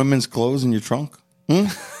got some women's clothes in your trunk?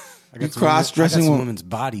 I got cross-dressing some women's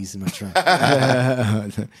bodies in my trunk.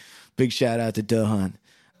 Big shout out to Dohan.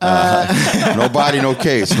 No body, no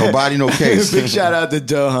case. No body, no case. Big shout out to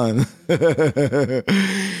Dohan.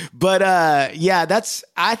 But yeah,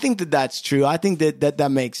 I think that's true. I think that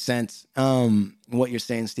makes sense. What you're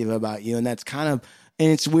saying, Steve, about you, and that's kind of. And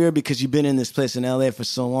it's weird because you've been in this place in LA for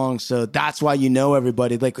so long, so that's why you know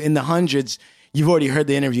everybody. Like in the Hundreds, you've already heard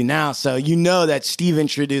the interview now, so you know that Steve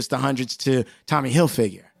introduced the Hundreds to Tommy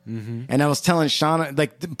Hilfiger. Mm-hmm. And I was telling Sean,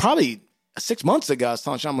 like probably 6 months ago, I was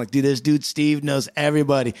telling Sean, I'm like, dude, this dude Steve knows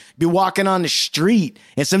everybody. Be walking on the street,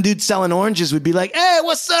 and some dude selling oranges would be like, hey,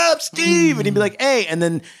 what's up, Steve? And he'd be like, hey. And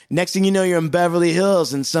then next thing you know, you're in Beverly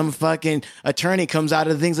Hills, and some fucking attorney comes out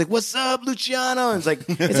of the things like, what's up, Luciano? And it's like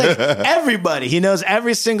everybody. He knows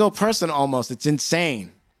every single person almost. It's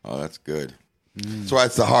insane. Oh, that's good. That's why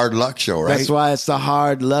it's the Hard Luck Show, right? That's why it's the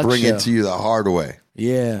Hard Luck Show. Bring it to you the hard way.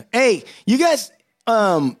 Yeah. Hey, you guys,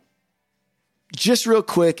 just real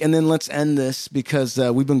quick, and then let's end this because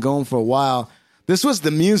we've been going for a while. This was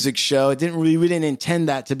the music show. We didn't intend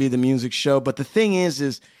that to be the music show, but the thing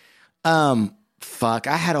is, fuck,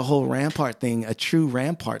 I had a whole Rampart thing, a true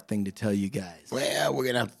Rampart thing to tell you guys. Well, we're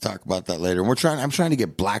gonna have to talk about that later. I'm trying to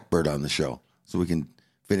get Blackbird on the show so we can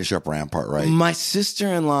finish up Rampart, right? My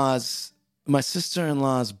sister-in-law's my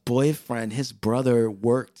sister-in-law's boyfriend, his brother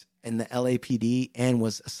worked in the LAPD and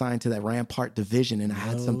was assigned to that Rampart division. And I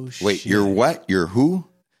had some. Wait, your what? Your who?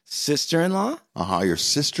 Sister-in-law. Your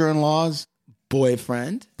sister-in-law's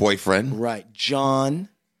boyfriend. Right. John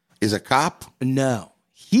is a cop? No.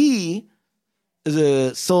 He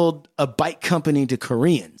sold a bike company to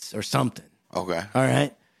Koreans or something. Okay. All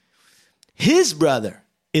right. His brother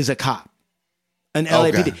is a cop, an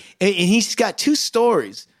LAPD. Okay. And he's got two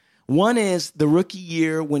stories. One is the rookie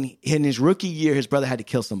year in his rookie year, his brother had to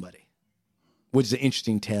kill somebody, which is an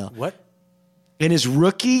interesting tale. What? In his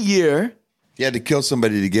rookie year. He had to kill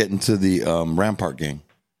somebody to get into the Rampart gang.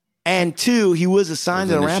 And two, he was assigned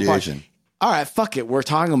to the Rampart. All right, fuck it. We're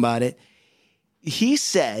talking about it. He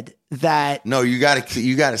said that. No, you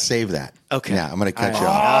gotta save that. Okay. Yeah, I'm gonna cut you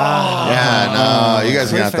off. Yeah, no, you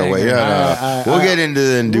guys are gonna have to wait. Yeah, no. We'll get into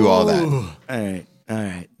it and do all that. All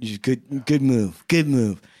right. Good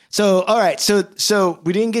move. So, all right. So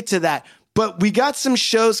we didn't get to that, but we got some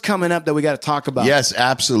shows coming up that we got to talk about. Yes,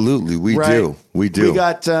 absolutely. We do. We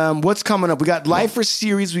got what's coming up. We got Lifer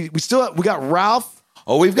series. We got Ralph.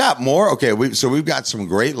 Oh, we've got more. Okay, we've got some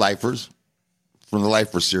great lifers from the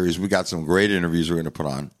Lifer series. We got some great interviews we're going to put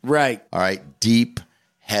on. Right. All right. Deep,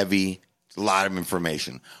 heavy, a lot of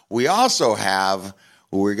information. We also have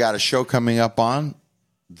we got a show coming up on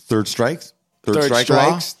Third Strike Law. Third Strike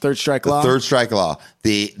Law. The Third Strike Law.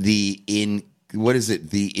 What is it?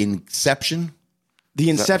 The Inception. The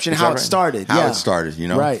Inception, how it started. How it started, you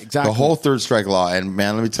know? Right, exactly. The whole Third Strike Law. And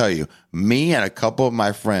man, let me tell you, me and a couple of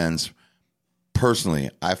my friends, personally,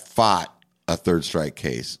 I fought a third strike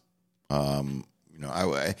case. And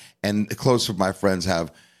close of my friends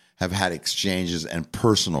have had exchanges and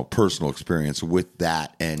personal experience with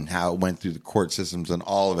that and how it went through the court systems and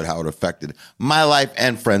all of it, how it affected my life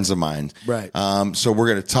and friends of mine. Right. So we're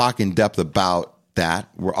going to talk in depth about that.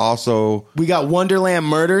 We got Wonderland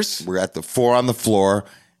Murders. We're at the 4 on the Floor,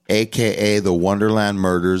 aka the Wonderland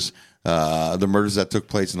Murders. The murders that took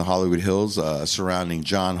place in the Hollywood Hills surrounding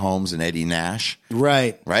John Holmes and Eddie Nash.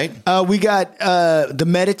 Right. We got the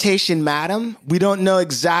Meditation Madam. We don't know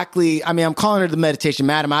exactly. I mean, I'm calling her the Meditation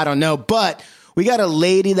Madam. I don't know. But we got a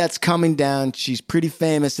lady that's coming down. She's pretty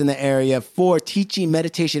famous in the area for teaching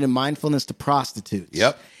meditation and mindfulness to prostitutes.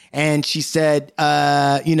 Yep. And she said,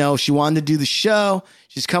 she wanted to do the show.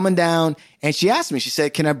 She's coming down, and she asked me. She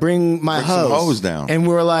said, "Can I bring my hose?" Some hose down. And we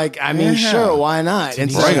were like, "I mean, sure, why not?"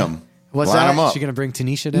 And bring them. What's Line that? them up. She gonna bring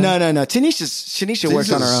Tanisha down? No. Tanisha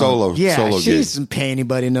works on her own. Solo she gig. doesn't pay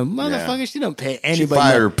anybody. No motherfucker. Yeah. She don't pay anybody. She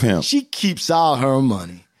fired her pimp. She keeps all her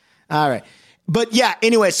money. All right. But yeah,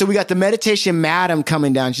 anyway, so we got the Meditation Madam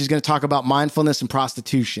coming down. She's going to talk about mindfulness and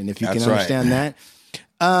prostitution, if you can understand that.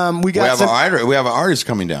 We have an artist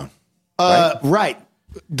coming down. Right.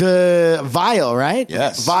 The Vile, right?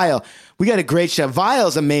 Yes. Vile. We got a great show.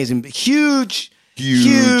 Vile's amazing. Huge,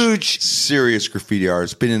 serious graffiti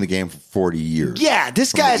artist. Been in the game for 40 years. Yeah,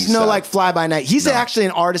 this guy's like fly by night. He's actually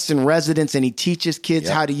an artist in residence, and he teaches kids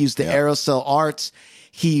how to use the aerosol arts.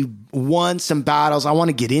 He won some battles. I want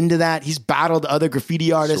to get into that. He's battled other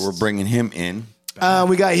graffiti artists. So we're bringing him in.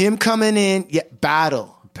 We got him coming in. Yeah,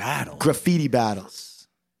 battle. Graffiti battles.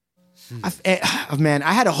 Man,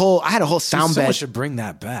 I had a whole sound bed. Someone should bring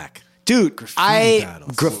that back. Dude,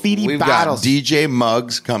 graffiti battles. Got DJ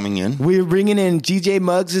Muggs coming in. We're bringing in DJ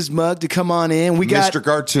Muggs' mug to come on in. We got Mr.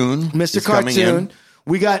 Cartoon. Mr. Cartoon.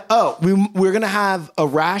 We got we're gonna have a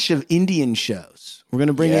rash of Indian shows. We're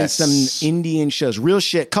gonna bring in some Indian shows, real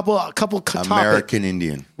shit. Couple American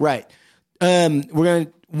Indian. Right.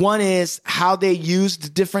 One is how they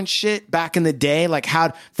used different shit back in the day. Like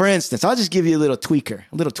how, for instance, I'll just give you a little tweaker,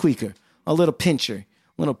 a little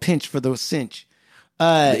pinch for the cinch.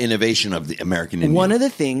 The innovation of the American Indian. One of the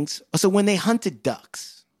things, so when they hunted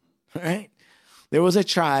ducks, right? There was a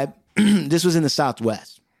tribe, this was in the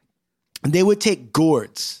Southwest. They would take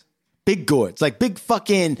gourds, big gourds, like big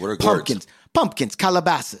fucking pumpkins,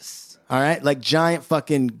 calabasas, all right? Like giant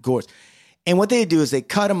fucking gourds. And what they do is they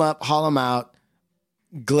cut them up, haul them out,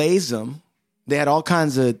 glaze them. They had all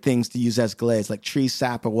kinds of things to use as glaze, like tree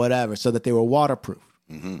sap or whatever, so that they were waterproof.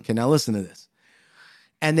 Mm-hmm. Okay, now listen to this.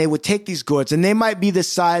 And they would take these gourds, and they might be the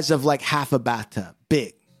size of like half a bathtub,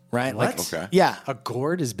 big, right? What? Okay. Yeah, a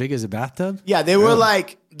gourd as big as a bathtub. Yeah, they were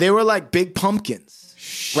like big pumpkins.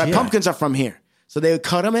 Shit. Right, pumpkins are from here, so they would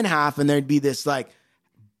cut them in half, and there'd be this like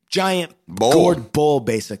giant gourd bowl,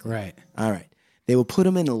 basically. Right. All right. They would put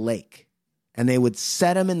them in a lake, and they would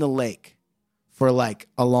set them in the lake for like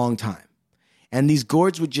a long time. And these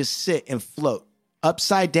gourds would just sit and float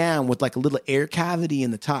upside down with like a little air cavity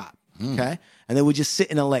in the top. Okay. And they would just sit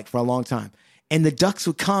in a lake for a long time. And the ducks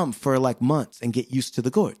would come for like months and get used to the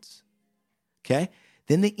gourds. Okay?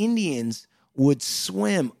 Then the Indians would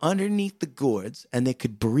swim underneath the gourds and they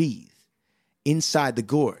could breathe inside the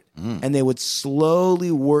gourd. And they would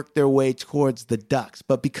slowly work their way towards the ducks.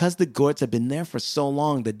 But because the gourds had been there for so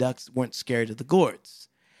long, the ducks weren't scared of the gourds.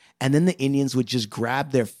 And then the Indians would just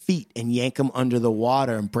grab their feet and yank them under the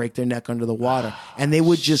water and break their neck under the water. And they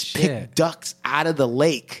would just pick ducks out of the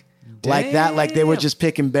lake. Like that, like they were just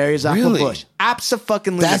picking berries off the bush.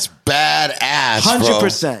 Abso-fucking-lutely. That's badass,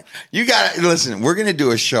 100%. bro. You gotta listen. We're gonna do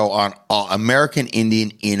a show on American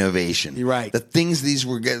Indian innovation. You're right. The things these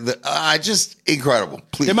were just incredible.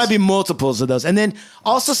 Please, there might be multiples of those, and then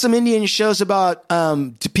also some Indian shows about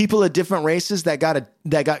people of different races that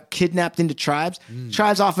got kidnapped into tribes.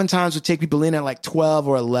 Tribes oftentimes would take people in at like 12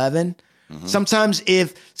 or 11. Sometimes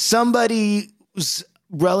if somebody's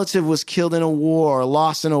relative was killed in a war or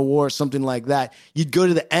lost in a war or something like that, you'd go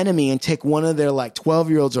to the enemy and take one of their like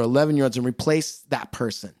 12-year-olds or 11-year-olds and replace that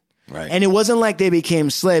person. Right. And it wasn't like they became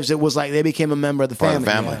slaves. It was like they became a member of the family. Part of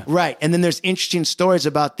the family. Yeah. Right. And then there's interesting stories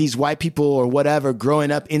about these white people or whatever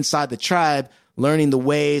growing up inside the tribe, learning the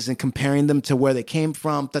ways and comparing them to where they came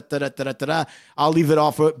from. I'll leave it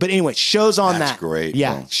all for it. But anyway, shows on That's that. great.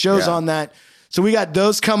 Yeah. Bro. Shows on that. So we got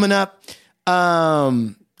those coming up. Are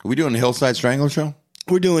we doing the Hillside Strangler show?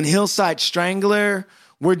 We're doing Hillside Strangler.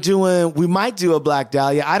 We might do a Black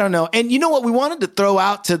Dahlia. I don't know. And you know what? We wanted to throw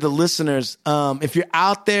out to the listeners. If you're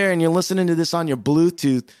out there and you're listening to this on your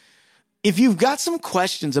Bluetooth, if you've got some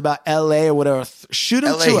questions about LA or whatever, shoot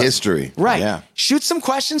them to us. LA history. Right. Yeah. Shoot some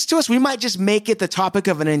questions to us. We might just make it the topic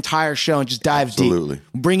of an entire show and just dive deep.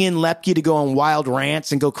 Bring in Lepke to go on wild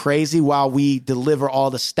rants and go crazy while we deliver all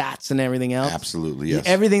the stats and everything else. Absolutely, yes.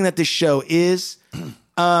 Everything that this show is.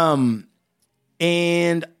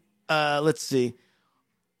 And let's see.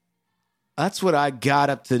 That's what I got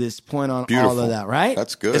up to this point on all of that, right?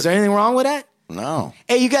 That's good. Is there anything wrong with that? No.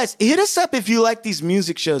 Hey, you guys, hit us up if you like these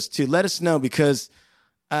music shows too. Let us know because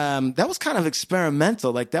that was kind of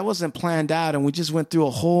experimental. Like that wasn't planned out, and we just went through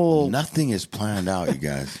a whole. Nothing is planned out, you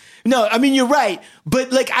guys. No, I mean you're right,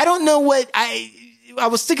 but like I don't know what I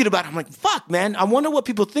was thinking about it. I'm like, fuck, man. I wonder what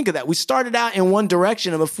people think of that. We started out in one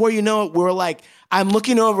direction, and before you know it, we're like, I'm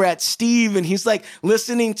looking over at Steve, and he's like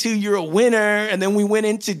listening to You're a Winner, and then we went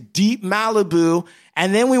into Deep Malibu,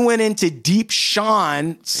 and then we went into Deep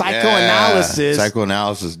Sean, psychoanalysis. Yeah,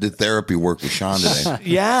 psychoanalysis. Did therapy work with Sean today.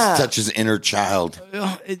 Yeah. Such his inner child.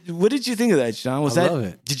 What did you think of that, Sean? I love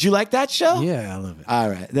it. Did you like that show? Yeah, I love it. All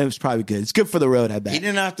right. That was probably good. It's good for the road, I bet. He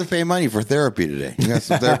didn't have to pay money for therapy today. He got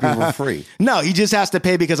some therapy for free. No, he just has to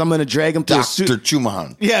pay because I'm going to drag him through Dr.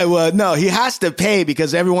 Chumahan. Yeah, well, no, he has to pay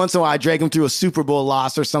because every once in a while I drag him through a Super Bowl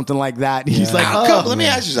loss or something like that. And he's like, let me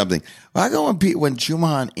ask you something. I go when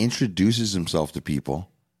Chumahan introduces himself to people,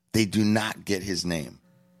 they do not get his name.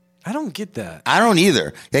 I don't get that. I don't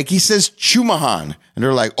either. Like he says Chumahan, and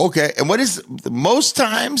they're like, okay. And what is most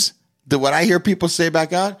times what I hear people say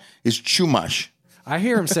back out is Chumash. I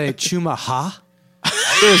hear him say Chumaha.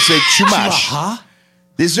 I hear him say Chumash. Chumaha?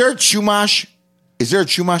 Is there a Chumash? Is there a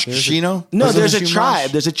Chumash Kashino? No, there's a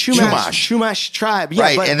tribe. There's a Chumash tribe. Yeah,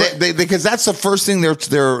 right, but, and they, because that's the first thing their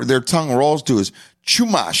tongue rolls to is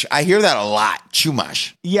Chumash. I hear that a lot.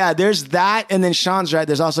 Chumash. Yeah, there's that, and then Sean's right.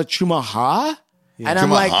 There's also Chumaha, and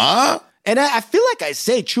I'm like, and I feel like I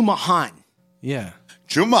say Chumahan. Yeah.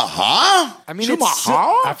 Chumaha? I mean,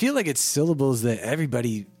 Chumaha? I feel like it's syllables that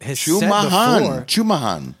everybody has Chumahan. said before.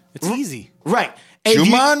 Chumahan. It's easy. Right.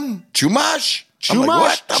 Chuman? Chumash?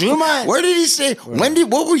 Chumash? Where did he say?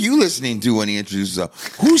 What were you listening to when he introduced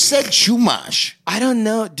himself? Who said Chumash? I don't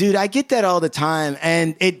know, dude. I get that all the time,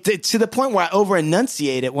 and it to the point where I over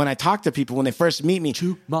enunciate it when I talk to people when they first meet me.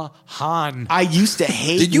 Chumahan. I used to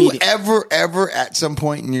hate. Did you ever at some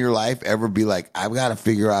point in your life ever be like, I've got to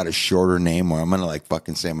figure out a shorter name, or I'm gonna like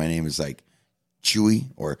fucking say my name is like Chewy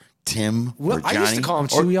or Tim or Johnny? I used to call him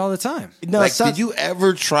Chewy all the time. No, like, did you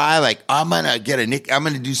ever try like I'm gonna get a nick? I'm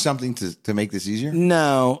gonna do something to make this easier?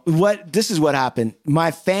 No. This is what happened.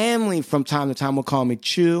 My family from time to time will call me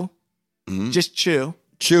Chew, just Chew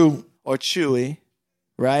or Chewy,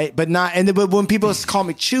 right? But when people call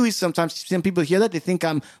me Chewy, sometimes some people hear that they think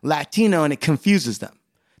I'm Latino and it confuses them.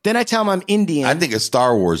 Then I tell them I'm Indian. I think of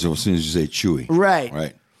Star Wars as soon as you say Chewy,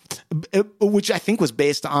 right? Which I think was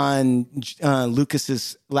based on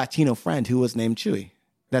Lucas's Latino friend who was named Chewy.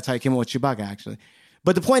 That's how he came up with Chewbacca, actually.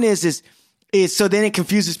 But the point is so then it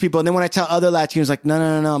confuses people. And then when I tell other Latinos, like, no,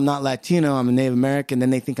 I'm not Latino, I'm a Native American, then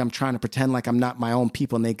they think I'm trying to pretend like I'm not my own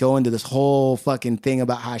people. And they go into this whole fucking thing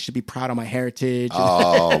about how I should be proud of my heritage.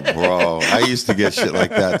 Oh, bro. I used to get shit like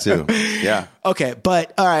that, too. Yeah. Okay,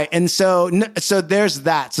 but all right. And so there's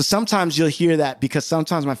that. So sometimes you'll hear that because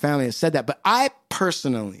sometimes my family has said that. But I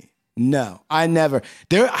personally No, I never.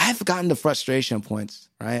 I've gotten to frustration points,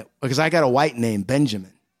 right? Because I got a white name,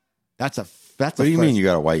 Benjamin. That's What do you mean you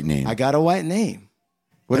got a white name? I got a white name.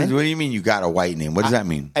 What do you mean you got a white name? What does that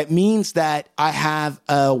mean? It means that I have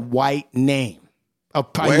a white name.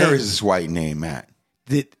 Where is this white name at?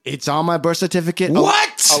 It's on my birth certificate.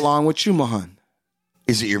 What? Along with Chumahan.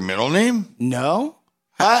 Is it your middle name? No.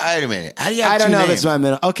 Wait a minute. How do you have I don't two know names? if it's my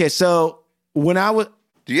middle. Okay, so when I was...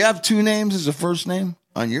 Do you have two names as a first name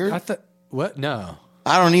on yours? I thought, what? No.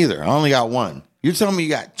 I don't either. I only got one. You're telling me you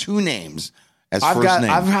got two names as first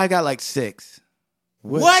names. I've got like 6.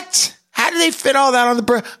 What? How do they fit all that on the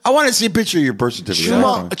birth? I want to see a picture of your birth certificate.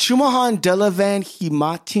 Chumahan Delavan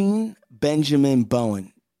Himatin Benjamin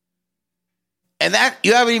Bowen. And that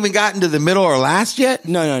you haven't even gotten to the middle or last yet?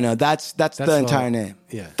 No. That's the entire name.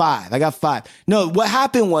 Yeah. 5. I got 5. No, what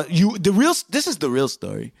happened was this is the real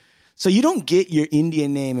story. So you don't get your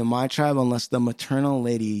Indian name in my tribe unless the maternal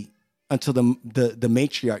lady, until the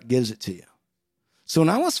matriarch gives it to you. So when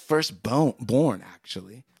I was first born,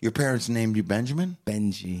 actually. Your parents named you Benjamin?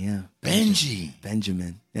 Benji, yeah.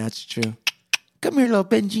 Benjamin. Yeah, that's true. Come here, little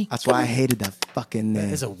Benji. That's why I hated that fucking name.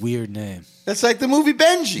 That is a weird name. That's like the movie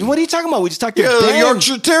Benji. What are you talking about? We just talked about the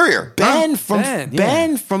Yorkshire Terrier. Ben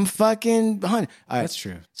from fucking Hunt. All right. That's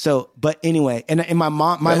true. So, but anyway, and my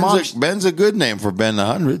mom, Ben's a good name for Ben the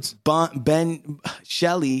Hundreds. Ben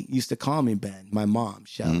Shelley used to call me Ben. My mom,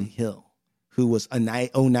 Shelley Hill, who was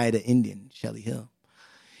Oneida Indian, Shelley Hill.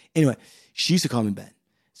 Anyway, she used to call me Ben.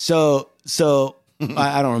 So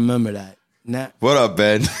I don't remember that. What up,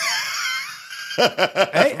 Ben?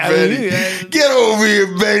 Hey, get over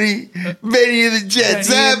here, Benny. Benny of the Jets.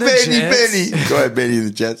 Benny. Go ahead, Benny of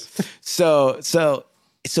the Jets. So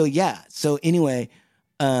yeah. So anyway,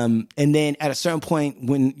 and then at a certain point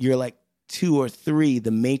when you're like 2 or 3, the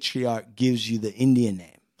matriarch gives you the Indian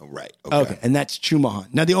name. Right. Okay. And that's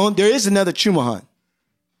Chumahan. Now there is another Chumahan.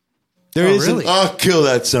 There is. Really? I'll kill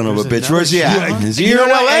that son of a bitch. Where's he at? Is he You here know in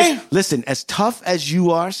what? LA? Listen, as tough as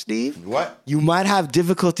you are, Steve, What? you might have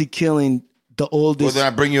difficulty killing the oldest. Well,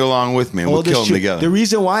 then I bring you along with me and we'll kill them together. The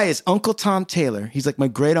reason why is Uncle Tom Taylor. He's like my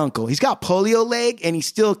great uncle. He's got polio leg and he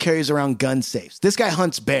still carries around gun safes. This guy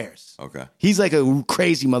hunts bears. Okay. He's like a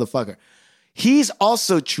crazy motherfucker. He's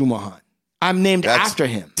also Chumahan. I'm named after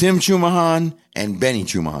him. Tim Chumahan and Benny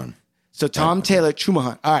Chumahan. So Tom Taylor,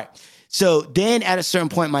 Chumahan. All right. So then at a certain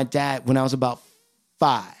point, my dad, when I was about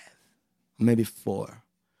 5, maybe 4,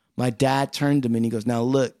 my dad turned to me and he goes, now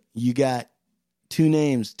look, you got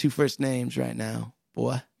 2 first names right now,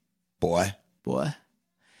 boy.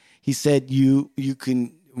 He said, you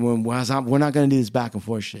can, we're not going to do this back and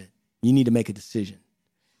forth shit. You need to make a decision.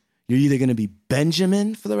 You're either going to be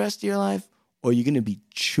Benjamin for the rest of your life or you're going to be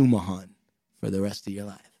Chumahan for the rest of your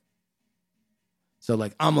life. So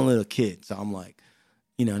like, I'm a little kid. So I'm like,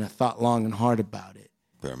 and I thought long and hard about it.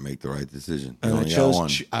 Better make the right decision. And I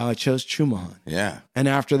chose Chumahan. Yeah. And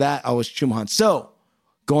after that, I was Chumahan. So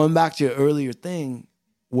going back to your earlier thing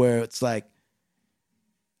where it's like,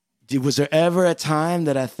 was there ever a time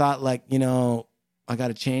that I thought like, I got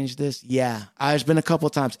to change this? Yeah. There's been a couple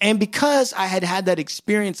of times. And because I had that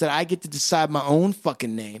experience that I get to decide my own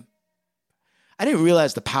fucking name, I didn't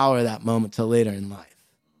realize the power of that moment till later in life.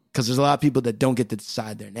 Because there's a lot of people that don't get to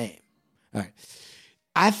decide their name. All right.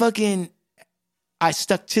 I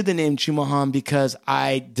stuck to the name Chumahan because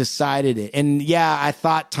I decided it. And yeah, I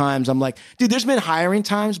thought times, I'm like, dude, there's been hiring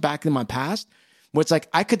times back in my past where it's like,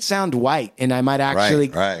 I could sound white and I might actually.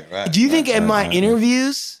 Right. Do you think in my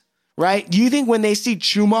interviews, right? Do you think when they see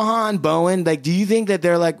Chumahan Bowen, like, do you think that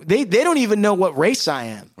they're like, they don't even know what race I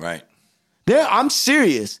am? Right. I'm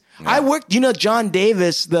serious. Yeah. I worked, John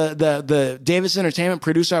Davis, the Davis Entertainment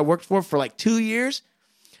producer I worked for like 2 years.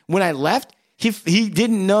 When I left, he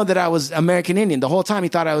didn't know that I was American Indian. The whole time he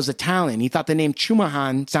thought I was Italian. He thought the name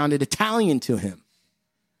Chumahan sounded Italian to him.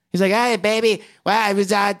 He's like, hey, baby, well, I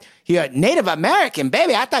was you're Native American,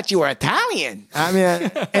 baby. I thought you were Italian. I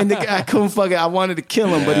mean, and I couldn't fucking, I wanted to kill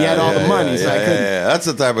him, but he had all the money. So I couldn't. Yeah. That's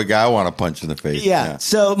the type of guy I want to punch in the face. Yeah.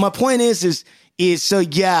 So my point is so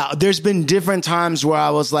yeah, there's been different times where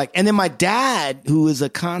I was like, and then my dad, who is a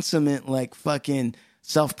consummate like fucking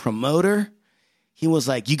self-promoter, he was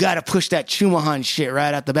like, you got to push that Chumahan shit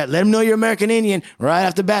right off the bat. Let him know you're American Indian right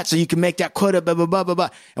off the bat so you can make that quota, blah, blah, blah, blah, blah.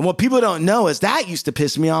 And what people don't know is that used to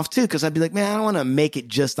piss me off too, because I'd be like, man, I don't want to make it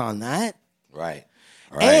just on that. Right.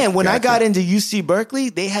 And when I got into UC Berkeley,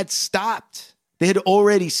 they had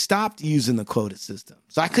already stopped using the quota system.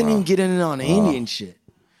 So I couldn't even get in on the Indian shit.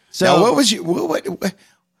 So now, what was what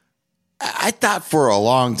I thought for a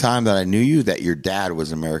long time that I knew you that your dad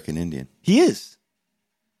was American Indian. He is.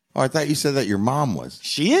 Oh, I thought you said that your mom was.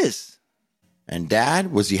 She is. And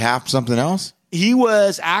dad, was he half something else? He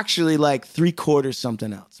was actually like 3/4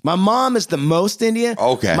 something else. My mom is the most Indian.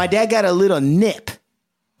 Okay. My dad got a little nip.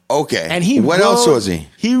 Okay. And what else was he?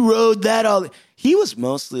 He rode that all. He was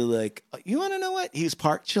mostly like, you want to know what? He was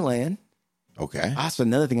part Chilean. Okay. That's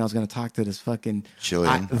another thing I was going to talk to this fucking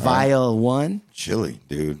Chilean. Vial one. Chile,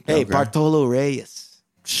 dude. Hey, okay. Bartolo Reyes.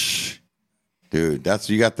 Dude,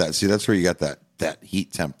 you got that. See, that's where you got that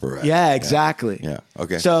heat temper at. Yeah, exactly. Yeah.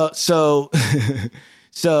 Okay. So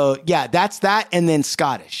yeah, that's that. And then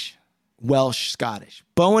Scottish, Welsh Scottish.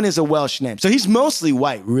 Bowen is a Welsh name. So he's mostly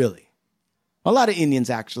white, really. A lot of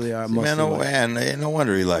Indians actually are mostly white. Man, no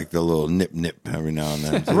wonder he liked the little nip every now and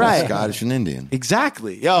then. Right. Scottish and Indian.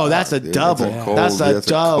 Exactly. Yo, that's a dude, double. That's a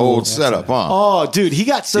cold setup, huh? Oh, dude, he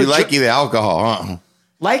got so... You like the alcohol, huh?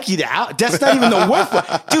 Like you the That's not even the word for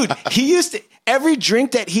it. Dude, he used to... Every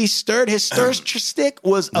drink that he stirred, his stir stick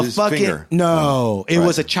was a his fucking... finger. No, it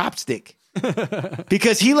was a chopstick.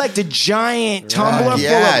 Because he liked a giant tumbler full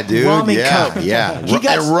of dude. rum and coke. Yeah, He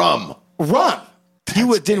got rum. He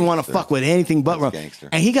didn't want to fuck with anything but rum. Gangster.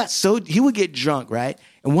 And he would get drunk, right?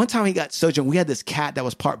 And one time he got so drunk, we had this cat that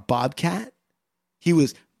was part bobcat. He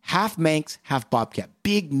was half Manx, half bobcat.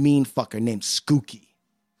 Big, mean fucker named Skookum,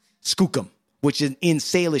 which in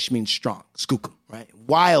Salish means strong. Skookum, right?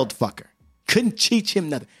 Wild fucker. Couldn't teach him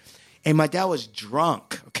nothing. And my dad was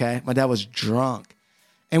drunk, okay? My dad was drunk.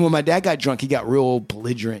 And when my dad got drunk, he got real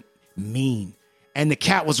belligerent, mean. And the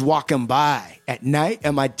cat was walking by at night,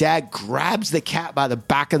 and my dad grabs the cat by the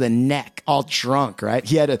back of the neck, all drunk, right?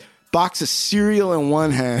 He had a box of cereal in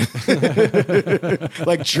one hand,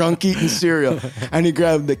 like drunk eating cereal. And he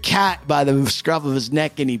grabbed the cat by the scruff of his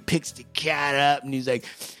neck, and he picks the cat up, and he's like,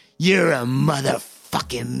 "You're a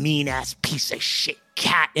motherfucking mean-ass piece of shit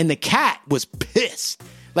cat." And the cat was pissed.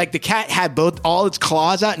 Like, the cat had all its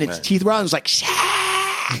claws out and its teeth were out, and it was like,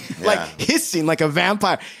 like hissing like a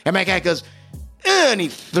vampire. And my cat goes... and he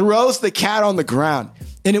throws the cat on the ground.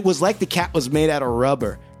 And it was like the cat was made out of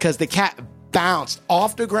rubber because the cat bounced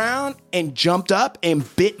off the ground and jumped up and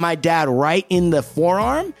bit my dad right in the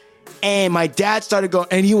forearm. And my dad started going,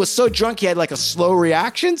 and he was so drunk he had like a slow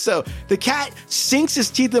reaction. So the cat sinks his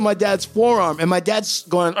teeth in my dad's forearm, and my dad's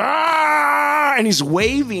going, "Arr!" and he's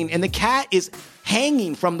waving, and the cat is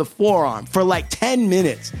hanging from the forearm for like 10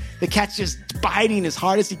 minutes. The cat's just biting as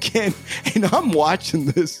hard as he can, and I'm watching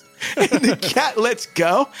this. And the cat lets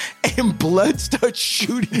go, and blood starts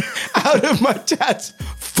shooting out of my dad's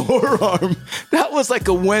forearm. That was like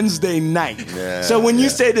a Wednesday night. Yeah, so when you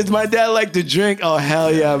say, does my dad like to drink? Oh,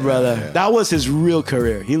 hell yeah, brother. Yeah. That was his real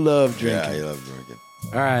career. He loved drinking. Yeah, he loved drinking.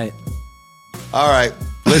 All right.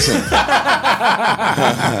 Listen.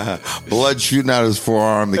 Blood shooting out of his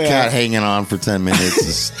forearm. The cat hanging on for 10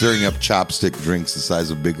 minutes. Stirring up chopstick drinks the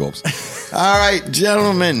size of big gulps. All right,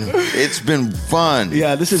 gentlemen. It's been fun.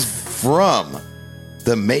 Yeah, this is from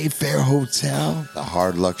the Mayfair Hotel, the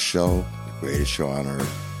Hard Luck Show, the greatest show on earth.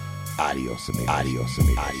 Adios, amigos. Adios,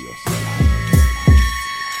 amigos. Adios.